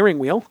have no steering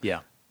wheel.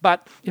 Yeah.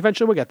 But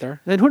eventually we'll get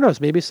there. And who knows,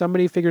 maybe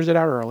somebody figures it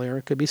out earlier.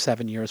 It could be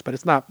 7 years, but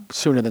it's not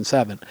sooner than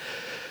 7.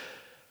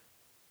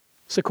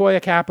 Sequoia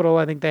Capital,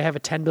 I think they have a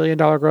 $10 billion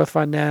growth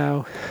fund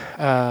now.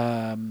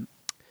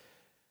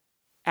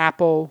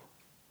 Apple,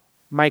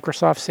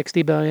 Microsoft,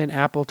 $60 billion.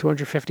 Apple,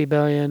 $250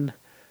 billion.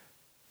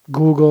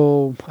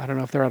 Google, I don't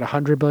know if they're at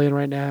 $100 billion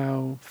right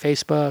now.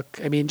 Facebook,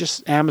 I mean,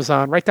 just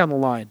Amazon, right down the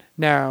line.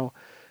 Now,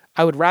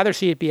 I would rather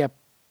see it be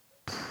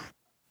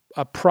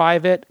a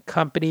private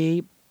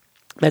company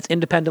that's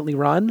independently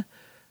run,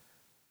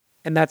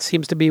 and that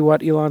seems to be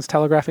what Elon's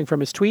telegraphing from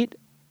his tweet.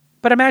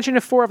 But imagine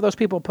if 4 of those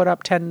people put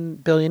up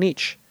 $10 billion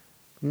each.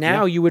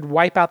 Now you would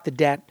wipe out the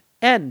debt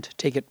and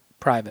take it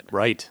private.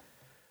 Right.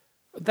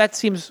 That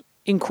seems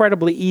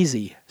incredibly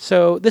easy.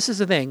 So this is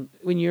the thing.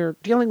 When you're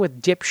dealing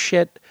with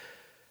dipshit,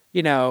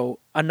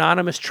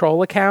 anonymous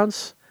troll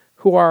accounts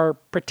who are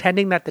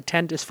pretending that the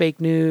tent is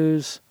fake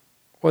news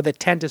or the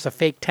tent is a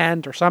fake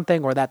tent or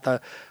something, or that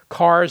the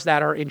cars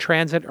that are in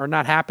transit are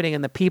not happening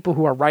and the people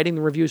who are writing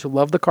the reviews who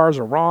love the cars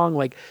are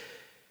wrong,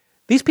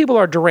 these people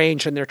are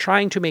deranged, and they're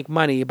trying to make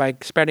money by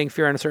spreading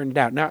fear, uncertainty,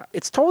 doubt. Now,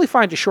 it's totally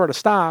fine to short a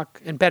stock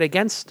and bet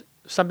against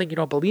something you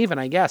don't believe in,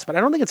 I guess, but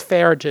I don't think it's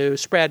fair to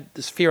spread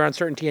this fear,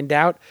 uncertainty, and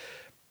doubt.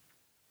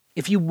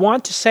 If you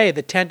want to say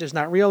the tent is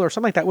not real or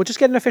something like that, we'll just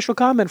get an official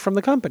comment from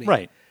the company.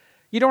 Right.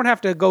 You don't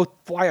have to go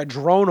fly a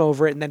drone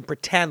over it and then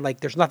pretend like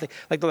there's nothing.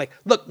 Like they're like,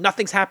 look,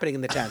 nothing's happening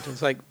in the tent.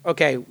 It's like,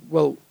 okay,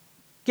 well,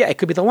 yeah, it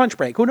could be the lunch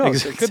break. Who knows?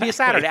 Exactly. It could be a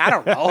Saturday. I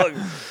don't know.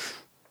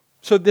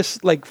 So this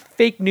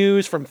fake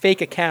news from fake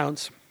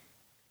accounts,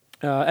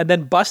 and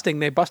then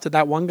they busted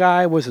that one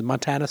guy. Was it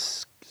Montana?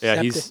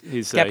 Yeah,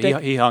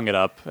 he hung it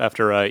up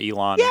after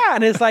Elon. Yeah,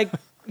 and it's like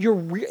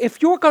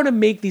if you're going to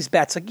make these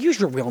bets, use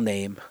your real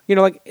name.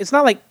 It's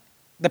not like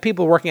the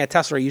people working at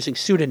Tesla are using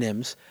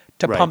pseudonyms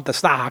to pump the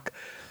stock.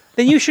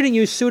 Then you shouldn't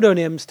use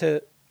pseudonyms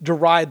to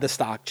deride the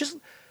stock.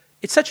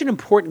 It's such an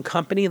important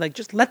company.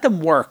 Just let them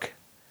work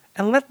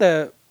and let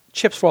the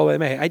chips fall where they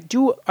may. I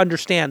do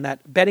understand that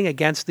betting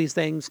against these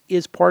things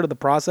is part of the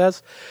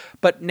process,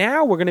 but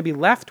now we're going to be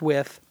left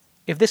with,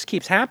 if this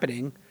keeps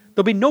happening,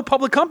 there'll be no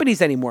public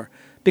companies anymore.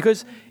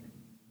 Because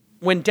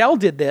when Dell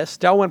did this,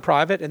 Dell went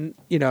private, and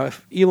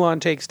if Elon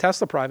takes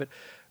Tesla private,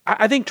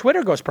 I think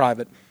Twitter goes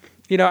private.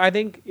 I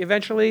think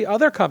eventually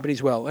other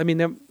companies will. I mean,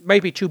 they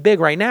might be too big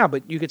right now,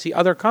 but you could see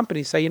other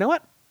companies say, you know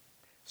what?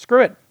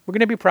 Screw it. We're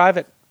going to be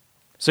private.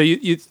 So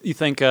you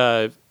think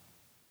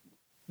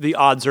the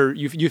odds are,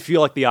 you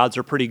feel like the odds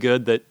are pretty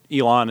good that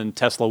Elon and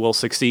Tesla will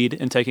succeed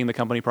in taking the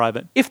company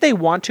private? If they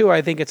want to,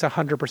 I think it's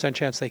 100%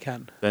 chance they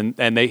can.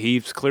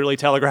 He's clearly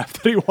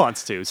telegraphed that he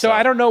wants to. So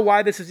I don't know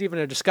why this is even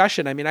a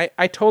discussion. I mean,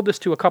 I told this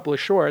to a couple of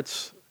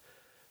shorts,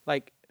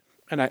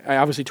 and I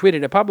obviously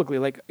tweeted it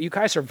publicly, you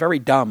guys are very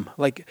dumb.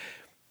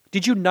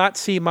 Did you not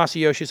see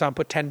Masayoshi-san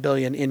put $10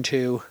 billion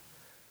into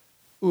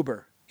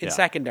Uber in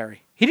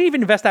secondary? He didn't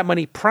even invest that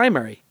money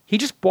primary. He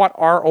just bought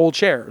our old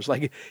shares.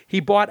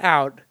 He bought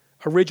out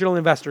original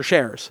investor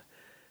shares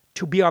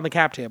to be on the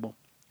cap table.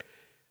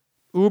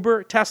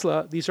 Uber,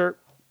 Tesla, these are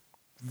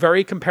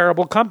very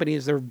comparable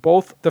companies. They're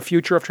both the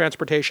future of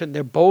transportation.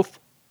 They're both,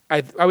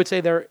 I would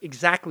say they're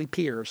exactly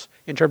peers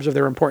in terms of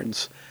their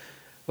importance.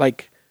 I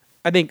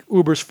think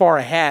Uber's far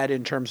ahead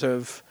in terms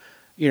of,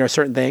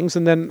 certain things.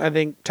 And then I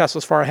think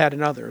Tesla's far ahead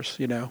in others.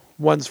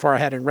 One's far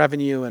ahead in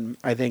revenue, and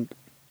I think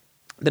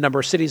the number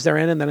of cities they're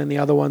in, and then in the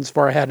other one's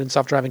far ahead in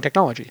self-driving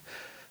technology.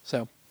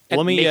 So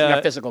making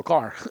a physical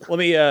car.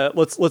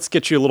 Let's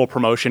get you a little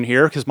promotion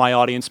here, because my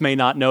audience may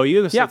not know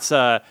you.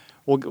 So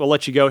we'll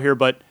let you go here.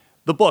 But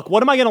the book,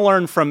 what am I going to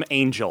learn from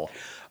Angel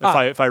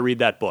if I read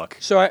that book?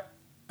 So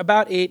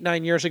about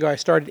 8-9 years ago, I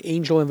started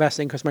angel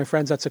investing because my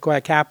friends at Sequoia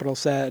Capital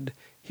said,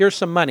 here's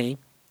some money,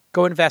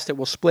 go invest it,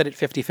 we'll split it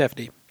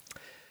 50-50.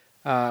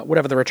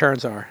 Whatever the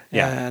returns are.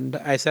 Yeah. And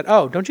I said,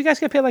 oh, don't you guys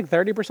get paid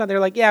 30%? They're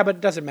like, yeah, but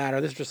it doesn't matter.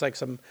 This is just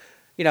some,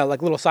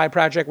 little side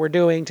project we're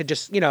doing to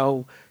just,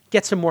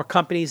 get some more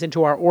companies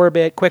into our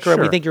orbit quicker. Sure.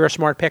 And we think you're a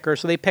smart picker.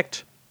 So they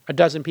picked a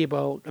dozen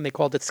people and they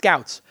called it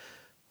Scouts.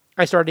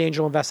 I started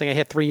angel investing. I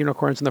hit 3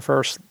 unicorns in the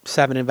first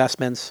 7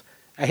 investments.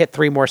 I hit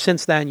 3 more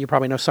since then. You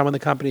probably know some of the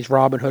companies: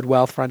 Robinhood,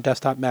 Wealthfront,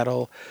 Desktop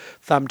Metal,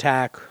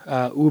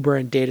 Thumbtack, Uber,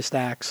 and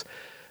DataStax.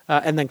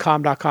 And then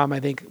com.com,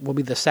 I think, will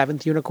be the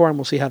 7th unicorn.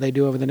 We'll see how they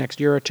do over the next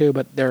year or two,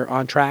 but they're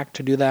on track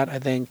to do that, I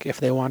think, if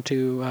they want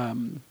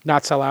to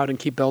not sell out and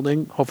keep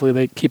building. Hopefully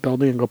they keep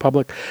building and go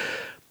public.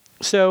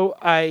 So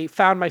I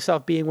found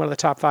myself being one of the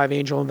top 5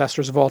 angel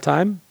investors of all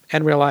time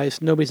and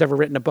realized nobody's ever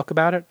written a book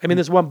about it. I mean,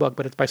 there's one book,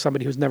 but it's by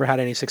somebody who's never had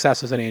any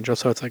success as an angel.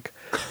 So it's like,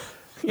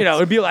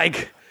 it'd be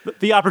like...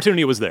 The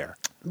opportunity was there.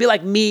 It'd be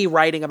like me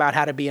writing about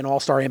how to be an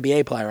all-star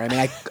NBA player. I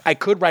mean, I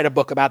could write a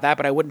book about that,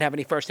 but I wouldn't have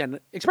any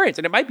first-hand experience.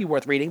 And it might be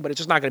worth reading, but it's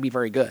just not going to be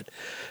very good.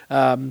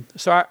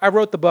 So I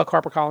wrote the book.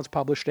 HarperCollins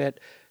published it.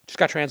 Just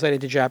got translated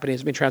into Japanese.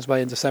 It's been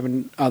translated into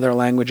 7 other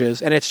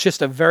languages. And it's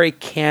just a very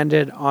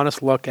candid,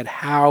 honest look at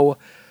how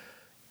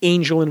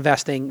angel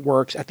investing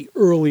works at the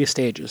earliest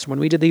stages. When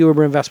we did the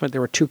Uber investment, there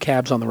were 2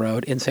 cabs on the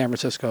road in San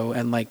Francisco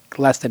and like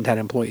less than 10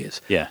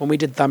 employees. Yeah. When we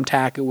did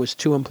Thumbtack, it was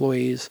 2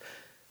 employees,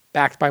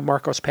 backed by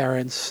Marco's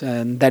parents,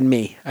 and then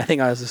me. I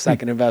think I was the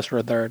second investor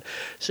or third.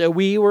 So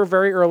we were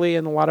very early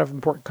in a lot of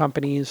important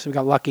companies. We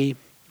got lucky,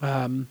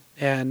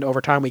 and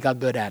over time we got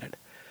good at it.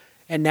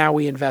 And now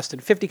we invest in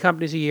 50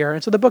 companies a year.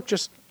 And so the book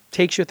just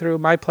takes you through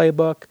my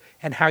playbook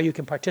and how you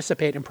can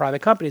participate in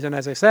private companies. And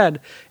as I said,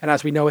 and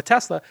as we know with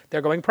Tesla,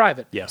 they're going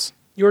private. Yes.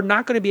 You're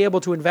not going to be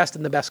able to invest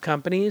in the best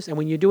companies. And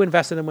when you do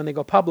invest in them when they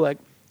go public,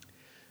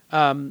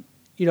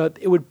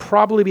 it would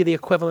probably be the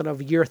equivalent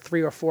of year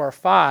 3 or 4 or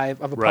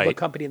 5 of a public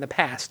company in the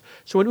past.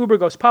 So when Uber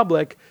goes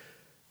public,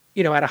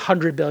 at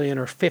 100 billion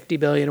or 50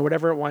 billion or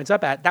whatever it winds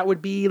up at, that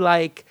would be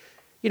like,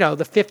 the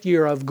 5th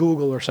year of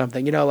Google or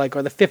something, or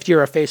the 5th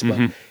year of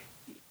Facebook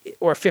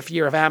or 5th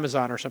year of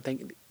Amazon or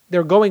something.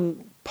 They're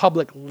going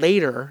public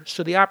later.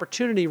 So the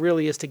opportunity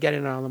really is to get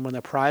in on them when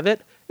they're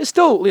private. It's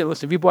still,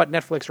 listen, if you bought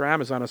Netflix or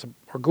Amazon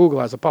or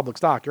Google as a public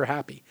stock, you're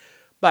happy.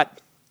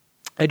 But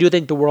I do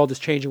think the world is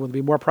changing. There'll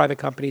be more private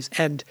companies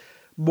and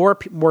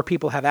more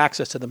people have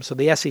access to them. So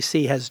the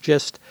SEC has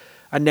just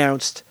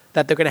announced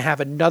that they're going to have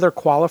another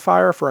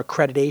qualifier for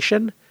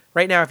accreditation.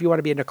 Right now, if you want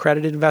to be an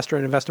accredited investor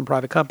and invest in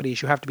private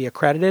companies, you have to be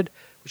accredited,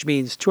 which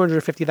means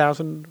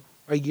 $250,000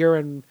 a year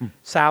in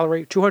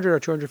salary, 200 or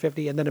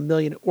 250, and then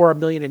 $1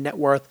 million in net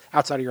worth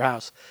outside of your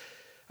house.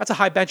 That's a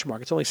high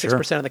benchmark. It's only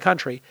 6% of the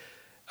country.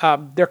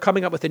 They're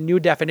coming up with a new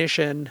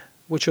definition,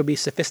 which will be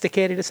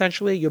sophisticated.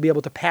 Essentially, you'll be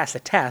able to pass a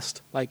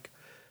test, like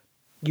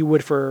you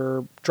would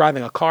for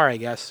driving a car, I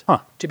guess,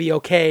 to be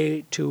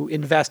okay to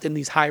invest in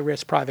these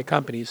high-risk private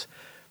companies,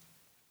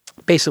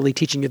 basically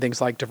teaching you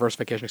things like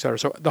diversification, et cetera.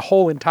 So the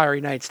whole entire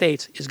United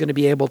States is going to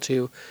be able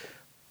to,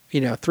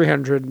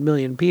 300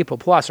 million people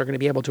plus are going to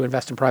be able to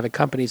invest in private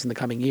companies in the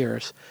coming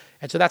years.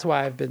 And so that's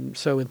why I've been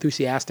so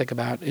enthusiastic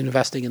about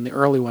investing in the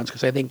early ones,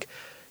 because I think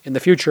in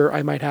the future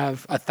I might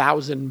have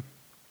 1,000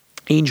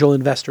 angel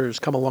investors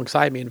come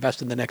alongside me and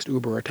invest in the next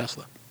Uber or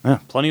Tesla. Yeah,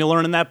 plenty to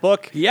learn in that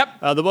book. Yep.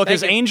 The book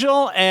is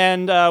Angel,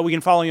 and we can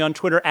follow you on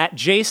Twitter at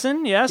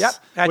Jason, yes? Yep,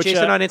 at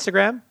Jason on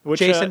Instagram,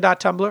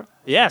 Jason.tumblr.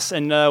 Yes,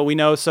 and we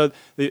know, so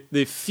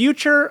the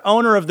future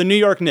owner of the New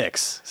York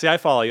Knicks. See, I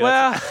follow you.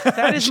 Well,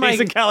 that is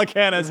Jason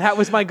Calacanis. That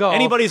was my goal.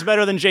 Anybody's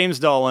better than James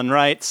Dolan,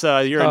 right? So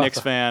you're a Knicks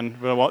fan.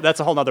 Well, that's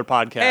a whole other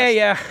podcast. Hey,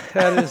 yeah,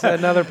 that is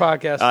another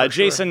podcast.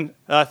 Jason,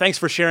 thanks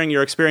for sharing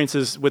your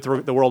experiences with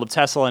the world of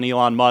Tesla and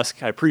Elon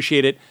Musk. I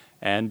appreciate it.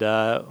 And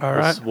all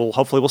right.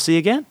 Hopefully we'll see you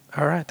again.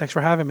 All right. Thanks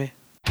for having me.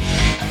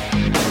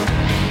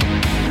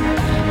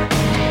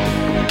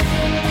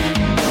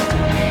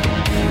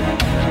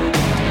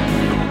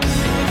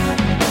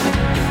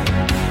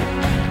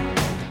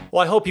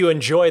 Well, I hope you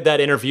enjoyed that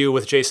interview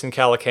with Jason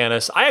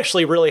Calacanis. I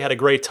actually really had a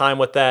great time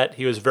with that.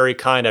 He was very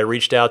kind. I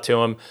reached out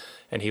to him,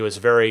 and he was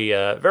very,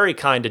 very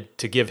kind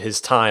to give his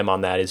time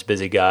on that. He's a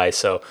busy guy.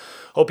 So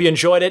hope you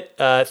enjoyed it.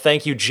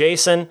 Thank you,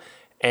 Jason.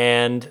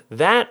 And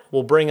that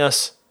will bring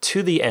us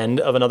to the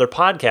end of another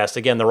podcast.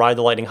 Again, the Ride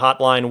the Lightning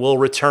hotline will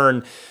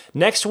return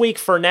next week.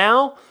 For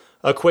now,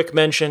 a quick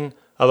mention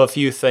of a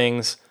few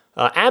things.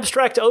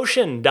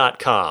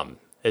 AbstractOcean.com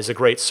is a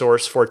great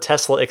source for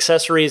Tesla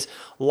accessories,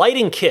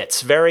 lighting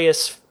kits,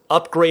 various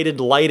upgraded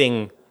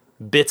lighting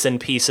bits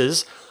and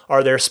pieces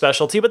are their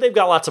specialty, but they've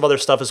got lots of other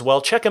stuff as well.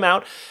 Check them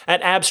out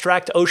at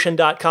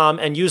AbstractOcean.com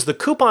and use the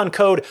coupon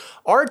code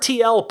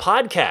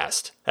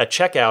RTLPodcast at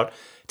checkout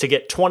to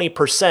get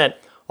 20%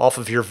 off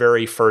of your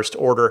very first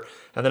order.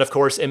 And then, of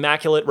course,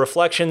 Immaculate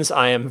Reflections.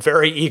 I am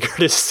very eager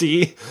to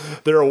see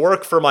their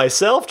work for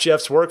myself,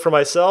 Jeff's work for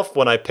myself,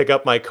 when I pick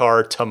up my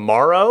car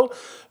tomorrow.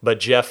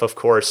 But Jeff, of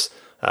course,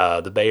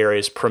 the Bay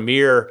Area's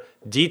premier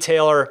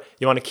detailer.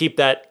 You want to keep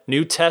that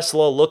new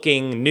Tesla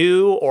looking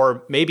new,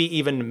 or maybe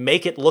even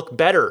make it look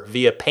better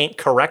via paint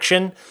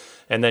correction,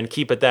 and then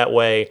keep it that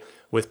way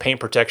with paint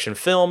protection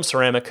film,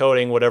 ceramic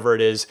coating, whatever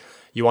it is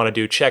you want to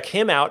do. Check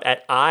him out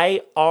at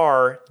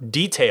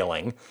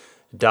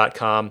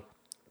irdetailing.com.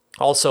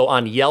 Also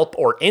on Yelp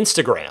or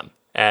Instagram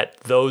at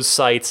those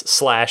sites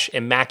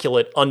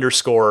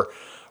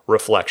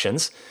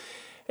 /immaculate_reflections.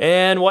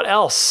 And what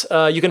else?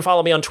 You can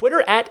follow me on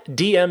Twitter at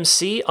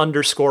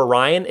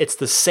DMC_Ryan. It's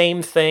the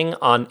same thing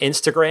on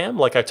Instagram,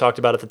 like I talked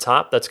about at the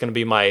top. That's going to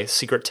be my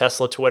secret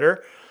Tesla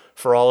Twitter.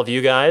 for all of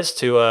you guys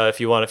to if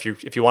you want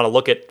to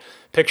look at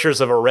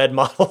pictures of a red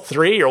Model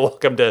 3, you're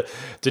welcome to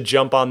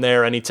jump on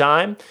there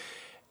anytime.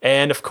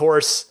 And of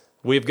course,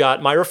 we've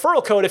got my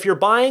referral code. If you're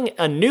buying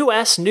a new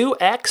S, new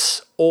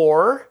X,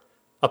 or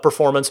a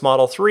Performance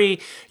Model 3,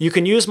 you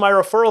can use my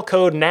referral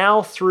code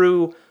now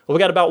through, we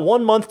got about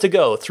 1 month to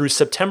go. Through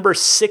September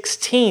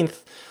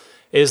 16th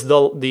is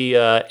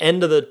the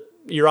end of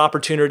your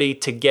opportunity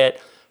to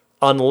get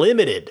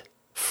unlimited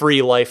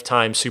free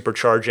lifetime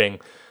supercharging.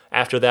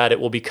 After that, it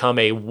will become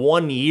a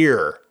 1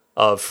 year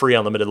of free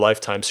unlimited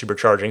lifetime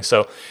supercharging.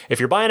 So if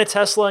you're buying a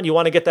Tesla and you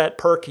want to get that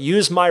perk,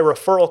 use my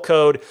referral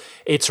code.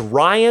 It's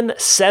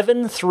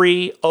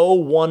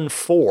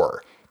Ryan73014.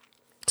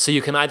 So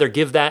you can either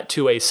give that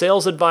to a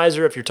sales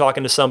advisor if you're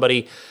talking to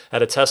somebody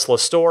at a Tesla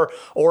store,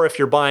 or if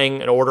you're buying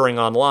and ordering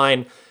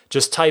online,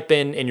 just type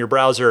in your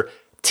browser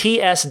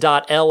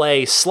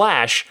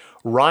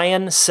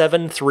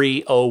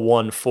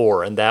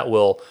ts.la/Ryan73014, and that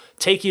will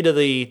take you to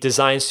the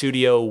design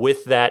studio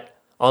with that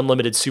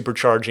unlimited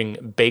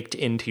supercharging baked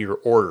into your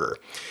order.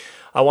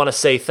 I want to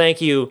say thank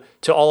you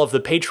to all of the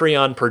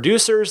Patreon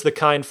producers, the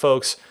kind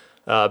folks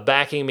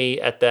backing me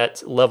at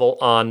that level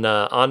on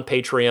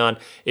Patreon.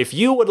 If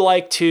you would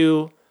like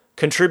to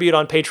contribute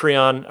on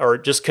Patreon, or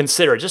just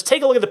consider it, just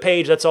take a look at the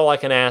page. That's all I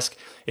can ask.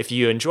 If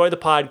you enjoy the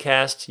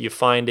podcast, you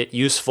find it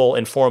useful,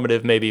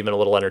 informative, maybe even a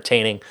little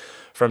entertaining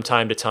from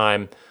time to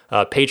time,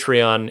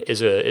 Patreon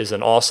is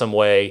an awesome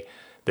way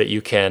that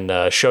you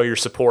can show your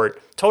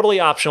support. Totally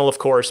optional, of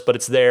course, but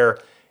it's there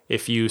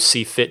if you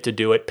see fit to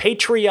do it.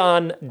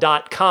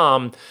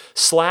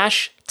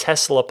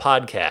 Patreon.com/Tesla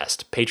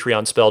Podcast.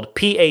 Patreon spelled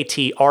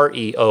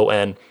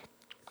Patreon.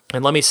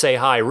 And let me say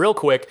hi real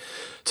quick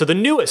to the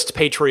newest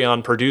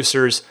Patreon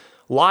producers,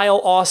 Lyle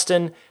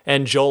Austin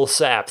and Joel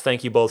Sapp.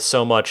 Thank you both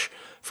so much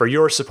for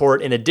your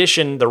support. In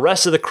addition, the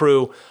rest of the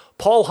crew,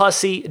 Paul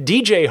Hussey,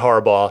 DJ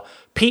Harbaugh,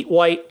 Pete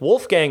White,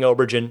 Wolfgang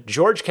Obergen,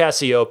 George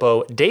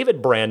Cassiopo, David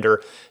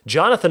Brander,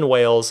 Jonathan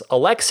Wales,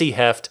 Alexi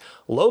Heft,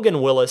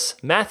 Logan Willis,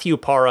 Matthew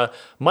Parra,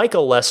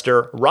 Michael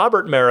Lester,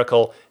 Robert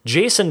Miracle,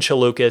 Jason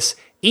Chalukas,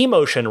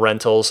 Emotion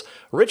Rentals,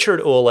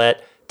 Richard Ouellette,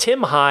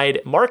 Tim Hyde,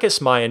 Marcus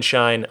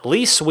Mayenschein,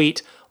 Lee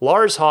Sweet,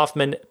 Lars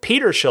Hoffman,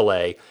 Peter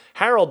Chalet,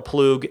 Harold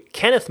Plug,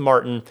 Kenneth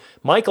Martin,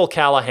 Michael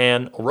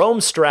Callahan, Rome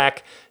Strack,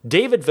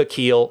 David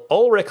Vakil,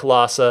 Ulrich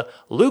Lassa,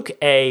 Luke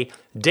A.,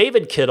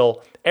 David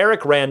Kittle,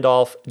 Eric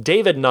Randolph,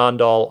 David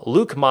Nondahl,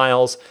 Luke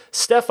Miles,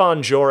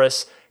 Stefan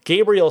Joris,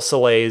 Gabriel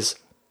Salays,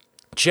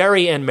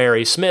 Jerry and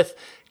Mary Smith,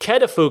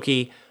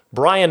 Kedafuki,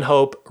 Brian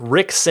Hope,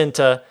 Rick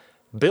Cinta,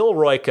 Bill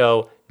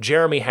Royko,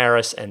 Jeremy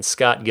Harris, and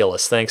Scott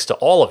Gillis. Thanks to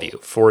all of you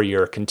for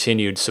your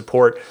continued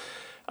support.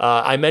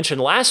 I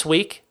mentioned last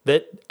week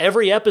that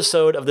every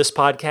episode of this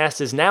podcast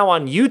is now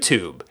on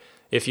YouTube.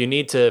 If you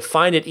need to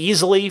find it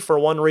easily for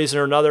one reason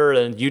or another,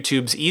 and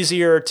YouTube's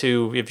easier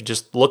to, if you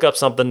just look up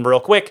something real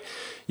quick,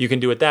 you can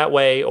do it that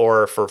way,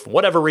 or for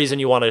whatever reason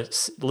you want to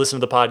listen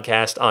to the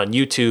podcast on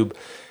YouTube,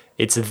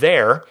 it's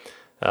there.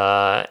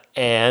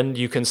 And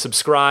you can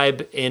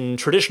subscribe in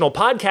traditional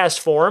podcast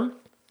form.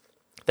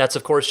 That's,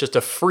 of course, just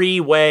a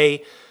free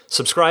way.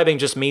 Subscribing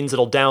just means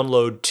it'll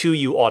download to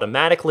you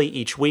automatically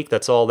each week.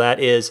 That's all that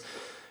is.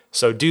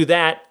 So do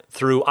that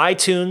through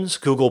iTunes,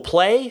 Google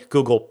Play,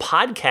 Google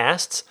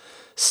Podcasts,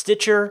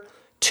 Stitcher,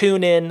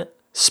 TuneIn,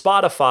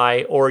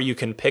 Spotify, or you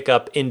can pick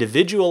up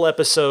individual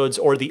episodes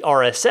or the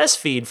RSS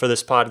feed for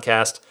this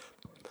podcast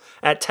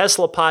at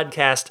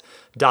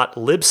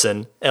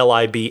teslapodcast.libsyn,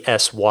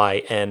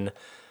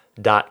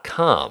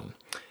 LIBSYN.com.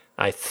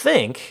 I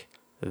think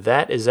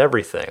that is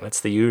everything.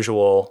 That's the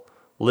usual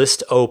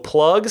list o'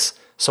 plugs.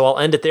 So I'll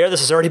end it there. This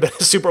has already been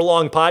a super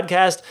long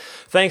podcast.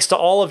 Thanks to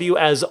all of you,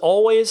 as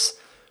always,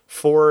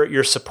 for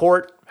your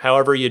support,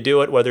 however you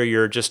do it, whether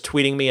you're just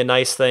tweeting me a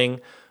nice thing,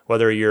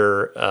 whether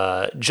you're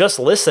just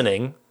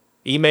listening,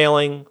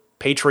 emailing,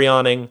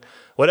 Patreoning,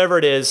 whatever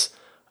it is.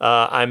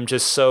 I'm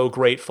just so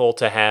grateful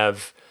to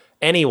have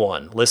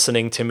anyone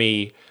listening to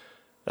me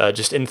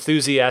just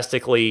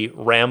enthusiastically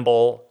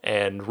ramble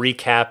and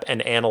recap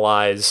and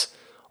analyze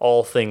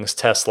all things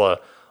Tesla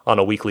on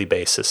a weekly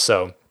basis.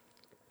 So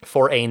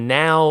for a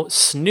now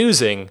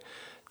snoozing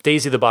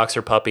Daisy the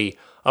Boxer Puppy,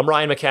 I'm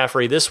Ryan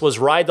McCaffrey. This was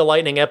Ride the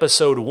Lightning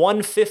episode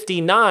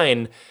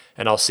 159,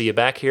 and I'll see you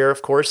back here,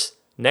 of course,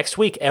 next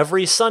week.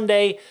 Every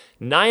Sunday,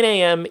 9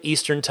 a.m.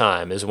 Eastern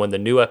Time is when the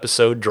new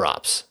episode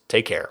drops.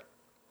 Take care.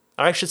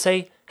 Or I should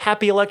say,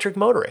 happy electric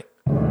motoring.